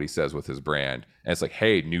now what he says with his brand. And it's like,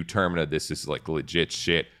 hey, new Termina, this is like legit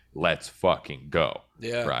shit. Let's fucking go.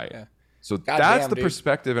 Yeah. Right. Yeah. So that's the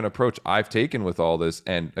perspective and approach I've taken with all this.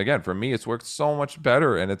 And again, for me, it's worked so much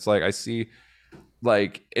better. And it's like, I see,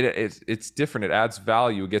 like, it's different. It adds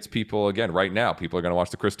value. It gets people, again, right now, people are going to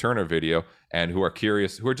watch the Chris Turner video and who are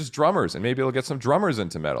curious, who are just drummers. And maybe it'll get some drummers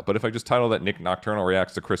into metal. But if I just title that Nik Nocturnal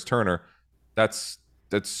reacts to Chris Turner, that's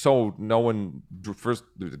so no one, first,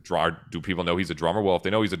 do people know he's a drummer? Well, if they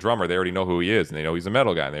know he's a drummer, they already know who he is, and they know he's a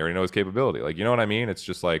metal guy, and they already know his capability. Like, you know what I mean? It's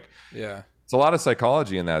just like, it's a lot of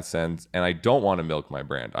psychology in that sense, and I don't want to milk my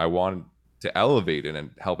brand. I want to elevate it and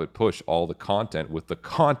help it push all the content, with the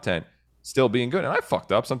content still being good. And I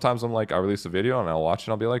fucked up. Sometimes I'm like, I release a video and I'll watch it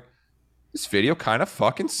and I'll be like, this video kind of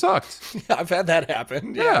fucking sucked. I've had that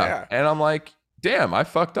happen. Yeah. And I'm like, damn, I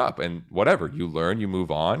fucked up. And whatever, you learn, you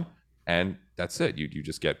move on, and that's it. You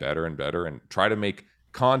just get better and better and try to make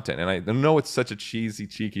content. And I know it's such a cheesy,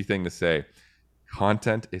 cheeky thing to say.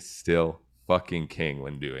 Content is still fucking king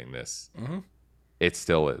when doing this. Mm-hmm. It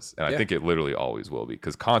still is. And I think it literally always will be,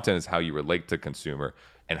 because content is how you relate to consumer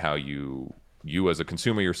and how you as a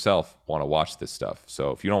consumer yourself want to watch this stuff.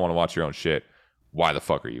 So if you don't want to watch your own shit, why the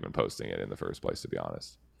fuck are you even posting it in the first place, to be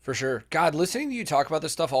honest? For sure. God, listening to you talk about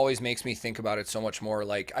this stuff always makes me think about it so much more.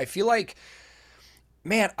 Like, I feel like,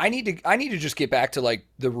 man, I need to just get back to like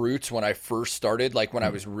the roots when I first started, like when I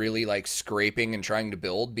was really like scraping and trying to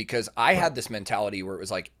build, because I had this mentality where it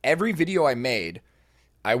was like every video I made,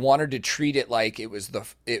 I wanted to treat it like it was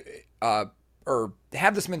or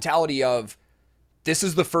have this mentality of, this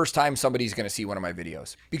is the first time somebody's going to see one of my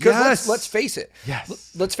videos. Because let's face it.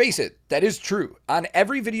 Yes. Let's face it. That is true. On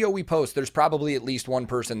every video we post, there's probably at least one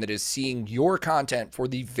person that is seeing your content for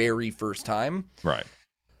the very first time. Right.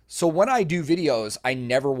 So when I do videos, I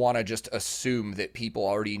never want to just assume that people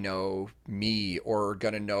already know me or are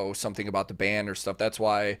going to know something about the band or stuff. That's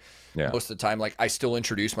why most of the time, like, I still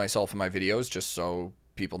introduce myself in my videos just so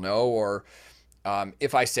people know. Or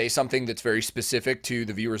if I say something that's very specific to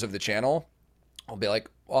the viewers of the channel, I'll be like,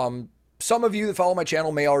 some of you that follow my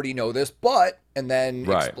channel may already know this, but, and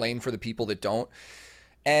then explain for the people that don't.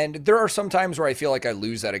 And there are some times where I feel like I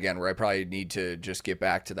lose that again, where I probably need to just get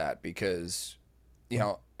back to that, because, you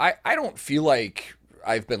know, I don't feel like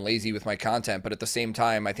I've been lazy with my content, but at the same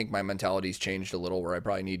time, I think my mentality's changed a little, where I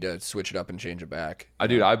probably need to switch it up and change it back.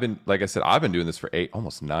 Dude, I've been, like I said, I've been doing this for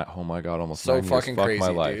almost 9 years. Fuck crazy, my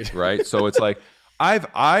life, dude. right? So it's like,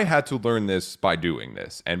 I had to learn this by doing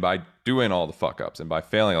this and by doing all the fuck ups and by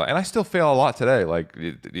failing a lot. And I still fail a lot today, like,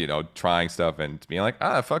 you know, trying stuff and being like,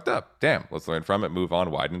 I fucked up. Damn, let's learn from it, move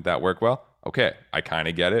on. Why didn't that work well? Okay, I kind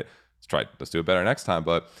of get it. Let's do it better next time.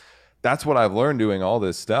 But that's what I've learned doing all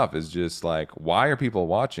this stuff is just like, why are people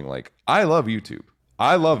watching? Like, I love YouTube.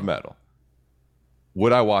 I love metal.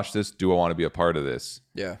 Would I watch this? Do I want to be a part of this?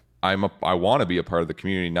 Yeah. I want to be a part of the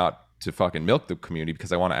community, not to fucking milk the community,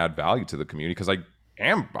 because I want to add value to the community, because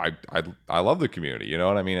I love the community, you know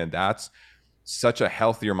what I mean? And that's such a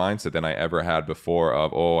healthier mindset than I ever had before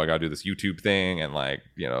of, oh, I gotta do this YouTube thing and like,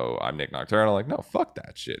 you know, I'm Nik Nocturnal. Like, no, fuck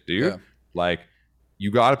that shit, dude. Yeah. Like, you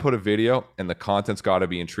gotta put a video and the content's gotta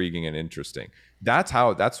be intriguing and interesting. That's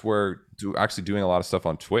where actually doing a lot of stuff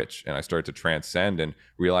on Twitch, and I started to transcend and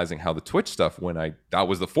realizing how the Twitch stuff, that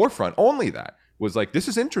was the forefront, only that was like, this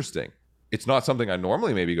is interesting. It's not something I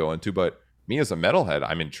normally maybe go into, but me as a metalhead,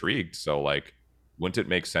 I'm intrigued. So like, wouldn't it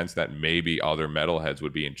make sense that maybe other metalheads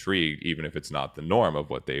would be intrigued, even if it's not the norm of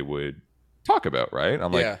what they would talk about, right?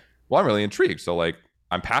 I'm like, well, I'm really intrigued. So like,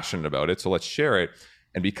 I'm passionate about it. So let's share it.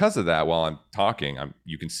 And because of that, while I'm talking,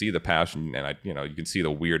 you can see the passion, and you can see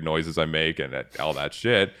the weird noises I make and all that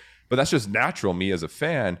shit. But that's just natural, me as a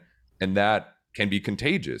fan, and that can be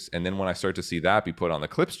contagious. And then when I start to see that be put on the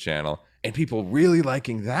Clips channel and people really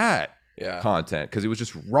liking that content, because it was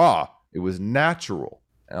just raw, it was natural,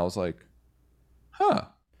 and I was like, huh,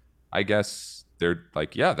 I guess they're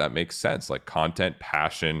like, yeah, that makes sense. Like, content,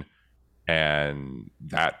 passion, and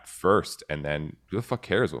that first, and then who the fuck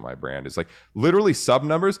cares what my brand is? Like, literally sub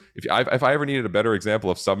numbers. If I ever needed a better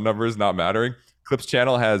example of sub numbers not mattering, Clips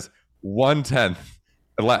channel has 1/10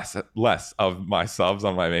 less of my subs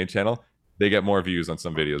on my main channel. They get more views on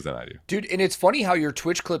some videos than I do, dude. And it's funny how your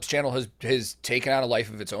Twitch Clips channel has taken on a life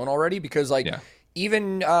of its own already, because like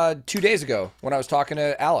even 2 days ago when I was talking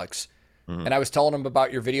to Alex, and I was telling him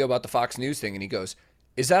about your video about the Fox News thing, and he goes,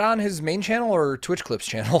 is that on his main channel or Twitch Clips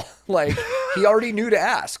channel? Like, he already knew to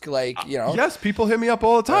ask, like, you know. Yes, people hit me up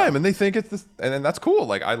all the time, and they think it's this, and then that's cool.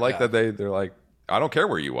 Like, I like that they're like, I don't care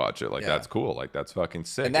where you watch it. Like, that's cool. Like, that's fucking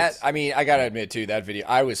sick. And that, I mean, I gotta admit too, that video,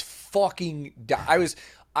 I was fucking, I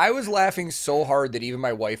was laughing so hard that even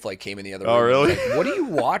my wife like came in the other room. Oh, really? Like, what are you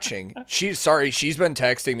watching? She's been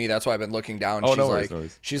texting me. That's why I've been looking down. Oh,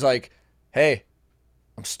 she's like, hey,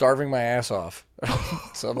 I'm starving my ass off.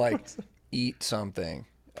 So I'm like, eat something.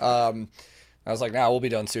 I was like, nah, we'll be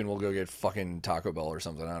done soon. We'll go get fucking Taco Bell or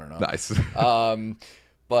something. I don't know. Nice.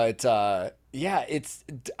 Yeah,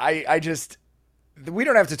 I just, we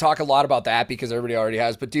don't have to talk a lot about that because everybody already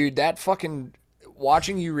has. But dude, that fucking,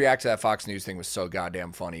 watching you react to that Fox News thing was so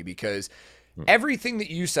goddamn funny, because everything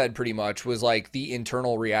that you said pretty much was like the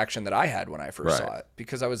internal reaction that I had when I first saw it.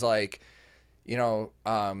 Because I was like, you know,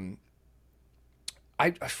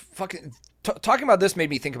 I fucking talking about this made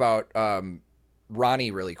me think about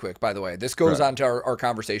Ronnie really quick. By the way, this goes on to our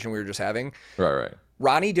conversation we were just having. Right.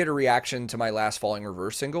 Ronnie did a reaction to my last Falling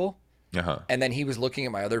Reverse single, and then he was looking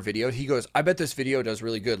at my other video. He goes, "I bet this video does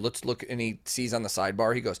really good. Let's look." And he sees on the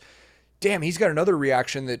sidebar, he goes, "Damn, he's got another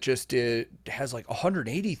reaction that just has like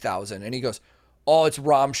 180,000." And he goes, "Oh, it's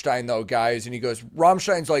Rammstein though, guys." And he goes,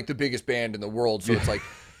 "Rammstein's like the biggest band in the world, so it's like."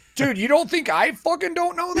 Dude, you don't think I fucking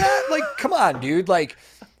don't know that? Like, come on, dude. Like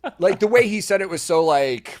the way he said it was so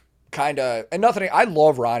like kind of, and nothing. I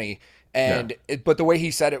love Ronnie, and but the way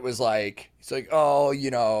he said it was like, he's like, oh,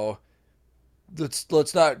 you know,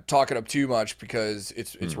 let's not talk it up too much because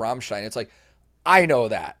it's Rammstein. It's like, I know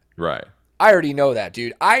that. Right. I already know that,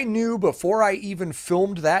 dude. I knew before I even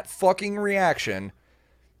filmed that fucking reaction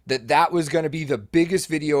that was going to be the biggest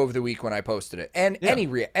video of the week when I posted it. And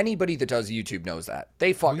anybody that does YouTube knows that.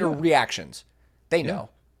 They reactions. They know.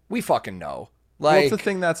 We fucking know. Like, well, it's the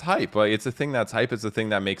thing that's hype. Like, it's the thing that's hype. It's the thing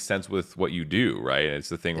that makes sense with what you do, right? And it's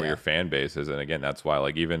the thing where your fan base is. And again, that's why,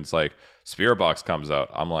 like, even it's like Spirit Box comes out,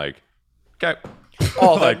 I'm like, okay.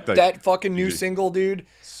 Oh, like, that fucking new single, dude.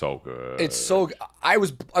 So good. It's so good. I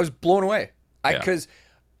was blown away. Because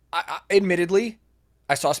I admittedly,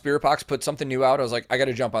 I saw Spirit Box put something new out. I was like, I got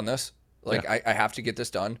to jump on this. Like, I have to get this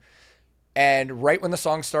done. And right when the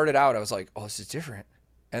song started out, I was like, oh, this is different.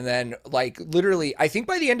 And then, like, literally, I think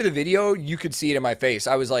by the end of the video, you could see it in my face.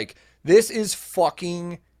 I was like, this is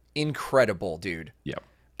fucking incredible, dude. Yep.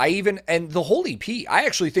 And the whole EP, I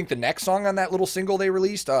actually think the next song on that little single they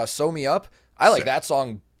released, Sew Me Up, I like that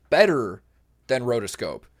song better than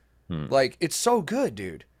Rotoscope. Like, it's so good,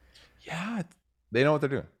 dude. Yeah. They know what they're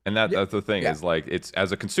doing. And that's the thing Yeah. is like, it's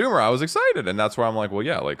as a consumer, I was excited. And that's where I'm like, well,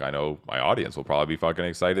 yeah, like I know my audience will probably be fucking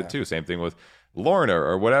excited too. Same thing with Lorna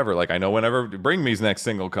or whatever. Like I know whenever Bring Me's next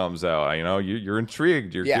single comes out, you know, you're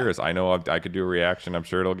intrigued, you're curious. I know I could do a reaction. I'm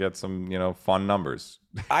sure it'll get some, fun numbers.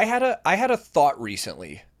 I had a thought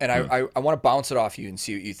recently, and I want to bounce it off you and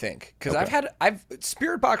see what you think, because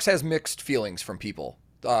Spirit Box has mixed feelings from people.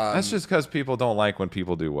 That's just because people don't like when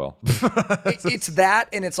people do well. It's that,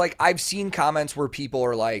 and it's like I've seen comments where people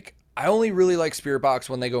are like, I only really like Spirit Box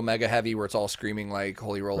when they go mega heavy, where it's all screaming like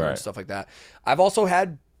Holy Roller and stuff like that. I've also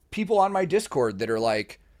had people on my Discord that are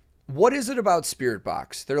like, what is it about Spirit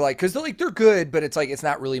Box? They're like, because they're good, but it's like it's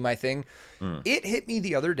not really my thing. It hit me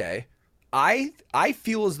the other day. I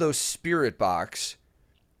feel as though Spirit Box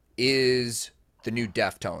is the new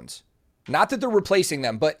Deftones. Not that they're replacing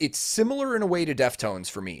them, but it's similar in a way to Deftones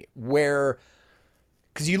for me, where,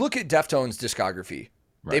 because you look at Deftones' discography,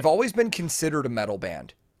 they've always been considered a metal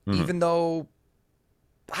band, even though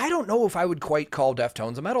I don't know if I would quite call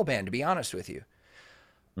Deftones a metal band, to be honest with you.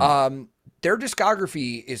 Their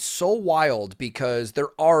discography is so wild because there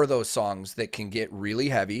are those songs that can get really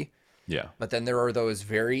heavy. Yeah. But then there are those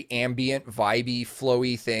very ambient, vibey,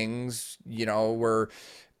 flowy things, where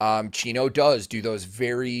Chino does do those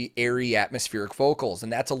very airy, atmospheric vocals.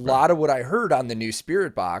 And that's a lot of what I heard on the new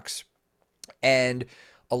Spirit Box. And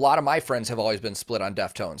a lot of my friends have always been split on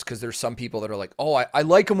Deftones, because there's some people that are like, oh, I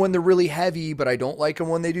like them when they're really heavy, but I don't like them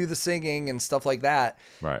when they do the singing and stuff like that.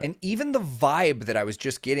 Right. And even the vibe that I was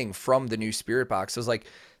just getting from the new Spirit Box was like,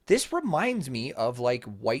 this reminds me of like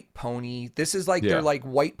White Pony. This is like their like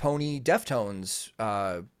White Pony Deftones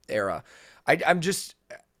era.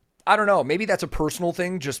 I don't know. Maybe that's a personal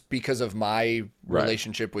thing just because of my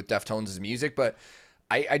relationship with Deftones' music, but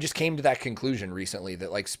I just came to that conclusion recently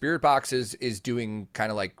that like Spirit Box is doing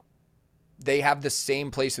kind of like, they have the same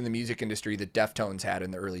place in the music industry that Deftones had in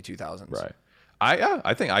the early 2000s. Right.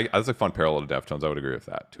 I think that's a fun parallel to Deftones. I would agree with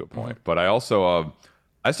that to a point. But I also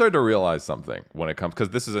I started to realize something when it comes, because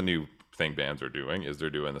this is a new thing bands are doing, is they're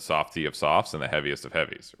doing the softy of softs and the heaviest of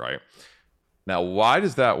heavies, right? Now, why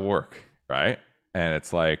does that work, right? And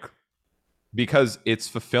it's like, because it's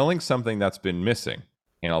fulfilling something that's been missing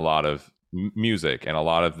in a lot of music and a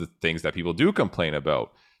lot of the things that people do complain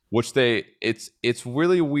about, which it's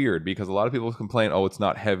really weird, because a lot of people complain, oh, it's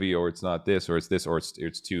not heavy, or it's not this, or it's this, or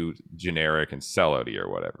it's too generic and sellout-y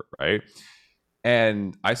or whatever, right?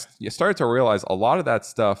 And I started to realize a lot of that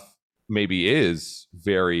stuff maybe is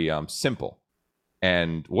very simple.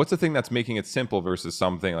 And what's the thing that's making it simple versus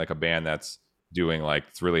something like a band that's doing like,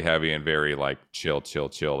 it's really heavy and very like chill,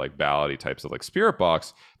 like ballady types of like Spirit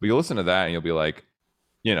Box. But you listen to that and you'll be like,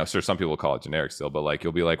 sure, some people call it generic still, but like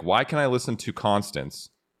you'll be like, why can I listen to Constance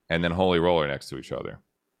and then Holy Roller next to each other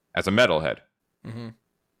as a metalhead?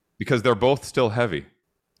 Because they're both still heavy.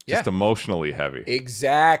 Just emotionally heavy.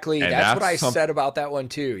 Exactly. That's what I said about that one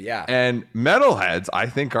too. Yeah. And metalheads, I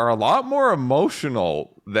think, are a lot more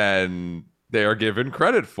emotional than they are given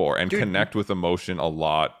credit for, and connect with emotion a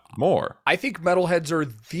lot more. I think metalheads are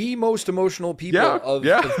the most emotional people of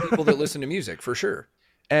people that listen to music, for sure.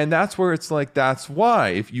 And that's where it's like, that's why,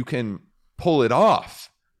 if you can pull it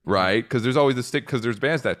off, right? Because there's always the stick, because there's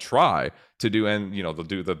bands that try to do, and they'll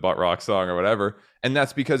do the butt rock song or whatever, and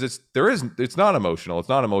that's because it's not emotional, it's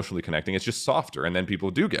not emotionally connecting, it's just softer, and then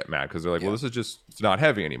people do get mad because they're like, well, this is just, it's not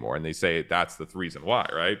heavy anymore, and they say that's the reason why,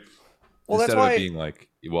 right? Well, instead that's why of it being like,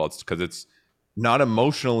 well, it's because it's not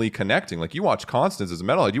emotionally connecting. Like, you watch Constance as a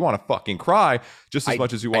metalhead, you want to fucking cry just as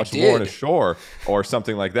much as you watch Lorna Shore or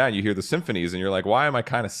something like that, and you hear the symphonies and you're like, why am I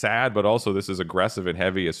kind of sad, but also this is aggressive and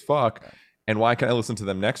heavy as fuck, and why can't I listen to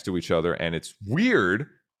them next to each other? And it's weird,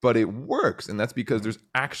 but it works, and that's because there's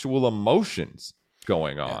actual emotions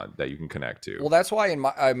going on that you can connect to. Well, that's why, in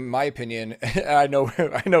my opinion, I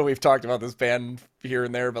know we've talked about this band here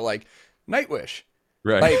and there, but like Nightwish,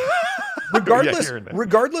 right? Like,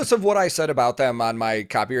 regardless of what I said about them on my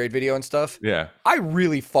copyright video and stuff, I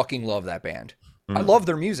really fucking love that band. I love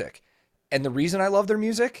their music, and the reason I love their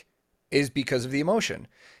music is because of the emotion.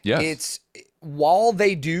 Yes. It's, while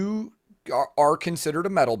they are considered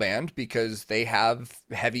a metal band because they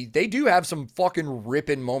do have some fucking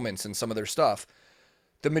ripping moments in some of their stuff,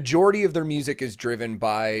 the majority of their music is driven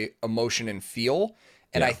by emotion and feel.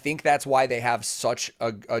 And I think that's why they have such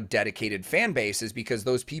a dedicated fan base, is because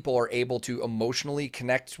those people are able to emotionally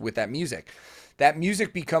connect with that music. That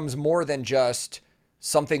music becomes more than just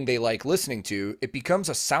something they like listening to. It becomes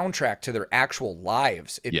a soundtrack to their actual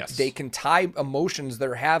lives. They can tie emotions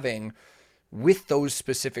they're having with those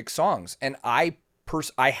specific songs. And I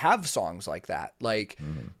have songs like that. Like,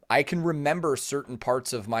 I can remember certain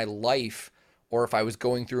parts of my life or if I was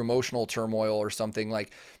going through emotional turmoil or something.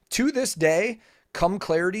 Like, to this day, Come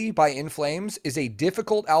Clarity by In Flames is a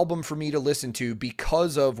difficult album for me to listen to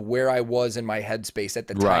because of where I was in my headspace at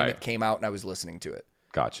the time it came out and I was listening to it.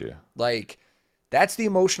 Gotcha. Like, that's the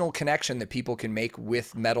emotional connection that people can make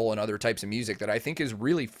with metal and other types of music that I think is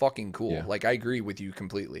really fucking cool. Yeah. Like, I agree with you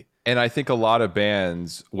completely. And I think a lot of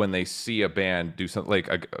bands, when they see a band do something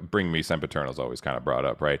like Bring Me Sempiternal is always kind of brought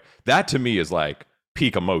up, right? That to me is like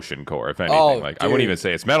peak emotion core, if anything. Like, dude. I wouldn't even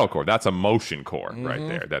say it's metalcore. That's emotion core right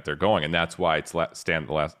there that they're going. And that's why it's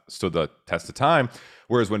stood the test of time.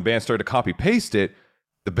 Whereas when bands started to copy paste it,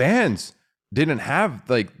 the bands didn't have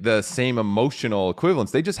like the same emotional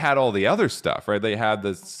equivalents. They just had all the other stuff, right? They had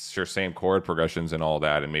the same chord progressions and all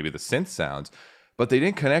that, and maybe the synth sounds, but they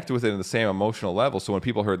didn't connect with it in the same emotional level. So when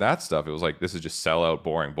people heard that stuff, it was like, this is just sellout,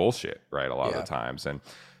 boring bullshit, right? A lot of the times. And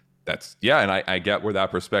that's, and I get where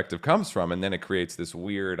that perspective comes from. And then it creates this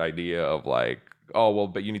weird idea of like, oh, well,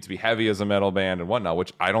 but you need to be heavy as a metal band and whatnot,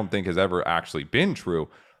 which I don't think has ever actually been true.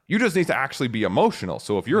 You just need to actually be emotional.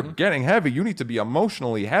 So if you're getting heavy, you need to be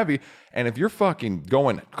emotionally heavy. And if you're fucking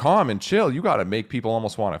going calm and chill, you got to make people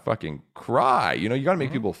almost want to fucking cry. You know, you got to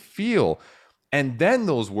make people feel. And then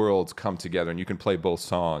those worlds come together and you can play both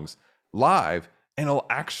songs live and it'll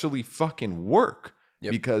actually fucking work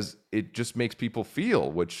because it just makes people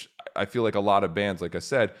feel, which I feel like a lot of bands, like I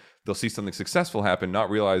said, they'll see something successful happen, not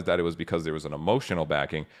realize that it was because there was an emotional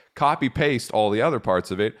backing, copy paste all the other parts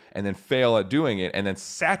of it, and then fail at doing it, and then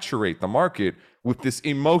saturate the market with this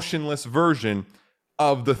emotionless version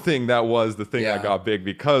of the thing that was the thing that got big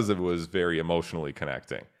because it was very emotionally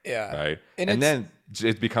connecting. Yeah. Right. And then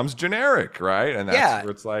it becomes generic, right? And that's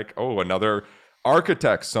where it's like, oh, another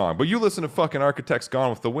Architects song. But you listen to fucking Architects Gone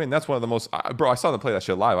with the Wind. That's one of the most, bro, I saw them play that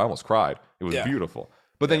shit live. I almost cried. It was beautiful.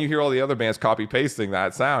 But then you hear all the other bands copy pasting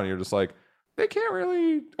that sound, and you're just like, they can't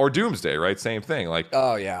really. Or Doomsday, right? Same thing. Like,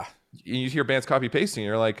 oh yeah, you hear bands copy pasting, and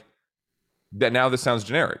you're like, that now this sounds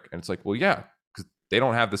generic, and it's like, well, yeah, because they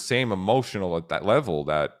don't have the same emotional at that level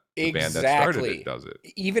that the band that started it does it.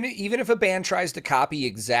 Even if a band tries to copy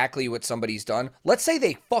exactly what somebody's done, let's say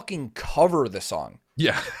they fucking cover the song.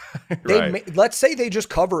 Yeah, let's say they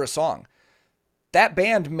just cover a song. That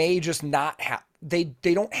band may just not have. They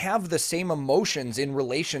don't have the same emotions in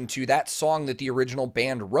relation to that song that the original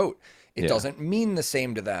band wrote. It doesn't mean the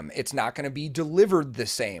same to them. It's not going to be delivered the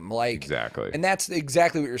same. Like, exactly. And that's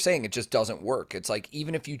exactly what you're saying. It just doesn't work. It's like,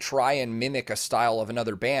 even if you try and mimic a style of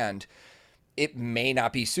another band, it may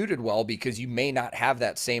not be suited well because you may not have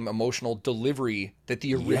that same emotional delivery that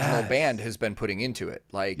the original band has been putting into it.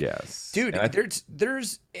 Like, dude,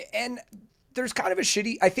 there's kind of a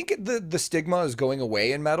shitty, I think the stigma is going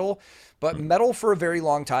away in metal, but metal for a very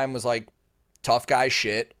long time was like tough guy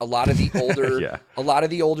shit. A lot of the older, a lot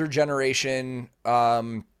of the older generation,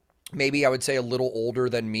 maybe I would say a little older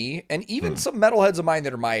than me, and even some metalheads of mine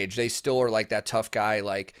that are my age, they still are like that tough guy.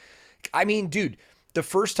 Like, I mean, dude, the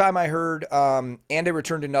first time I heard And I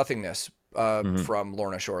Return to Nothingness from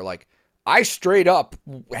Lorna Shore, like, I straight up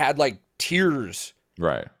had like tears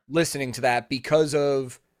listening to that because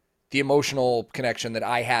of the emotional connection that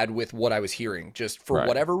I had with what I was hearing. Just for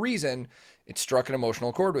whatever reason, it struck an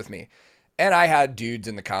emotional chord with me. And I had dudes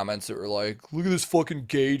in the comments that were like, look at this fucking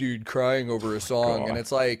gay dude crying over a song. And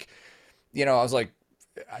it's like, you know, I was like,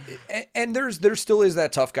 and there still is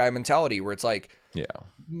that tough guy mentality where it's like,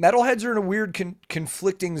 metalheads are in a weird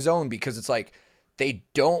conflicting zone because it's like, they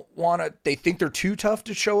don't want to, they think they're too tough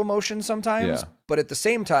to show emotion sometimes, but at the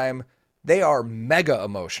same time, they are mega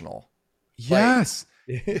emotional. Yes.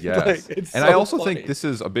 Yes. Like, and I also think this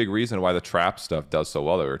is a big reason why the trap stuff does so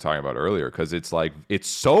well that we were talking about earlier, because it's like, it's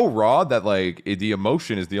so raw that like the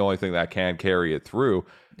emotion is the only thing that can carry it through,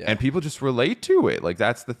 and people just relate to it. Like,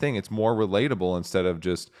 that's the thing. It's more relatable instead of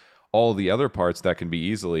just all the other parts that can be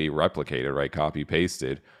easily replicated, right? Copy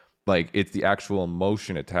pasted. Like, it's the actual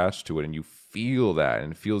emotion attached to it, and you feel that,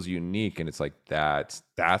 and it feels unique, and it's like that's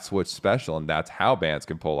what's special, and that's how bands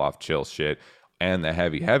can pull off chill shit and the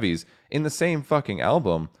heavies in the same fucking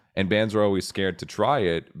album. And bands are always scared to try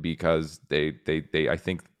it because they I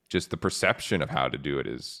think just the perception of how to do it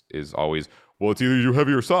is always, well, it's either you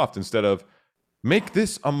heavy or soft, instead of make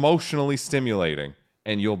this emotionally stimulating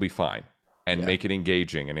and you'll be fine, and make it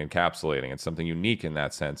engaging and encapsulating and something unique in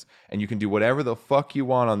that sense. And you can do whatever the fuck you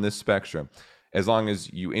want on this spectrum, as long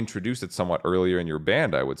as you introduce it somewhat earlier in your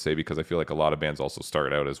band, I would say, because I feel like a lot of bands also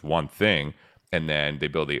start out as one thing, and then they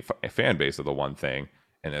build a fan base of the one thing,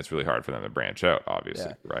 and it's really hard for them to branch out,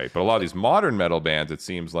 obviously, right? But a lot of these modern metal bands, it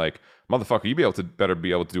seems like, motherfucker, you better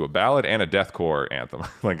be able to do a ballad and a deathcore anthem.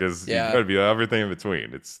 Like, you gotta be everything in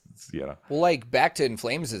between. It's. Well, like, back to In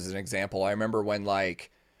Flames as an example, I remember when,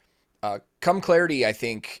 like, Come Clarity, I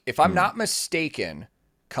think, if I'm not mistaken,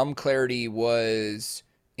 Come Clarity was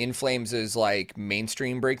In Flames' like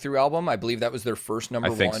mainstream breakthrough album. I believe that was their first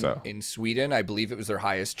number one in Sweden. I believe it was their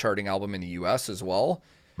highest charting album in the US as well.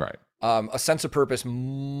 Right. A Sense of Purpose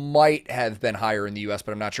might have been higher in the US,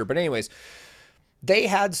 but I'm not sure. But anyways, they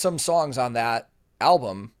had some songs on that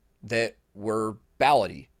album that were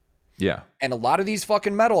ballady. Yeah. And a lot of these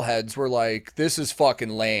fucking metalheads were like, this is fucking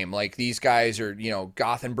lame. Like, these guys are, you know,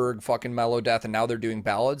 Gothenburg fucking mellow death, and now they're doing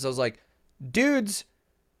ballads. I was like, dudes,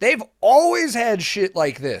 they've always had shit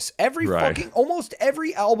like this. Almost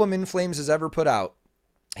every album In Flames has ever put out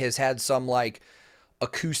has had some, like,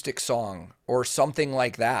 acoustic song or something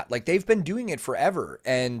like that. Like, they've been doing it forever.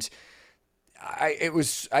 And I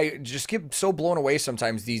just get so blown away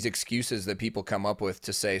sometimes, these excuses that people come up with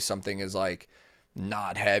to say something is like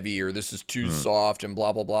not heavy or this is too soft and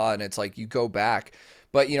blah blah blah. And it's like, you go back,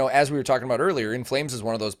 but you know, as we were talking about earlier, In Flames is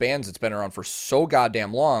one of those bands that's been around for so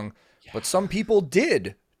goddamn long, but some people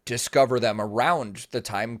did discover them around the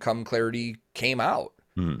time Come Clarity came out.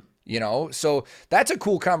 You know, so that's a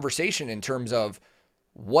cool conversation in terms of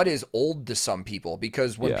what is old to some people,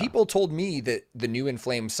 because when people told me that the new In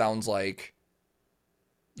Flames sounds like,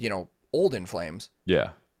 you know, old In Flames.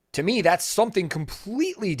 Yeah. To me, that's something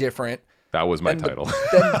completely different. That was my title.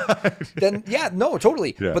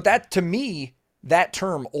 Totally. Yeah. But that, to me, that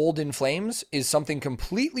term old In Flames is something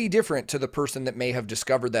completely different to the person that may have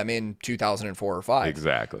discovered them in 2004 or 5.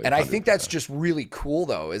 Exactly. And 100%. I think that's just really cool,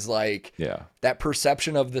 though, is like that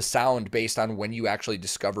perception of the sound based on when you actually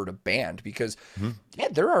discovered a band. Because,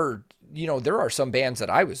 there are some bands that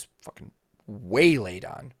I was fucking way late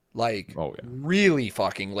on. Like, really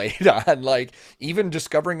fucking late on. Like, even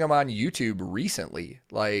discovering them on YouTube recently.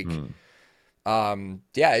 Like,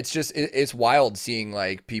 it's just, it's wild seeing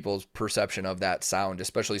like people's perception of that sound,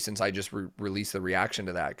 especially since I just released the reaction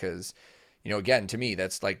to that. Cause, you know, again, to me,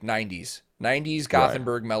 that's like 90s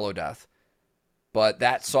Gothenburg mellow death. But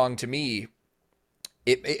that song to me,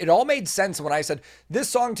 it all made sense when I said, this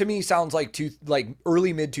song to me sounds like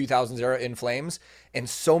early mid 2000s era In Flames. And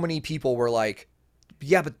so many people were like,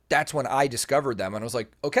 yeah, but that's when I discovered them. And I was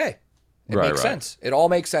like, okay, it makes sense. It all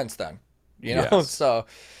makes sense then, you know? Yes. So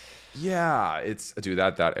yeah, it's, dude,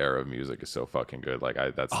 that era of music is so fucking good. Like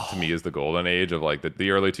to me is the golden age of like the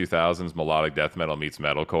early 2000s melodic death metal meets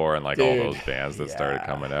metalcore and like all those bands that started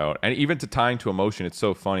coming out. And even to tying to emotion, it's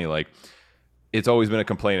so funny. Like, it's always been a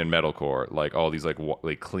complaint in metalcore, like all these like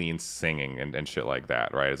clean singing and shit like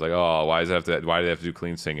that, right? It's like, oh, why do they have to do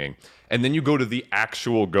clean singing? And then you go to the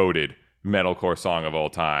actual goated metalcore song of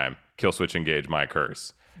all time, Killswitch Engage My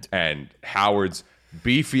Curse, and Howard's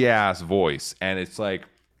beefy ass voice, and it's like,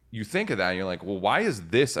 you think of that and you're like, well, why is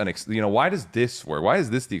this why does this work? Why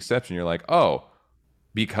is this the exception? You're like, oh,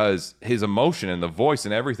 because his emotion and the voice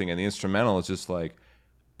and everything and the instrumental is just like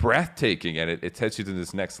breathtaking, and it takes you to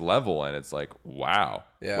this next level, and it's like, wow,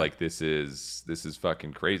 like this is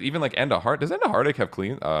fucking crazy. Even like End of Heart, does End of Heartache have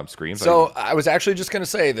clean screams? So I was actually just gonna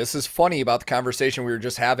say, this is funny about the conversation we were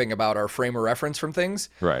just having about our frame of reference from things.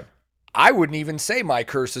 Right. I wouldn't even say My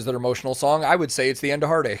Curse is their emotional song. I would say it's the End of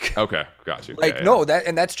Heartache. Okay, got you. Like,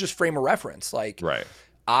 that's just frame of reference. Like, right.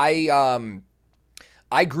 I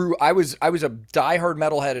was a diehard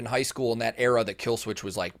metalhead in high school in that era that Killswitch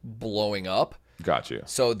was like blowing up. Got you.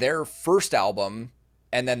 So their first album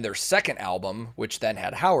and then their second album, which then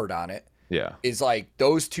had Howard on it, is like,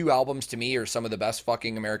 those two albums to me are some of the best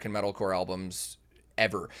fucking American metalcore albums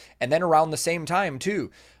ever. And then around the same time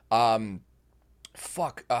too, what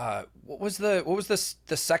was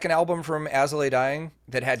the second album from As I Lay Dying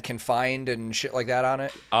that had Confined and shit like that on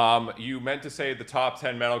it? You meant to say the top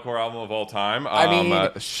 10 metalcore album of all time. I mean,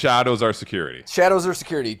 Shadows Are Security. Shadows Are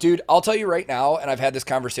Security. Dude, I'll tell you right now, and I've had this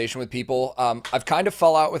conversation with people, I've kind of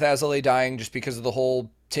fell out with As I Lay Dying just because of the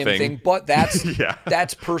whole Tim thing, but that's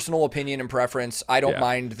that's personal opinion and preference. I don't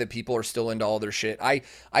mind that people are still into all their shit. I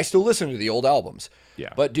still listen to the old albums.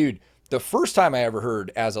 Yeah. But dude, the first time I ever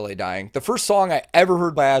heard As I Lay Dying, the first song I ever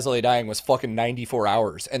heard by As I Lay Dying was fucking 94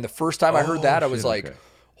 Hours. And the first time I heard that, I was like,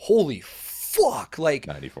 holy fuck. Like,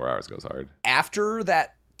 94 Hours goes hard. After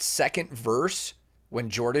that second verse, when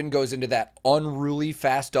Jordan goes into that unruly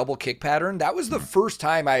fast double kick pattern, that was the first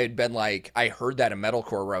time I had been like, I heard that in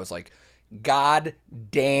metalcore where I was like, God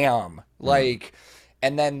damn. Like,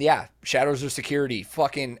 and then, Shadows of Security.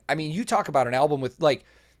 Fucking, I mean, you talk about an album with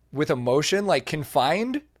emotion, like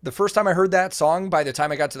Confined. The first time I heard that song, by the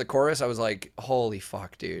time I got to the chorus, I was like, holy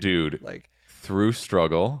fuck, dude. Dude, like, Through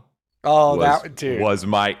Struggle. Oh, dude. Was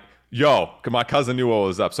my, my cousin knew what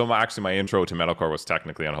was up. So my intro to metalcore was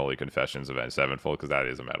technically Unholy Confessions of Avenged Sevenfold, because that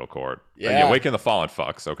is a metalcore. Yeah. Waking the Fallen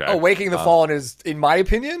fucks, okay. Oh, Waking the Fallen is, in my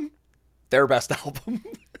opinion, their best album.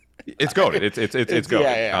 It's goated. It's goated.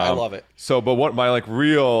 Yeah, I love it. So, but what my like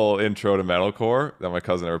real intro to metalcore that my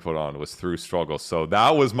cousin ever put on was Through Struggle. So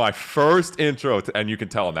that was my first intro, and you can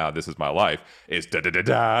tell now this is my life. Is da da da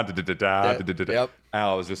da da da da da da da da. Yep. And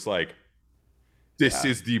I was just like, this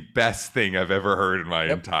is the best thing I've ever heard in my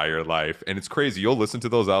entire life, and it's crazy. You'll listen to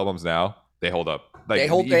those albums now; they hold up. Like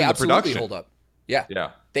they absolutely hold up.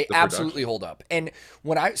 Yeah. They absolutely production. hold up. And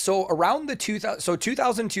around the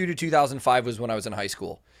 2002 to 2005 was when I was in high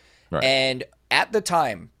school. Right. And at the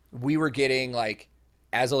time, we were getting like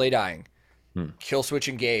As I Lay Dying, Killswitch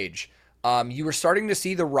Engage. You were starting to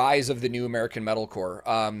see the rise of the new American metalcore.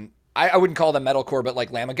 I wouldn't call them metalcore, but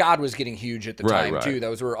like Lamb of God was getting huge at the time too.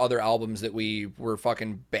 Those were other albums that we were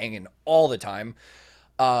fucking banging all the time.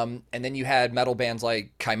 And then you had metal bands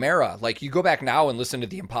like Chimera. Like you go back now and listen to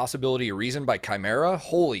The Impossibility of Reason by Chimera.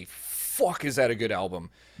 Holy fuck, is that a good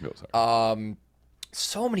album?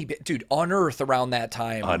 So many, dude, Unearth around that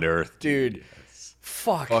time. Unearth, dude. Yes.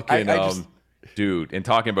 Fuck. Fucking, dude, and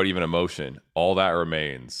talking about even emotion, All That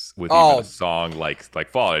Remains with even a song like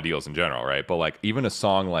Fall Ideals in general, right? But like even a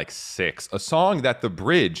song like Six, a song that the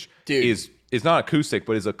bridge is not acoustic,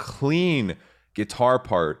 but is a clean guitar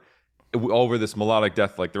part over this melodic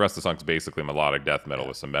death. Like the rest of the song's basically melodic death metal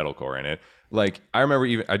with some metalcore in it. Like I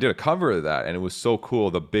remember I did a cover of that and it was so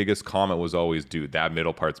cool. The biggest comment was always, dude, that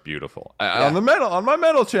middle part's beautiful. On my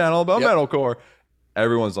metal channel about metalcore,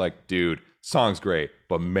 everyone's like, dude, song's great,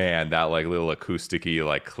 but man, that like little acousticy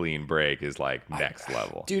like clean break is like next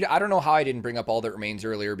level. Dude, I don't know how I didn't bring up All That Remains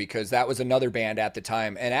earlier, because that was another band at the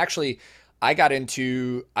time. And actually I got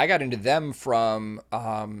into them from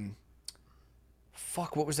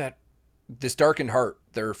what was that? This Darkened Heart,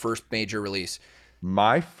 their first major release.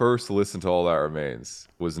 My first listen to All That Remains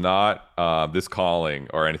was not This Calling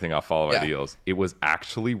or anything off Follow Ideals. It was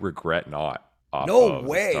actually Regret Not. No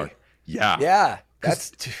way. Yeah.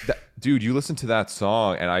 Dude, you listen to that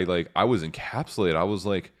song and I was encapsulated. I was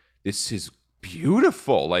like, this is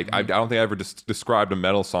beautiful. Like I don't think I ever described a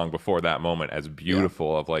metal song before that moment as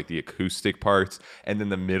beautiful, of like the acoustic parts, and then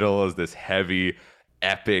the middle is this heavy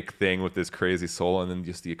epic thing with this crazy solo, and then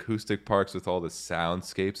just the acoustic parts with all the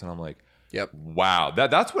soundscapes, and I'm like, wow.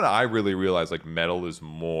 That's when I really realized like metal is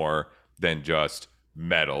more than just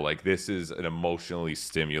metal. Like this is an emotionally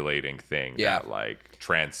stimulating thing that like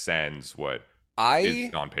transcends what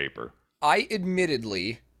is on paper. I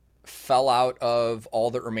admittedly fell out of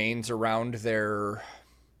All That Remains around their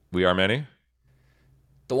We Are Many?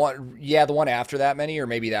 The one after that many, or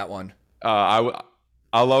maybe that one.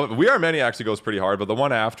 I love it. We Are Many actually goes pretty hard, but the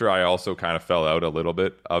one after I also kind of fell out a little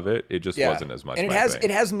bit of it. It just wasn't as much. And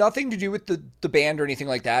it has nothing to do with the band or anything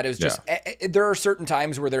like that. It was just there are certain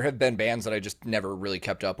times where there have been bands that I just never really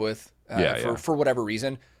kept up with for whatever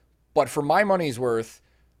reason. But for my money's worth,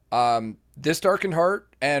 This Darkened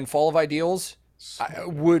Heart and Fall of Ideals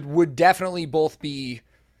would definitely both be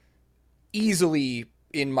easily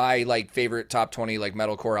in my like favorite top 20 like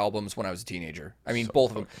metalcore albums when I was a teenager. I mean,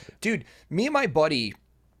 both of them. Dude, me and my buddy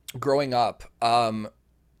growing up,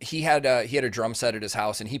 he had a drum set at his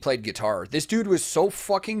house and he played guitar. This dude was so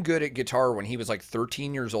fucking good at guitar when he was like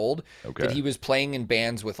 13 years old that he was playing in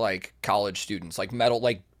bands with like college students, like metal,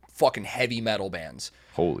 like fucking heavy metal bands.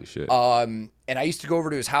 Holy shit. And I used to go over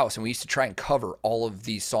to his house and we used to try and cover all of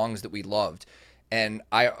these songs that we loved. And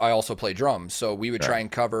I also play drums. So we would try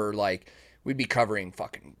and cover like, we'd be covering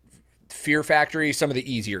fucking Fear Factory, some of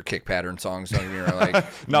the easier kick pattern songs. Don't get me wrong,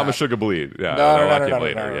 like not the Sugar Bleed. Yeah,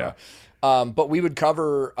 no. But we would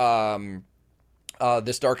cover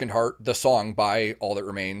This Darkened Heart, the song by All That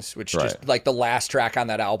Remains, which just like the last track on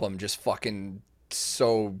that album, just fucking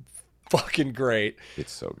so fucking great.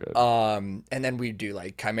 It's so good. And then we'd do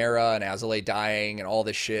like Chimera and As I Lay Dying and all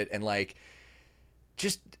this shit, and like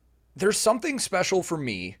just there's something special for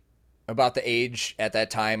me about the age at that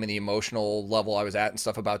time and the emotional level I was at and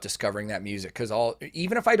stuff about discovering that music. Because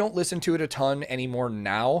even if I don't listen to it a ton anymore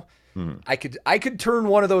now, I could turn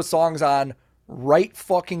one of those songs on right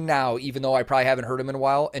fucking now, even though I probably haven't heard them in a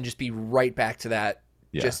while, and just be right back to that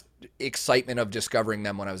just excitement of discovering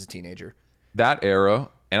them when I was a teenager. That era,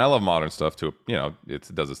 and I love modern stuff too. You know, it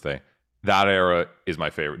does its thing. That era is my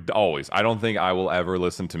favorite. Always. I don't think I will ever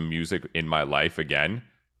listen to music in my life again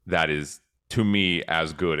that is, to me,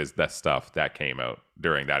 as good as that stuff that came out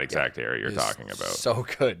during that exact era you're talking about. So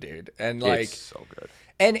good, dude. And like, it's so good.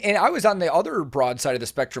 And I was on the other broad side of the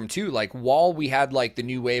spectrum too. Like while we had like the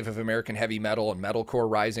new wave of American heavy metal and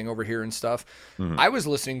metalcore rising over here and stuff, I was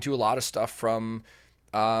listening to a lot of stuff from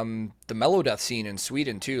the Melodeath scene in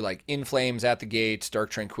Sweden too, like In Flames, At the Gates, Dark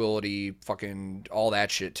Tranquility, fucking all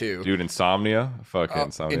that shit too. Dude, Insomnia, fucking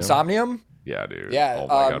Insomnia. Insomnium? Yeah, dude. Yeah, Oh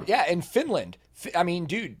my god. yeah, in Finland. I mean,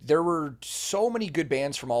 dude, there were so many good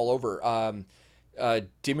bands from all over.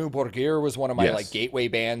 Dimmu Borgir was one of my like Yes. gateway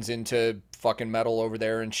bands into fucking metal over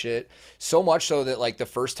there and shit. So much so that like the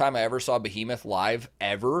first time I ever saw Behemoth live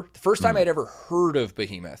ever, the first time Mhm. I'd ever heard of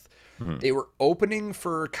Behemoth, Mhm. they were opening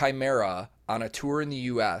for Chimera on a tour in the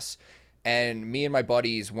U.S. And me and my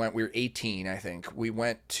buddies went. We were 18, I think. We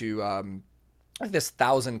went to like this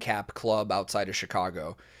 1,000 cap club outside of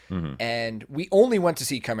Chicago, Mhm. and we only went to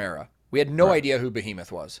see Chimera. We had no Right. idea who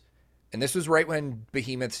Behemoth was. And this was right when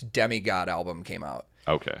Behemoth's Demigod album came out.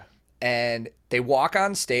 Okay. And they walk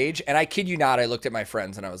on stage, and I kid you not, I looked at my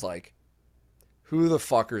friends and I was like, who the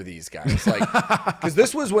fuck are these guys? Like, because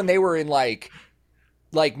this was when they were in like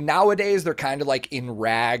nowadays they're kind of like in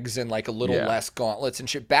rags and like a little Yeah. less gauntlets and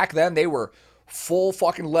shit. Back then they were full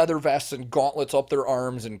fucking leather vests and gauntlets up their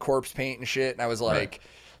arms and corpse paint and shit. And I was Right. like,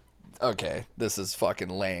 okay, this is fucking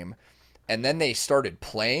lame. And then they started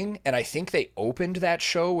playing, and I think they opened that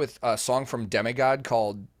show with a song from Demigod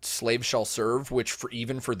called "Slave Shall Serve," which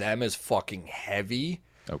even for them is fucking heavy.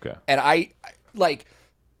 Okay. And I like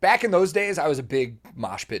back in those days, I was a big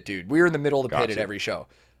mosh pit dude. We were in the middle of the pit at Gotcha. every show.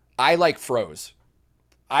 I like froze.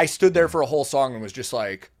 I stood there for a whole song and was just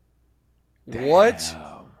like, "What?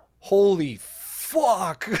 Damn. Holy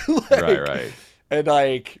fuck!" Like, Right. and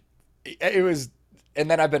like it was, and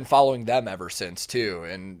then I've been following them ever since too.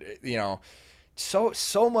 And you know,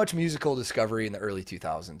 so much musical discovery in the early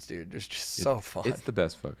 2000s, dude. It's just so fun. It's the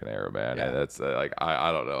best fucking era, man. Yeah. And that's like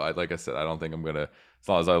I don't know. Like I said, I don't think I'm gonna. As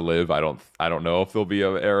long as I live, I don't know if there'll be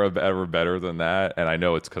an era ever better than that. And I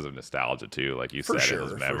know it's because of nostalgia too, like you For said, sure,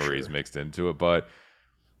 and those for memories sure. mixed into it. But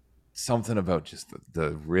something about just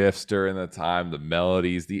the riffs during the time, the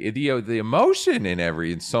melodies, the emotion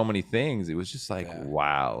in so many things. It was just like Yeah.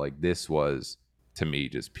 wow, like this was to me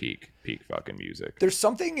just peak fucking music. There's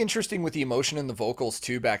something interesting with the emotion in the vocals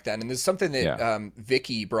too back then, and there's something that Yeah.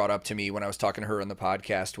 Vicky brought up to me when I was talking to her on the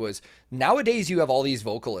podcast. Was nowadays you have all these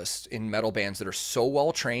vocalists in metal bands that are so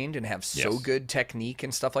well trained and have so Yes. good technique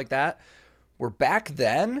and stuff like that. Where back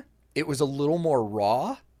then it was a little more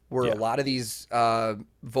raw. Where Yeah. a lot of these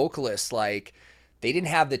vocalists, like, they didn't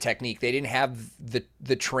have the technique, they didn't have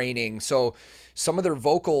the training, so some of their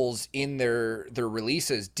vocals in their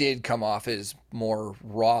releases did come off as more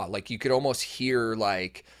raw. Like you could almost hear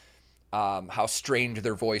like how strained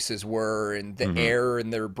their voices were and the air in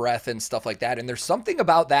their breath and stuff like that. And there's something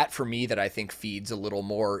about that for me that I think feeds a little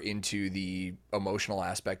more into the emotional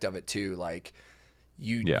aspect of it too. Like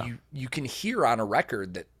you can hear on a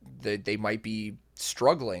record that they might be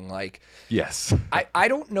struggling. Like Yes. I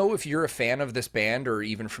don't know if you're a fan of this band or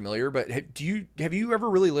even familiar, but have you ever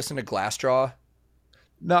really listened to Glassjaw?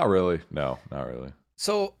 Not really. No, not really.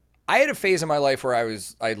 So I had a phase in my life where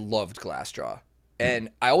I loved Glassjaw,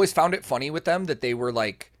 and I always found it funny with them that they were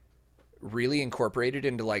like really incorporated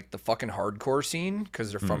into like the fucking hardcore scene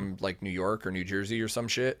because they're from like New York or New Jersey or some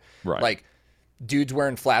shit. Right. Like dudes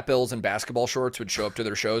wearing flat bills and basketball shorts would show up to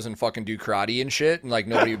their shows and fucking do karate and shit, and like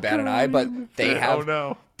nobody would bat an eye. But they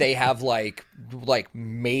have they have like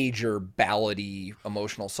major ballady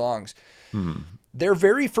emotional songs. Their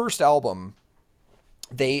very first album,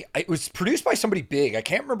 it was produced by somebody big. I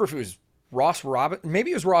can't remember if it was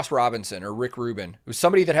maybe it was Ross Robinson or Rick Rubin. It was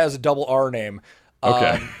somebody that has a double R name.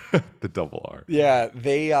 Okay. The double R. Yeah,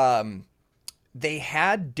 they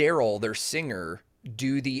had Daryl, their singer,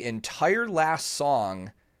 do the entire last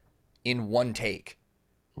song in one take.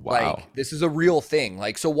 Wow. Like, this is a real thing.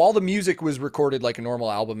 Like, so while the music was recorded like a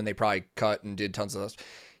normal album and they probably cut and did tons of stuff,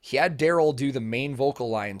 he had Daryl do the main vocal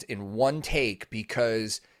lines in one take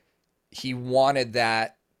because he wanted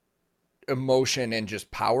that emotion and just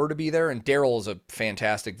power to be there. And Daryl is a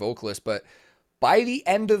fantastic vocalist, but by the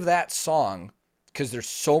end of that song, because there's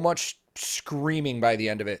so much screaming by the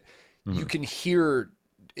end of it, you can hear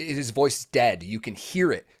his voice is dead. You can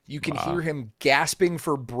hear it. You can hear him gasping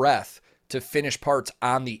for breath to finish parts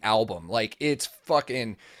on the album. Like, it's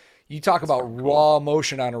fucking, you talk about raw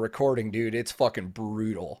emotion on a recording, dude. It's fucking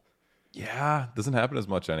brutal. Yeah, doesn't happen as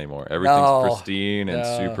much anymore. Everything's pristine and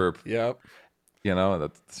super. Yep. You know,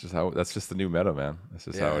 that's just the new meta, man. That's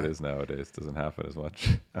just how it is nowadays. Doesn't happen as much.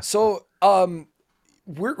 So,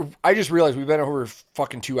 I just realized we've been over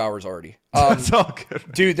fucking 2 hours already. It's all good.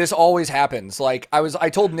 Dude, this always happens. Like I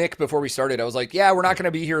told Nick before we started, I was like, yeah, we're not going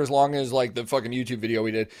to be here as long as like the fucking YouTube video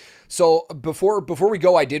we did. So before we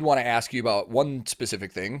go, I did want to ask you about one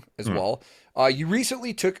specific thing as well. You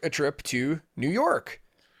recently took a trip to New York.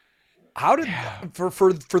 How did for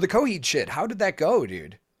the Coheed shit? How did that go,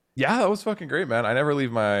 dude? Yeah, that was fucking great, man. I never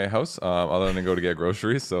leave my house other than to go to get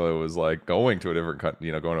groceries. So it was like going to a different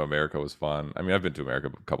country, going to America was fun. I mean, I've been to America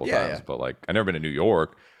a couple Yeah, times, yeah. but like I never been to New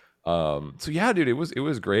York. So yeah, dude, it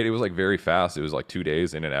was great. It was like very fast. It was like 2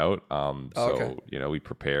 days in and out. Oh, okay. So we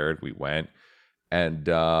prepared, we went, and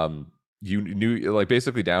you knew like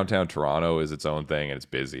basically downtown Toronto is its own thing and it's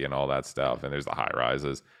busy and all that stuff. And there's the high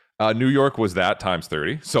rises. New York was that times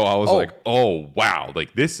 30. So I was like, Oh, oh, wow.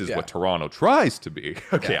 Like, this is yeah. what Toronto tries to be.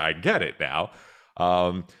 Okay, Yeah. I get it now.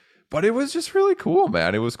 But it was just really cool,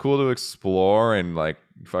 man. It was cool to explore and, like,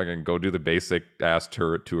 fucking go do the basic ass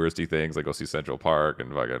touristy things, like go see Central Park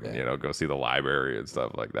and fucking, Yeah. go see the library and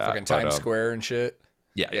stuff like that. Fucking But, Times Square and shit.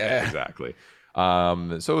 yeah, exactly.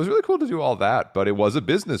 So it was really cool to do all that, but it was a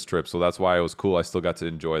business trip, so that's why it was cool. I still got to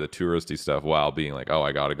enjoy the touristy stuff while being like, oh,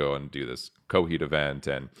 I got to go and do this Coheed event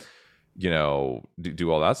and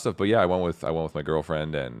do all that stuff. But yeah, I went with my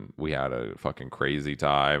girlfriend and we had a fucking crazy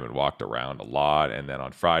time and walked around a lot. And then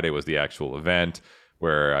on Friday was the actual event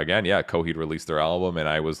where again, yeah, Coheed released their album and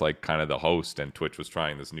I was like kind of the host, and Twitch was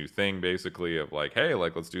trying this new thing basically of like, hey,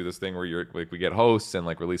 like let's do this thing where you're like we get hosts and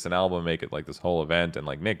like release an album, make it like this whole event, and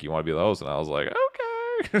like Nick, you want to be the host? And I was like,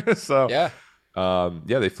 okay. So Yeah.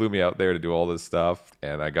 yeah, they flew me out there to do all this stuff,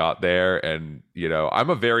 and I got there, and I'm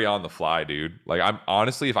a very on the fly dude. Like, I'm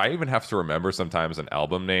honestly, if I even have to remember sometimes an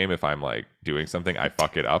album name, if I'm like doing something, I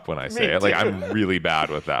fuck it up when I say it. Like, I'm really bad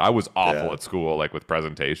with that. I was awful at school, like with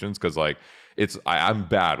presentations, because like I'm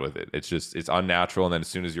bad with it. It's unnatural, and then as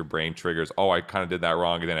soon as your brain triggers, oh, I kind of did that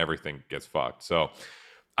wrong, and then everything gets fucked. So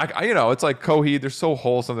it's like Coheed. They're so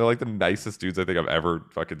wholesome. They're like the nicest dudes I think I've ever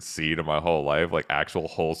fucking seen in my whole life. Like actual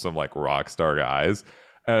wholesome, like rock star guys.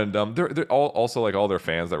 And they're all also like all their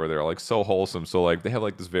fans that were there are like so wholesome. So like they have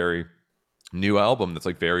like this very new album that's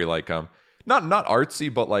like very like not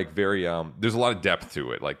artsy, but like very there's a lot of depth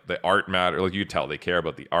to it. Like the art matter. Like you tell they care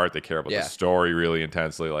about the art. They care about the Yeah. story really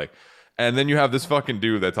intensely. Like. And then you have this fucking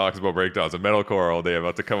dude that talks about breakdowns and metalcore all day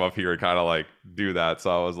about to come up here and kind of like do that.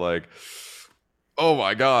 So I was like, oh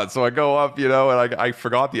my god. So I go up, and I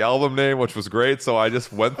forgot the album name, which was great, so I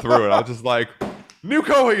just went through it. I was just like, new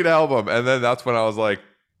Coheed album, and then that's when I was like,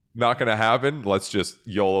 not gonna happen. Let's just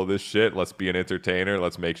YOLO this shit. Let's be an entertainer.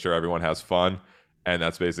 Let's make sure everyone has fun. And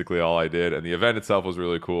that's basically all I did, and the event itself was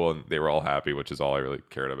really cool, and they were all happy, which is all I really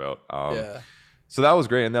cared about. Yeah. So that was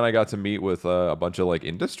great, and then I got to meet with a bunch of like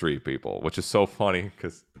industry people, which is so funny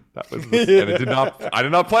because that was and it did not. I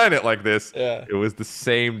did not plan it like this. Yeah. It was the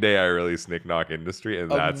same day I released Nik Nxk Industry,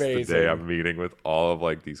 and that's the day I'm meeting with all of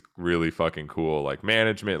like these really fucking cool like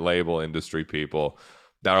management, label, industry people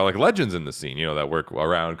that are like legends in the scene. That work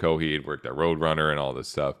around Coheed, worked at Roadrunner, and all this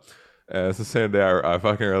stuff. And it's the same day I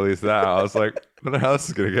fucking released that. I was like, I don't know how this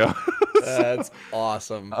is gonna go. That's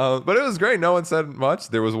awesome. But it was great. No one said much.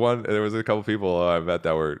 There was a couple people I met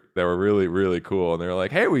that were really, really cool, and they were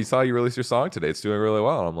like, "Hey, we saw you release your song today. It's doing really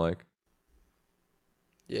well." And I'm like,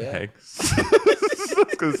 yeah. Thanks.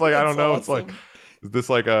 Because it's like I don't know. Awesome. It's like, is this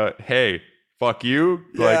like a hey, fuck you?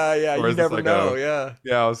 Like, yeah. You never like know. Yeah.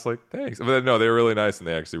 I was like, thanks. But then, no, they were really nice, and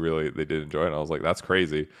they actually they did enjoy it. And I was like, that's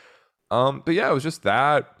crazy. But yeah, it was just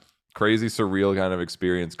that crazy surreal kind of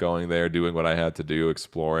experience going there, doing what I had to do,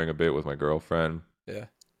 exploring a bit with my girlfriend. Yeah.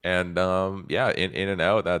 And yeah, in and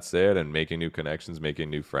out, that's it. And making new connections, making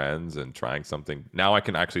new friends, and trying something. Now I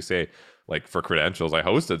can actually say, like for credentials, I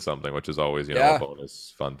hosted something, which is always a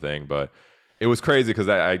bonus fun thing. But it was crazy because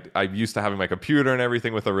I used to having my computer and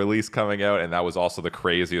everything with a release coming out, and that was also the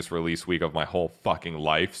craziest release week of my whole fucking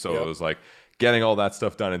life. So it was like getting all that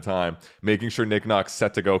stuff done in time, making sure Nik Nxk's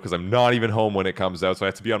set to go because I'm not even home when it comes out, so I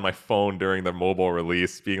have to be on my phone during the mobile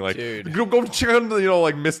release, being like, go check out,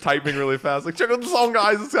 like mistyping really fast, like check out the song,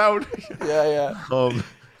 guys, it's out. Yeah.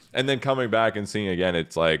 And then coming back and seeing again,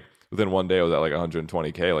 it's like within one day I was at like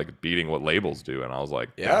 120K, like beating what labels do, and I was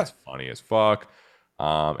like, that's funny as fuck.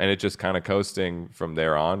 And it just kind of coasting from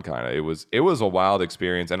there on. Kind of, it was a wild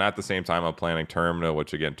experience, and at the same time, I'm planning Termina,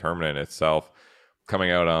 which again, Termina in itself,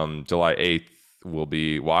 coming out on July 8th will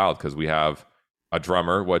be wild because we have a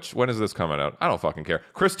drummer. Which when is this coming out? I don't fucking care.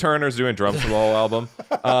 Chris Turner's doing drums for the whole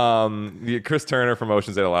album. Chris Turner from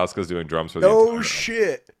Ocean's 8 Alaska is doing drums for the entire album.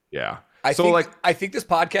 Shit. Yeah. I think this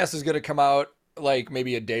podcast is gonna come out like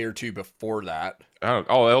maybe a day or two before that.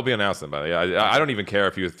 It'll be announced then. But yeah, I don't even care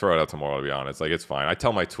if you throw it out tomorrow. To be honest, like it's fine. I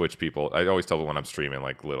tell my Twitch people. I always tell them when I'm streaming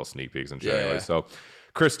like little sneak peeks and shit. Anyway. So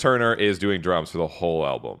Chris Turner is doing drums for the whole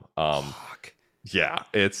album. Fuck. Yeah,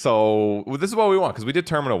 it's so. This is what we want because we did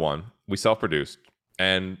Termina 1. We self-produced,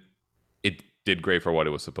 and it did great for what it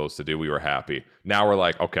was supposed to do. We were happy. Now we're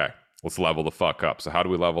like, okay, let's level the fuck up. So how do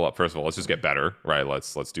we level up? First of all, let's just get better, right?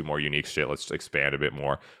 Let's do more unique shit. Let's expand a bit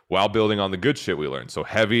more while building on the good shit we learned. So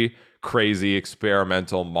heavy, crazy,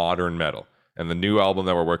 experimental, modern metal. And the new album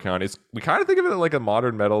that we're working on is, we kind of think of it like a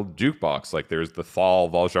modern metal jukebox. Like there's the Thal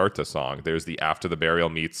Valjarta song. There's the After the Burial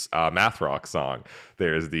meets Math Rock song.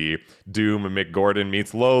 There's the Doom and Mick Gordon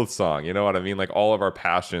meets Loathe song. You know what I mean? Like all of our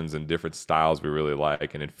passions and different styles we really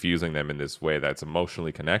like, and infusing them in this way that's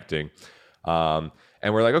emotionally connecting. And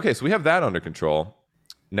we're like, okay, so we have that under control.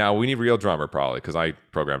 Now we need real drummer probably, because I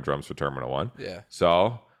program drums for Termina 1. Yeah.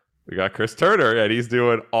 So we got Chris Turner, and he's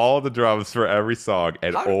doing all the drums for every song,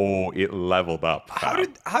 and it leveled up. How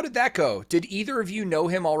did that go? Did either of you know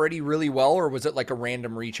him already really well, or was it like a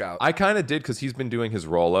random reach out? I kind of did, because he's been doing his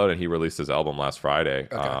rollout, and he released his album last Friday.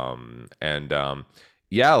 Okay.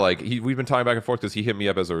 Yeah, like we've been talking back and forth, because he hit me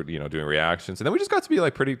up as doing reactions, and then we just got to be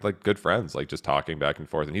like pretty like good friends, like just talking back and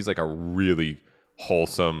forth. And he's like a really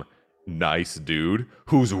wholesome, nice dude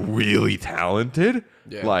who's really talented.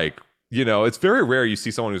 Yeah. Like, it's very rare you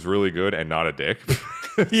see someone who's really good and not a dick.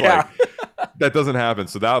 Yeah. Like, that doesn't happen.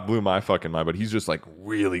 So that blew my fucking mind. But he's just like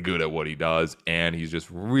really good at what he does. And he's just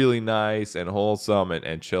really nice and wholesome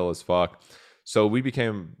and chill as fuck. So we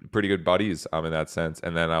became pretty good buddies in that sense.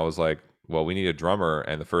 And then I was like, well, we need a drummer.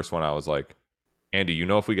 And the first one I was like, Andy,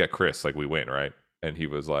 if we get Chris, like we win, right? And he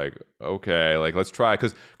was like, okay, like let's try.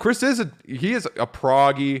 Because Chris is a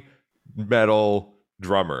proggy metal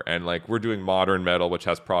drummer, and like we're doing modern metal which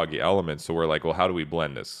has proggy elements, so we're like, well, how do we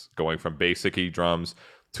blend this, going from basic-y drums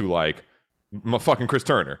to like fucking Chris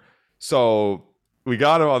Turner? So we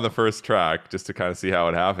got him on the first track just to kind of see how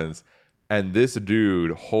it happens, and this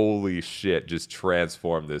dude, holy shit, just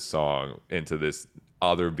transformed this song into this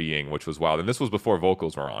other being, which was wild. And this was before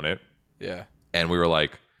vocals were on it. Yeah. And we were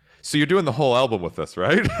like, so you're doing the whole album with us,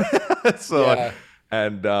 right? So yeah.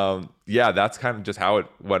 And that's kind of just how it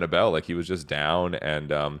went about. Like he was just down,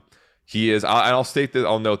 and he is. I'll state this.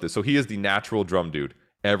 I'll note this. So he is the natural drum dude.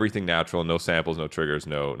 Everything natural. No samples. No triggers.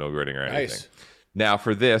 No gritting or anything. Nice. Now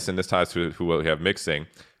for this, and this ties to who we have mixing.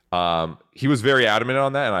 He was very adamant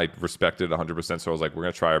on that, and I respected it 100%. So I was like, we're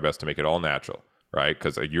gonna try our best to make it all natural, right?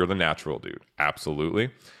 Because you're the natural dude.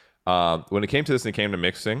 Absolutely. When it came to this, and it came to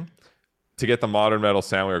mixing, to get the modern metal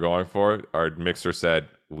sound we were going for, our mixer said,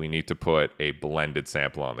 we need to put a blended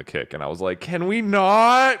sample on the kick. And I was like, can we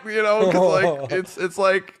not? Because like it's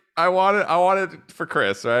like I want it for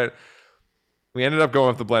Chris, right? We ended up going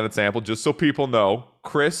with the blended sample, just so people know.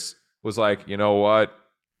 Chris was like, you know what?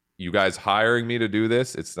 You guys hiring me to do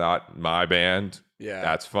this, it's not my band. Yeah.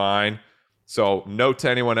 That's fine. So note to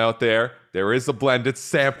anyone out there is a blended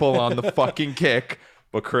sample on the fucking kick.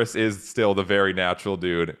 But Chris is still the very natural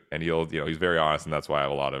dude, and he's very honest, and that's why I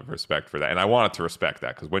have a lot of respect for that. And I wanted to respect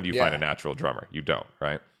that, because when do you find a natural drummer? You don't,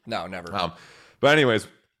 right? No, never. But anyways,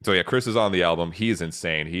 so yeah, Chris is on the album. He's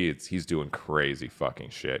insane. He's doing crazy fucking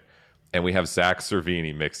shit. And we have Zach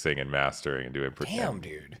Cervini mixing and mastering and doing pretend. Damn,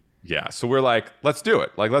 dude. Yeah, so we're like, let's do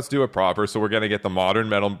it. Like, let's do it proper. So we're gonna get the modern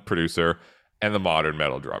metal producer and the modern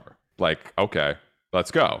metal drummer. Like, okay,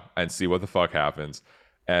 let's go and see what the fuck happens.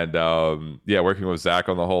 And working with Zach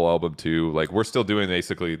on the whole album too. Like we're still doing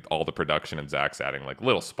basically all the production, and Zach's adding like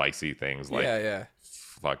little spicy things like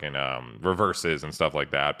fucking reverses and stuff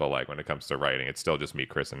like that. But like when it comes to writing, it's still just me,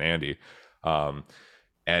 Chris, and Andy.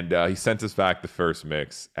 He sent us back the first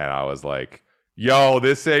mix, and I was like, yo,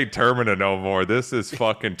 this ain't Termina no more. This is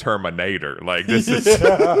fucking Terminator. Like this is it's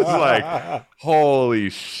like holy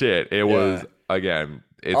shit. It was again.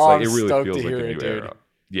 It's like it really feels like a new era.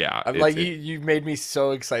 Yeah, I'm like you made me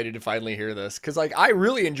so excited to finally hear this, because like I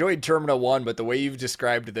really enjoyed Termina 1, but the way you've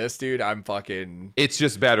described this, dude, I'm fucking. It's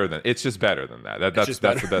just better than that. That's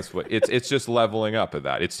the best way. It's just leveling up at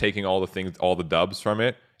that. It's taking all the dubs from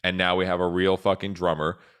it, and now we have a real fucking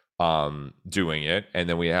drummer doing it, and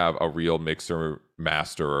then we have a real mixer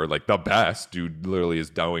masterer, like the best dude. Literally is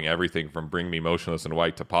doing everything from Bring Me Motionless and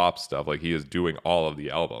White to pop stuff. Like he is doing all of the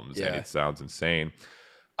albums, and it sounds insane.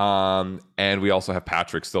 And we also have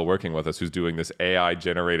Patrick still working with us, who's doing this AI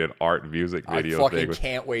generated art music video. I fucking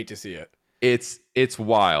can't wait to see it. It's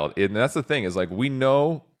wild. And that's the thing, is like, we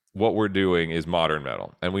know what we're doing is modern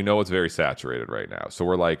metal, and we know it's very saturated right now. So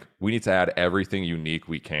we're like, we need to add everything unique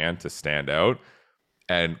we can to stand out.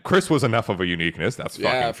 And Chris was enough of a uniqueness. That's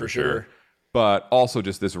fucking for sure. But also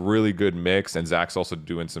just this really good mix. And Zach's also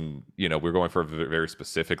doing some, we're going for a very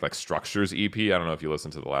specific like Structures EP. I don't know if you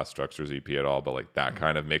listened to the last Structures EP at all, but like that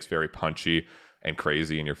kind of mix, very punchy and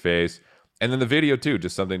crazy in your face. And then the video too,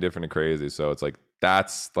 just something different and crazy. So it's like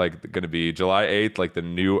that's like going to be July 8th, like the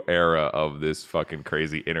new era of this fucking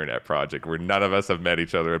crazy internet project where none of us have met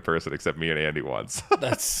each other in person except me and Andy once.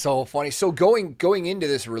 That's so funny. So going into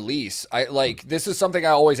this release, I like, this is something I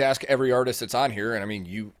always ask every artist that's on here, and I mean,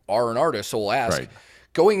 you are an artist, so we'll ask. Right.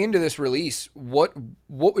 Going into this release, what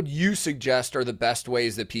would you suggest are the best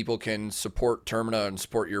ways that people can support Termina and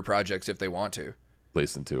support your projects if they want to?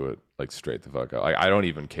 Listen to it like straight the fuck out. I don't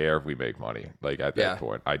even care if we make money. Like at that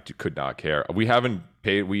point, could not care. We haven't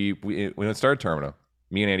paid. We when it started Termina,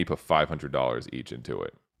 me and Andy put $500 each into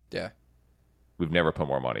it. Yeah, we've never put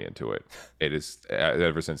more money into it. It is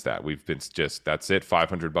ever since that we've been just that's it,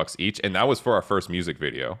 $500 each, and that was for our first music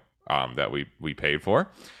video that we paid for.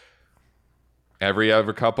 Every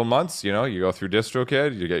couple months, you know, you go through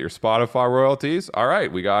DistroKid, you get your Spotify royalties. All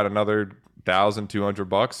right, we got another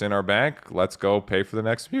 $1,200 in our bank. Let's go pay for the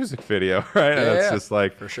next music video, right? And it's just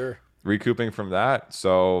like for sure recouping from that.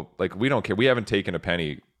 So like we don't care. We haven't taken a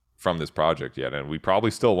penny from this project yet, and we probably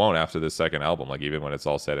still won't after this second album. Like even when it's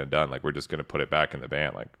all said and done, like we're just gonna put it back in the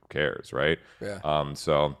band. Like who cares, right? Yeah.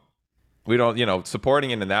 So we don't, you know, supporting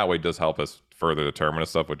it in that way does help us further the Termina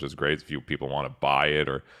stuff, which is great if people want to buy it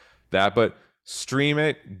or that, but stream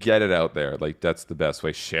it, get it out there. Like that's the best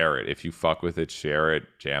way. Share it. If you fuck with it, share it,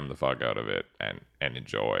 jam the fuck out of it and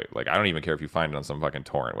enjoy. Like I don't even care if you find it on some fucking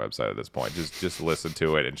torrent website at this point. Just listen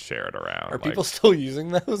to it and share it around. Are people still using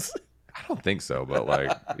those? I don't think so, but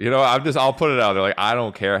like, you know, I'll put it out there. Like I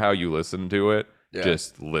don't care how you listen to it. Yeah.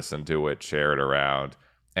 Just listen to it, share it around.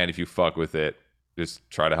 And if you fuck with it, just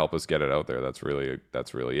try to help us get it out there. That's really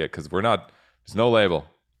it. Cause there's no label.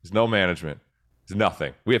 There's no management.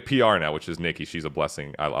 Nothing. We have PR now, which is Nikki. She's a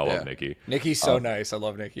blessing. I love Nikki. Nikki's so nice. I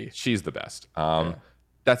love Nikki. She's the best.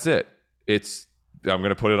 That's it. I'm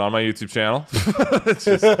gonna put it on my YouTube channel. It's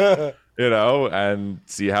just, you know, and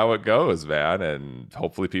see how it goes, man. And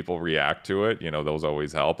hopefully people react to it. You know, those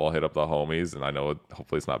always help. I'll hit up the homies, and I know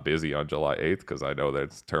hopefully it's not busy on July 8th because I know that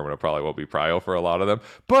Termina probably won't be prio for a lot of them.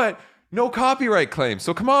 But no copyright claims.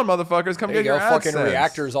 So come on, motherfuckers, come get your AdSense. Fucking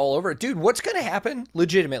reactors all over it, dude. What's gonna happen?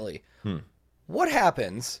 Legitimately. What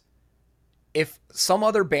happens if some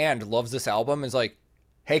other band loves this album and is like,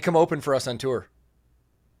 hey, come open for us on tour?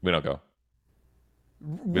 We don't go.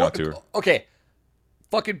 We don't tour. Okay.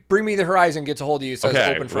 Fucking Bring Me the Horizon gets a hold of you, says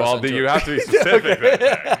open for us on tour. You have to be specific.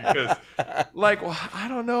 Because, like, well, I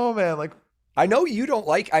don't know, man. Like, I know you don't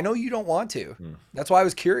want to. That's why I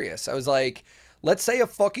was curious. I was like, let's say a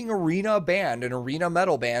fucking an arena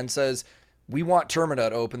metal band says, we want Termina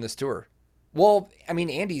to open this tour. Well, I mean,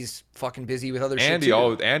 Andy's fucking busy with other shit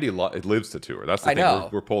too. Andy lives to tour. That's the thing.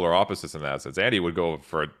 We're polar opposites in that sense. Andy would go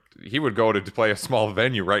to play a small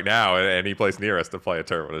venue right now, and any place near us to play a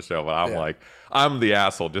Termina show. But I'm like, I'm the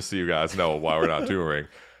asshole, just so you guys know why we're not touring.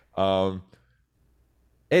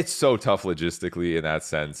 It's so tough logistically in that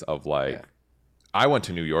sense of like, I went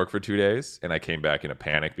to New York for 2 days, and I came back in a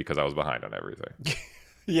panic because I was behind on everything.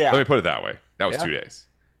 Let me put it that way. That was 2 days.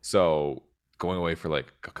 So going away for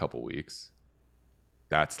like a couple weeks.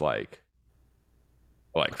 That's like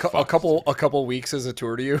a couple weeks as a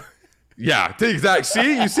tour to you. Yeah, exactly.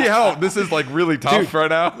 See, you see how this is like really tough right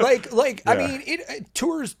now. I mean,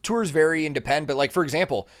 tours vary and depend, but like for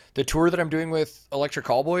example, the tour that I'm doing with Electric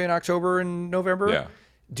Callboy in October and November,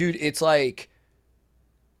 dude, it's like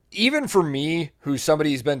even for me, who's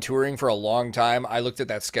somebody who's been touring for a long time, I looked at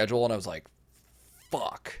that schedule and I was like,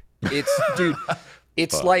 fuck, dude,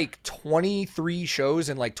 it's like 23 shows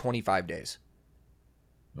in like 25 days.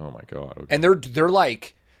 Oh my god! Okay. And they're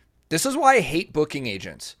like, this is why I hate booking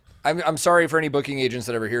agents. I'm sorry for any booking agents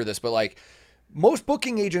that ever hear this, but like most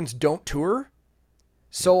booking agents don't tour,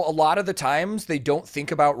 so a lot of the times they don't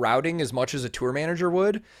think about routing as much as a tour manager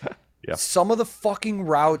would. Some of the fucking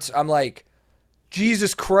routes, I'm like,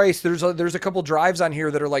 Jesus Christ! There's a couple drives on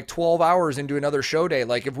here that are like 12 hours into another show day.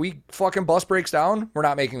 Like if we fucking bus breaks down, we're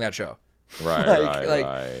not making that show. Right,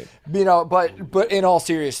 right. You know, but in all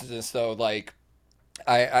seriousness though, like.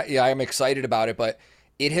 I'm excited about it, but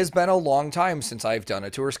it has been a long time since I've done a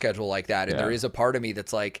tour schedule like that, and there is a part of me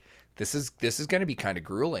that's like, this is going to be kind of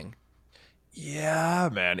grueling. Yeah,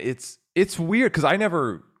 man, it's weird because I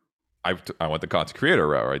went the content creator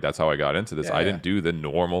route, right? That's how I got into this. I didn't do the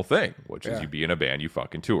normal thing, which is you be in a band, you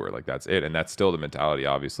fucking tour, like that's it, and that's still the mentality,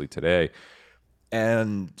 obviously today,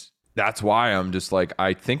 and that's why I'm just like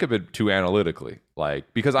I think of it too analytically,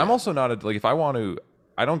 like because I'm also not like if I want to.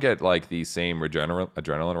 I don't get like the same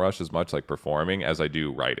adrenaline rush as much like performing as I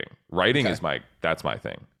do writing. Writing is that's my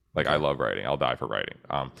thing. Like I love writing. I'll die for writing.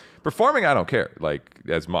 Performing, I don't care like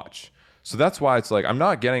as much. So that's why it's like I'm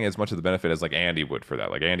not getting as much of the benefit as like Andy would for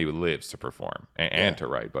that. Like Andy lives to perform and to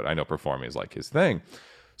write, but I know performing is like his thing.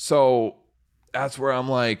 So that's where I'm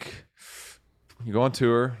like, you go on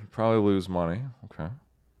tour, you probably lose money. Okay.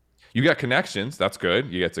 You got connections. That's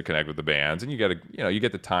good. You get to connect with the bands, and you get you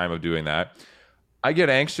get the time of doing that. I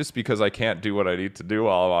get anxious because I can't do what I need to do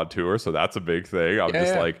while I'm on tour, so that's a big thing. I'm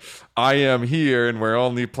just like, I am here, and we're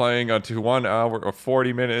only playing unto 1 hour or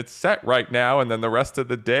 40 minutes set right now, and then the rest of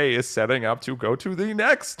the day is setting up to go to the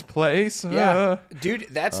next place. Yeah, dude,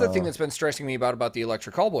 that's the thing that's been stressing me about the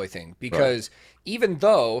Electric Callboy thing, because even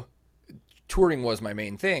though touring was my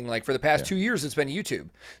main thing, like for the past 2 years, it's been YouTube.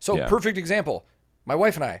 So perfect example. My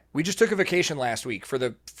wife and I, we just took a vacation last week for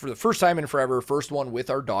the first time in forever, first one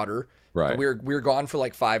with our daughter. Right. We were gone for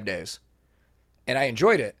like 5 days, and I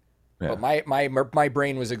enjoyed it. Yeah. But my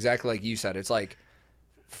brain was exactly like you said. It's like,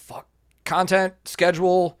 fuck, content,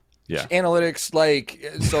 schedule, analytics. Like,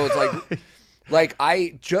 so it's like, like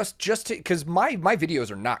I just because my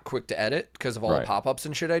videos are not quick to edit because of all the pop-ups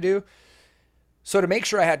and shit I do. So to make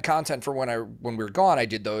sure I had content for when we were gone, I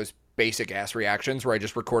did those basic ass reactions where I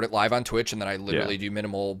just record it live on Twitch, and then I literally do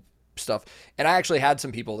minimal stuff. And I actually had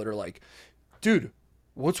some people that are like, dude,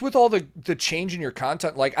 what's with all the change in your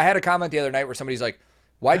content? Like, I had a comment the other night where somebody's like,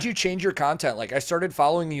 why'd you change your content? Like, I started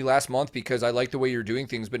following you last month because I like the way you're doing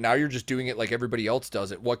things, but now you're just doing it like everybody else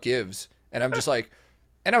does it. What gives? And I'm just like,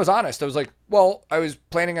 and I was honest. I was like, well, I was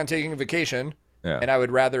planning on taking a vacation, and I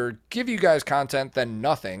would rather give you guys content than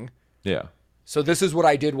nothing. Yeah. So this is what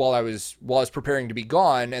I did while I was preparing to be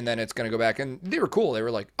gone, and then it's going to go back. And they were cool. They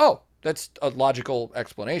were like, oh, that's a logical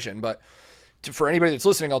explanation. But for anybody that's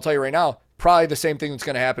listening, I'll tell you right now, probably the same thing that's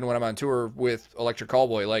going to happen when I'm on tour with Electric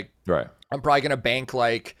Callboy. Like, I'm probably going to bank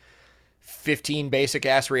like 15 basic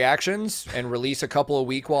ass reactions and release a couple a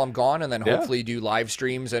week while I'm gone, and then hopefully do live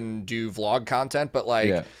streams and do vlog content. But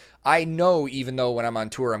like, I know even though when I'm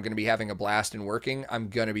on tour, I'm going to be having a blast and working, I'm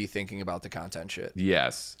going to be thinking about the content shit.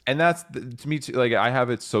 Yes. And that's, to me, too, like, I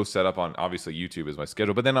have it so set up on, obviously, YouTube is my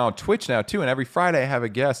schedule, but then on Twitch now, too, and every Friday I have a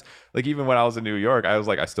guest. Like, even when I was in New York, I was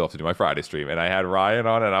like, I still have to do my Friday stream, and I had Ryan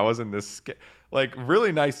on, and I was in this, like,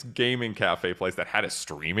 really nice gaming cafe place that had a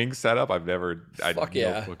streaming setup. I had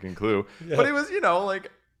no fucking clue. Yeah. But it was,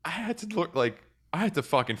 like, I had to look, like, I had to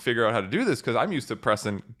fucking figure out how to do this because I'm used to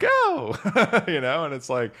pressing go, and it's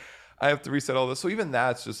like, I have to reset all this. So even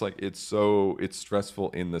that's just like, it's stressful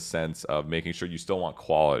in the sense of making sure you still want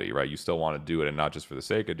quality, right? You still want to do it and not just for the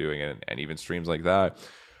sake of doing it. And even streams like that,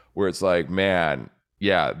 where it's like, man,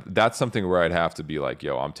 yeah, that's something where I'd have to be like,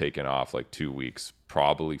 yo, I'm taking off like 2 weeks,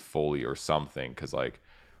 probably fully or something. Cause like,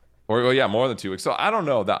 more than 2 weeks. So I don't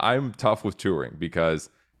know, that I'm tough with touring because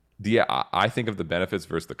I think of the benefits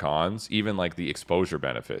versus the cons, even like the exposure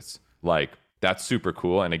benefits, like, that's super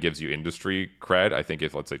cool, and it gives you industry cred. I think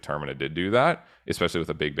if, let's say, Termina did do that, especially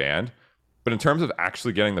with a big band. But in terms of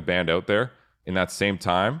actually getting the band out there in that same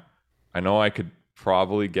time, I know I could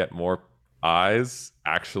probably get more eyes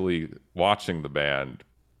actually watching the band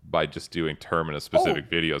by just doing Termina-specific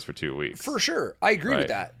videos for 2 weeks. For sure. I agree with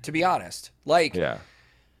that, to be honest. Like,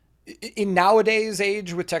 in nowadays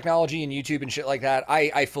age with technology and YouTube and shit like that,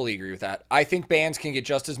 I fully agree with that. I think bands can get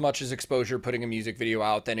just as much as exposure putting a music video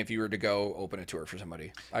out than if you were to go open a tour for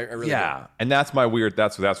somebody. I really do. And that's my weird,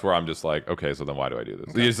 that's where I'm just like, okay, so then why do I do this?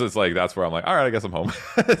 Okay. It's just like, that's where I'm like, all right, I guess I'm home.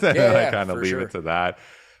 Then I kind of leave it to that.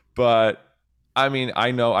 But I mean,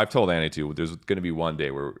 I know I've told Annie too, there's going to be one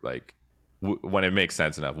day where like, when it makes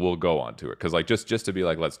sense enough, we'll go on tour. Cause like, just to be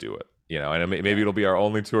like, let's do it. And maybe it'll be our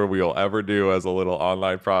only tour we'll ever do as a little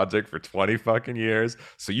online project for 20 fucking years.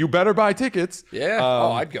 So you better buy tickets. Yeah.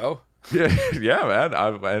 I'd go. Yeah, man.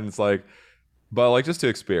 And it's like, but like just to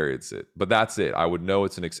experience it. But that's it. I would know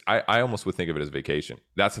it's I almost would think of it as vacation.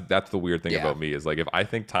 That's the weird thing about me is like, if I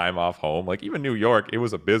think time off home, like even New York, it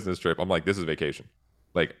was a business trip. I'm like, this is vacation.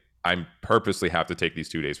 Like I'm purposely have to take these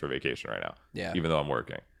 2 days for vacation right now. Yeah. Even though I'm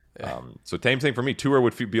working. Yeah. So same thing for me. Tour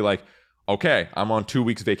would be like, okay, I'm on 2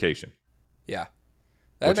 weeks vacation. Yeah,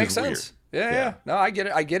 that makes sense. Yeah. No, I get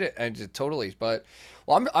it. And totally. But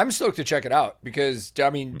well, I'm stoked to check it out because I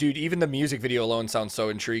mean, dude, even the music video alone sounds so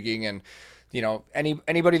intriguing. And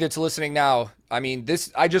anybody that's listening now, I mean,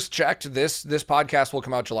 I just checked this podcast will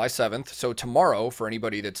come out July 7th. So tomorrow, for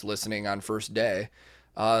anybody that's listening on first day,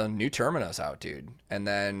 new Termina's out, dude. And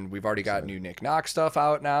then we've already got new Nik Nxk stuff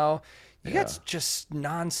out now. You got just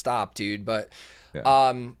nonstop, dude. But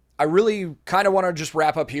I really kind of want to just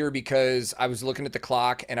wrap up here because I was looking at the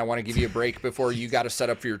clock and I want to give you a break before you got to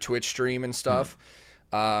set up for your Twitch stream and stuff.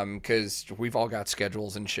 Because we've all got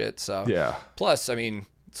schedules and shit. So plus, I mean,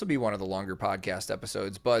 This will be one of the longer podcast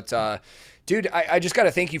episodes, but dude, I just got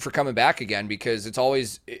to thank you for coming back again, because it's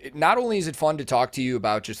always, not only is it fun to talk to you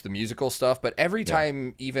about just the musical stuff, but every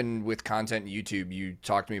time, even with content in YouTube, you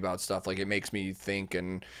talk to me about stuff, like it makes me think,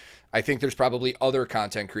 and I think there's probably other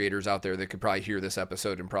content creators out there that could probably hear this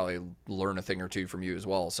episode and probably learn a thing or two from you as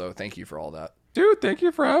well. So thank you for all that. Dude, thank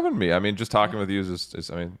you for having me. I mean, just talking with you is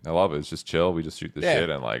I mean, I love it. It's just chill. We just shoot the shit,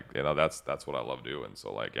 and like, you know, that's what I love doing.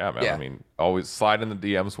 So like, yeah, man. I mean, always slide in the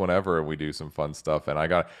DMs whenever, and we do some fun stuff. And I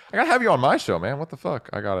gotta have you on my show, man. What the fuck?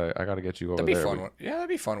 I gotta get you over there. That'd be fun. That'd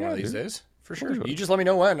be fun one of these days. For sure. You just let me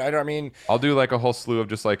know when. I mean, I'll do like a whole slew of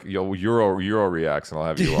just like Euro reacts, and I'll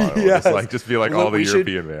have you on. Just be like all the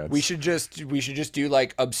European bands. We should just do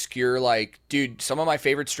like obscure, like, dude, some of my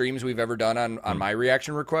favorite streams we've ever done on my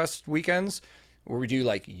reaction request weekends, where we do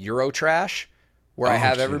like Euro trash, where I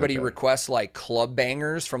have everybody request like club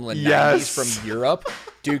bangers from the 90s from Europe,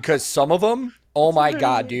 dude, because some of them, oh my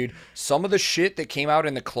God, dude, some of the shit that came out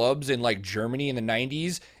in the clubs in like Germany in the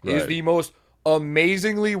 90s is the most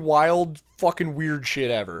amazingly wild fucking weird shit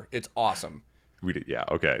ever. It's awesome.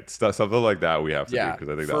 Okay. Something like that we have to do, because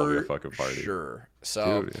I think that'll be a fucking party. Sure.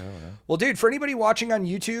 So, well, dude, for anybody watching on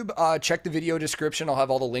YouTube, check the video description. I'll have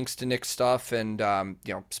all the links to Nik's stuff and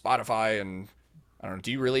you know, Spotify, and I don't know.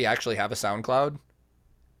 Do you really actually have a SoundCloud?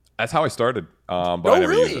 That's how I started. But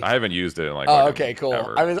I haven't used it in like. Oh, okay, cool.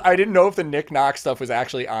 Ever. I didn't know if the Nik Nxk stuff was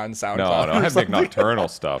actually on SoundCloud. No, I have Nik Nocturnal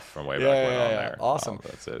stuff from way back when on there. Awesome.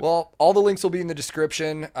 That's it. Well, all the links will be in the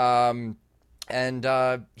description. And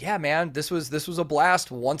yeah, man, this was a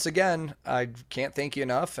blast once again. I can't thank you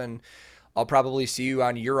enough, and I'll probably see you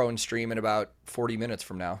on your own stream in about 40 minutes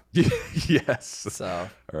from now. Yes. So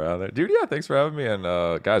around there, dude. Yeah, thanks for having me.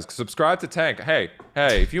 And guys, subscribe to Tank. Hey,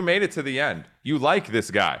 if you made it to the end, you like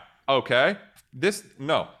this guy, okay? This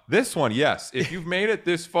one, yes. If you've made it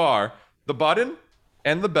this far, the button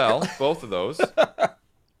and the bell, both of those,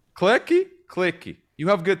 clicky. You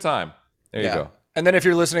have a good time. There you go. And then if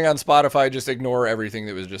you're listening on Spotify, just ignore everything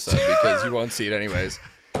that was just said, because you won't see it anyways.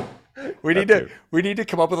 We need to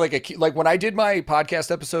come up with like when I did my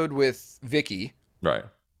podcast episode with Vicky. Right.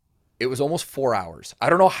 It was almost 4 hours. I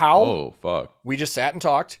don't know how. Oh, fuck. We just sat and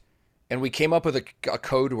talked, and we came up with a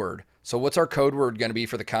code word. So what's our code word going to be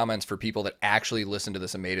for the comments for people that actually listened to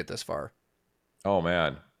this and made it this far? Oh,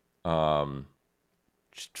 man.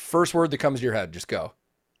 Just first word that comes to your head. Just go.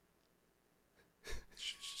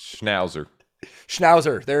 Schnauzer.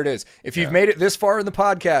 Schnauzer. There it is. If you've made it this far in the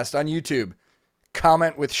podcast on YouTube,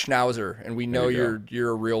 comment with Schnauzer, and we know you're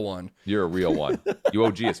a real one. You're a real one. You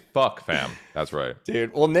OG as fuck, fam. That's right.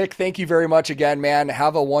 Dude. Well, Nik, thank you very much again, man.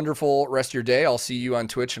 Have a wonderful rest of your day. I'll see you on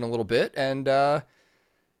Twitch in a little bit. And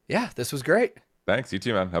yeah, this was great. Thanks. You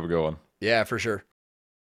too, man. Have a good one. Yeah, for sure.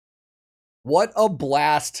 What a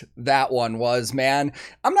blast that one was, man.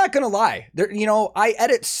 I'm not going to lie. I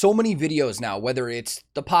edit so many videos now, whether it's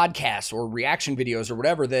the podcast or reaction videos or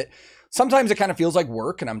whatever, that sometimes it kind of feels like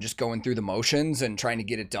work and I'm just going through the motions and trying to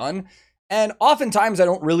get it done. And oftentimes I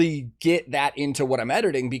don't really get that into what I'm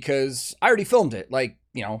editing because I already filmed it. Like,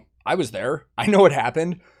 I was there. I know what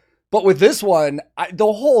happened. But with this one,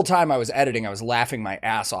 the whole time I was editing, I was laughing my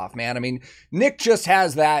ass off, man. I mean, Nik just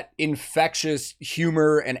has that infectious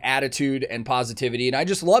humor and attitude and positivity, and I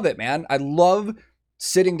just love it, man. I love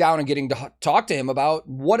sitting down and getting to talk to him about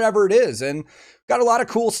whatever it is, and got a lot of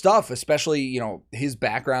cool stuff, especially, his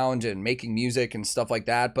background and making music and stuff like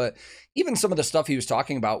that. But even some of the stuff he was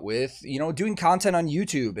talking about with, doing content on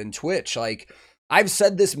YouTube and Twitch. Like, I've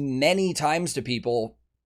said this many times to people.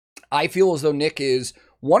 I feel as though Nik is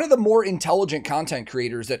one of the more intelligent content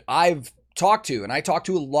creators that I've talked to, and I talk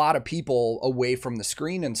to a lot of people away from the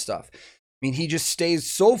screen and stuff. I mean, he just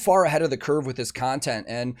stays so far ahead of the curve with his content,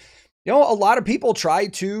 and a lot of people try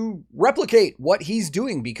to replicate what he's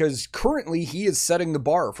doing because currently he is setting the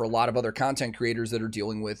bar for a lot of other content creators that are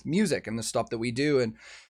dealing with music and the stuff that we do. And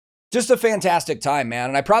just a fantastic time, man.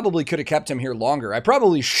 And I probably could have kept him here longer. I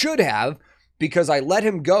probably should have, because I let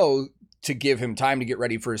him go to give him time to get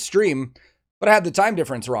ready for his stream. But I had the time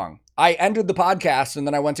difference wrong. I ended the podcast and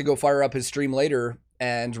then I went to go fire up his stream later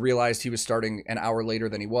and realized he was starting an hour later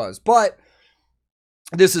than he was. But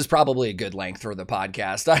this is probably a good length for the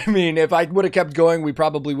podcast. I mean, if I would have kept going, we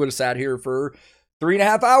probably would have sat here for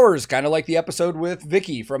 3.5 hours, kind of like the episode with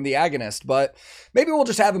Vicky from The Agonist. But maybe we'll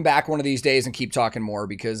just have him back one of these days and keep talking more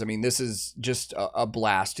because, I mean, this is just a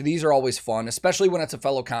blast. These are always fun, especially when it's a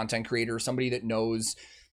fellow content creator, somebody that knows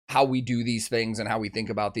how we do these things and how we think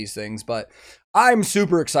about these things. But I'm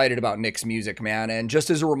super excited about Nik's music, man. And just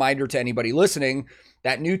as a reminder to anybody listening,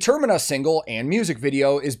 that new Termina single and music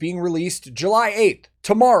video is being released July 8th,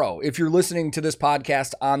 tomorrow, if you're listening to this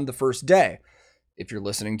podcast on the first day. if you're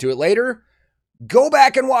listening to it later, go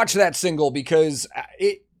back and watch that single, because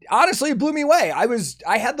it honestly blew me away.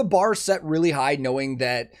 I had the bar set really high, knowing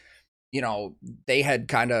that, you know, they had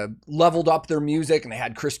kind of leveled up their music and they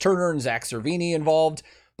had Chris Turner and Zach Cervini involved,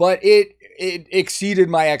 but it exceeded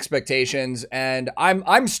my expectations, and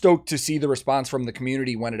I'm stoked to see the response from the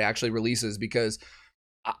community when it actually releases, because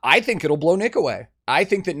I think it'll blow Nik away. I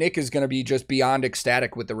think that Nik is going to be just beyond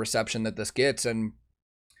ecstatic with the reception that this gets, and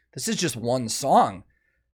this is just one song.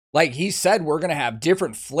 Like he said, we're going to have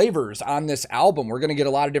different flavors on this album. We're going to get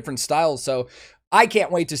a lot of different styles, so I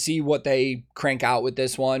can't wait to see what they crank out with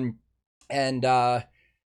this one. And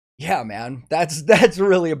yeah, man, that's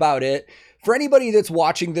really about it. For anybody that's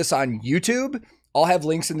watching this on YouTube, I'll have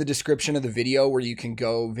links in the description of the video where you can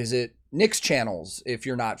go visit Nik's channels if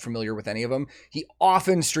you're not familiar with any of them. He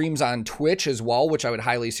often streams on Twitch as well, which I would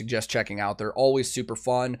highly suggest checking out. They're always super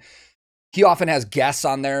fun. He often has guests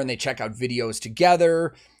on there and they check out videos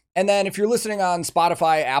together. And then if you're listening on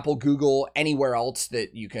Spotify, Apple, Google, anywhere else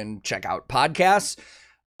that you can check out podcasts,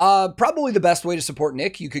 probably the best way to support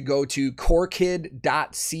Nik, you could go to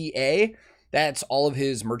corekid.ca. That's all of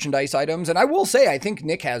his merchandise items. And I will say, I think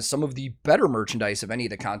Nik has some of the better merchandise of any of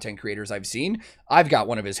the content creators I've seen. I've got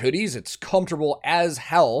one of his hoodies. It's comfortable as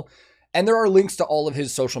hell. And there are links to all of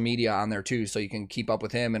his social media on there too, so you can keep up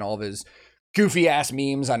with him and all of his goofy ass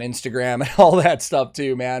memes on Instagram and all that stuff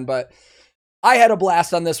too, man. But I had a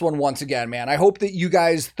blast on this one once again, man. I hope that you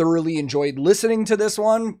guys thoroughly enjoyed listening to this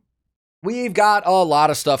one. We've got a lot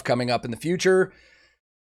of stuff coming up in the future.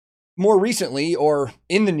 More recently, or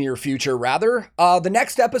in the near future rather, the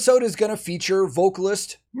next episode is going to feature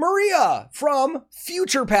vocalist Maria from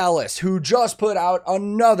Future Palace, who just put out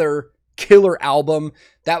another killer album.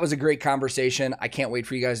 That was a great conversation. I can't wait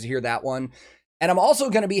for you guys to hear that one. And I'm also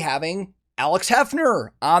going to be having Alex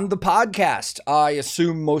Hefner on the podcast. I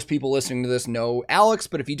assume most people listening to this know Alex,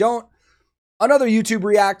 but if you don't, another YouTube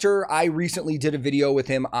reactor. I recently did a video with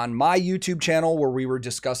him on my YouTube channel where we were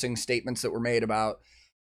discussing statements that were made about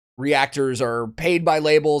reactors are paid by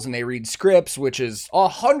labels and they read scripts, which is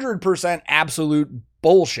 100% absolute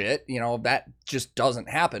bullshit. You know, that just doesn't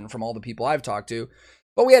happen from all the people I've talked to.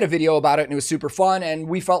 But we had a video about it and it was super fun and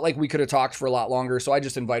we felt like we could have talked for a lot longer. So I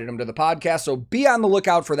just invited him to the podcast. So be on the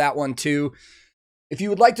lookout for that one too. If you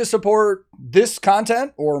would like to support this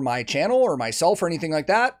content or my channel or myself or anything like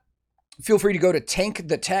that, feel free to go to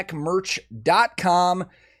tankthetechmerch.com.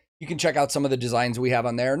 You can check out some of the designs we have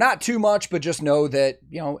on there. Not too much, but just know that,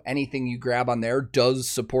 you know, anything you grab on there does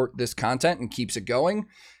support this content and keeps it going.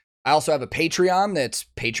 I also have a Patreon that's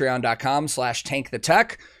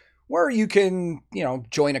patreon.com/tankthetech, where you can, you know,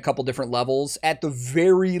 join a couple different levels. At the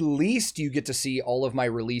very least, you get to see all of my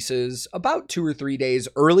releases about 2 or 3 days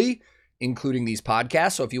early, including these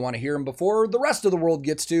podcasts. So if you want to hear them before the rest of the world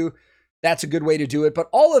gets to, that's a good way to do it. But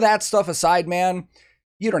all of that stuff aside, man,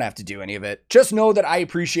 you don't have to do any of it. Just know that I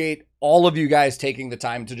appreciate all of you guys taking the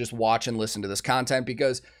time to just watch and listen to this content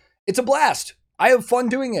because it's a blast. I have fun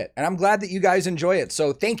doing it, and I'm glad that you guys enjoy it.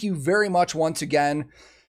 So thank you very much once again.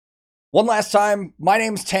 One last time, my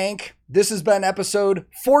name's Tank. This has been episode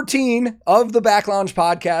 14 of the Back Lounge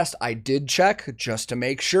podcast. I did check just to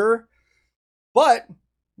make sure, but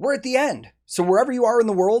we're at the end. So wherever you are in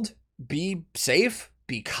the world, be safe,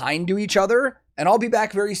 be kind to each other, and I'll be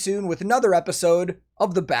back very soon with another episode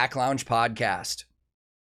of the Back Lounge podcast.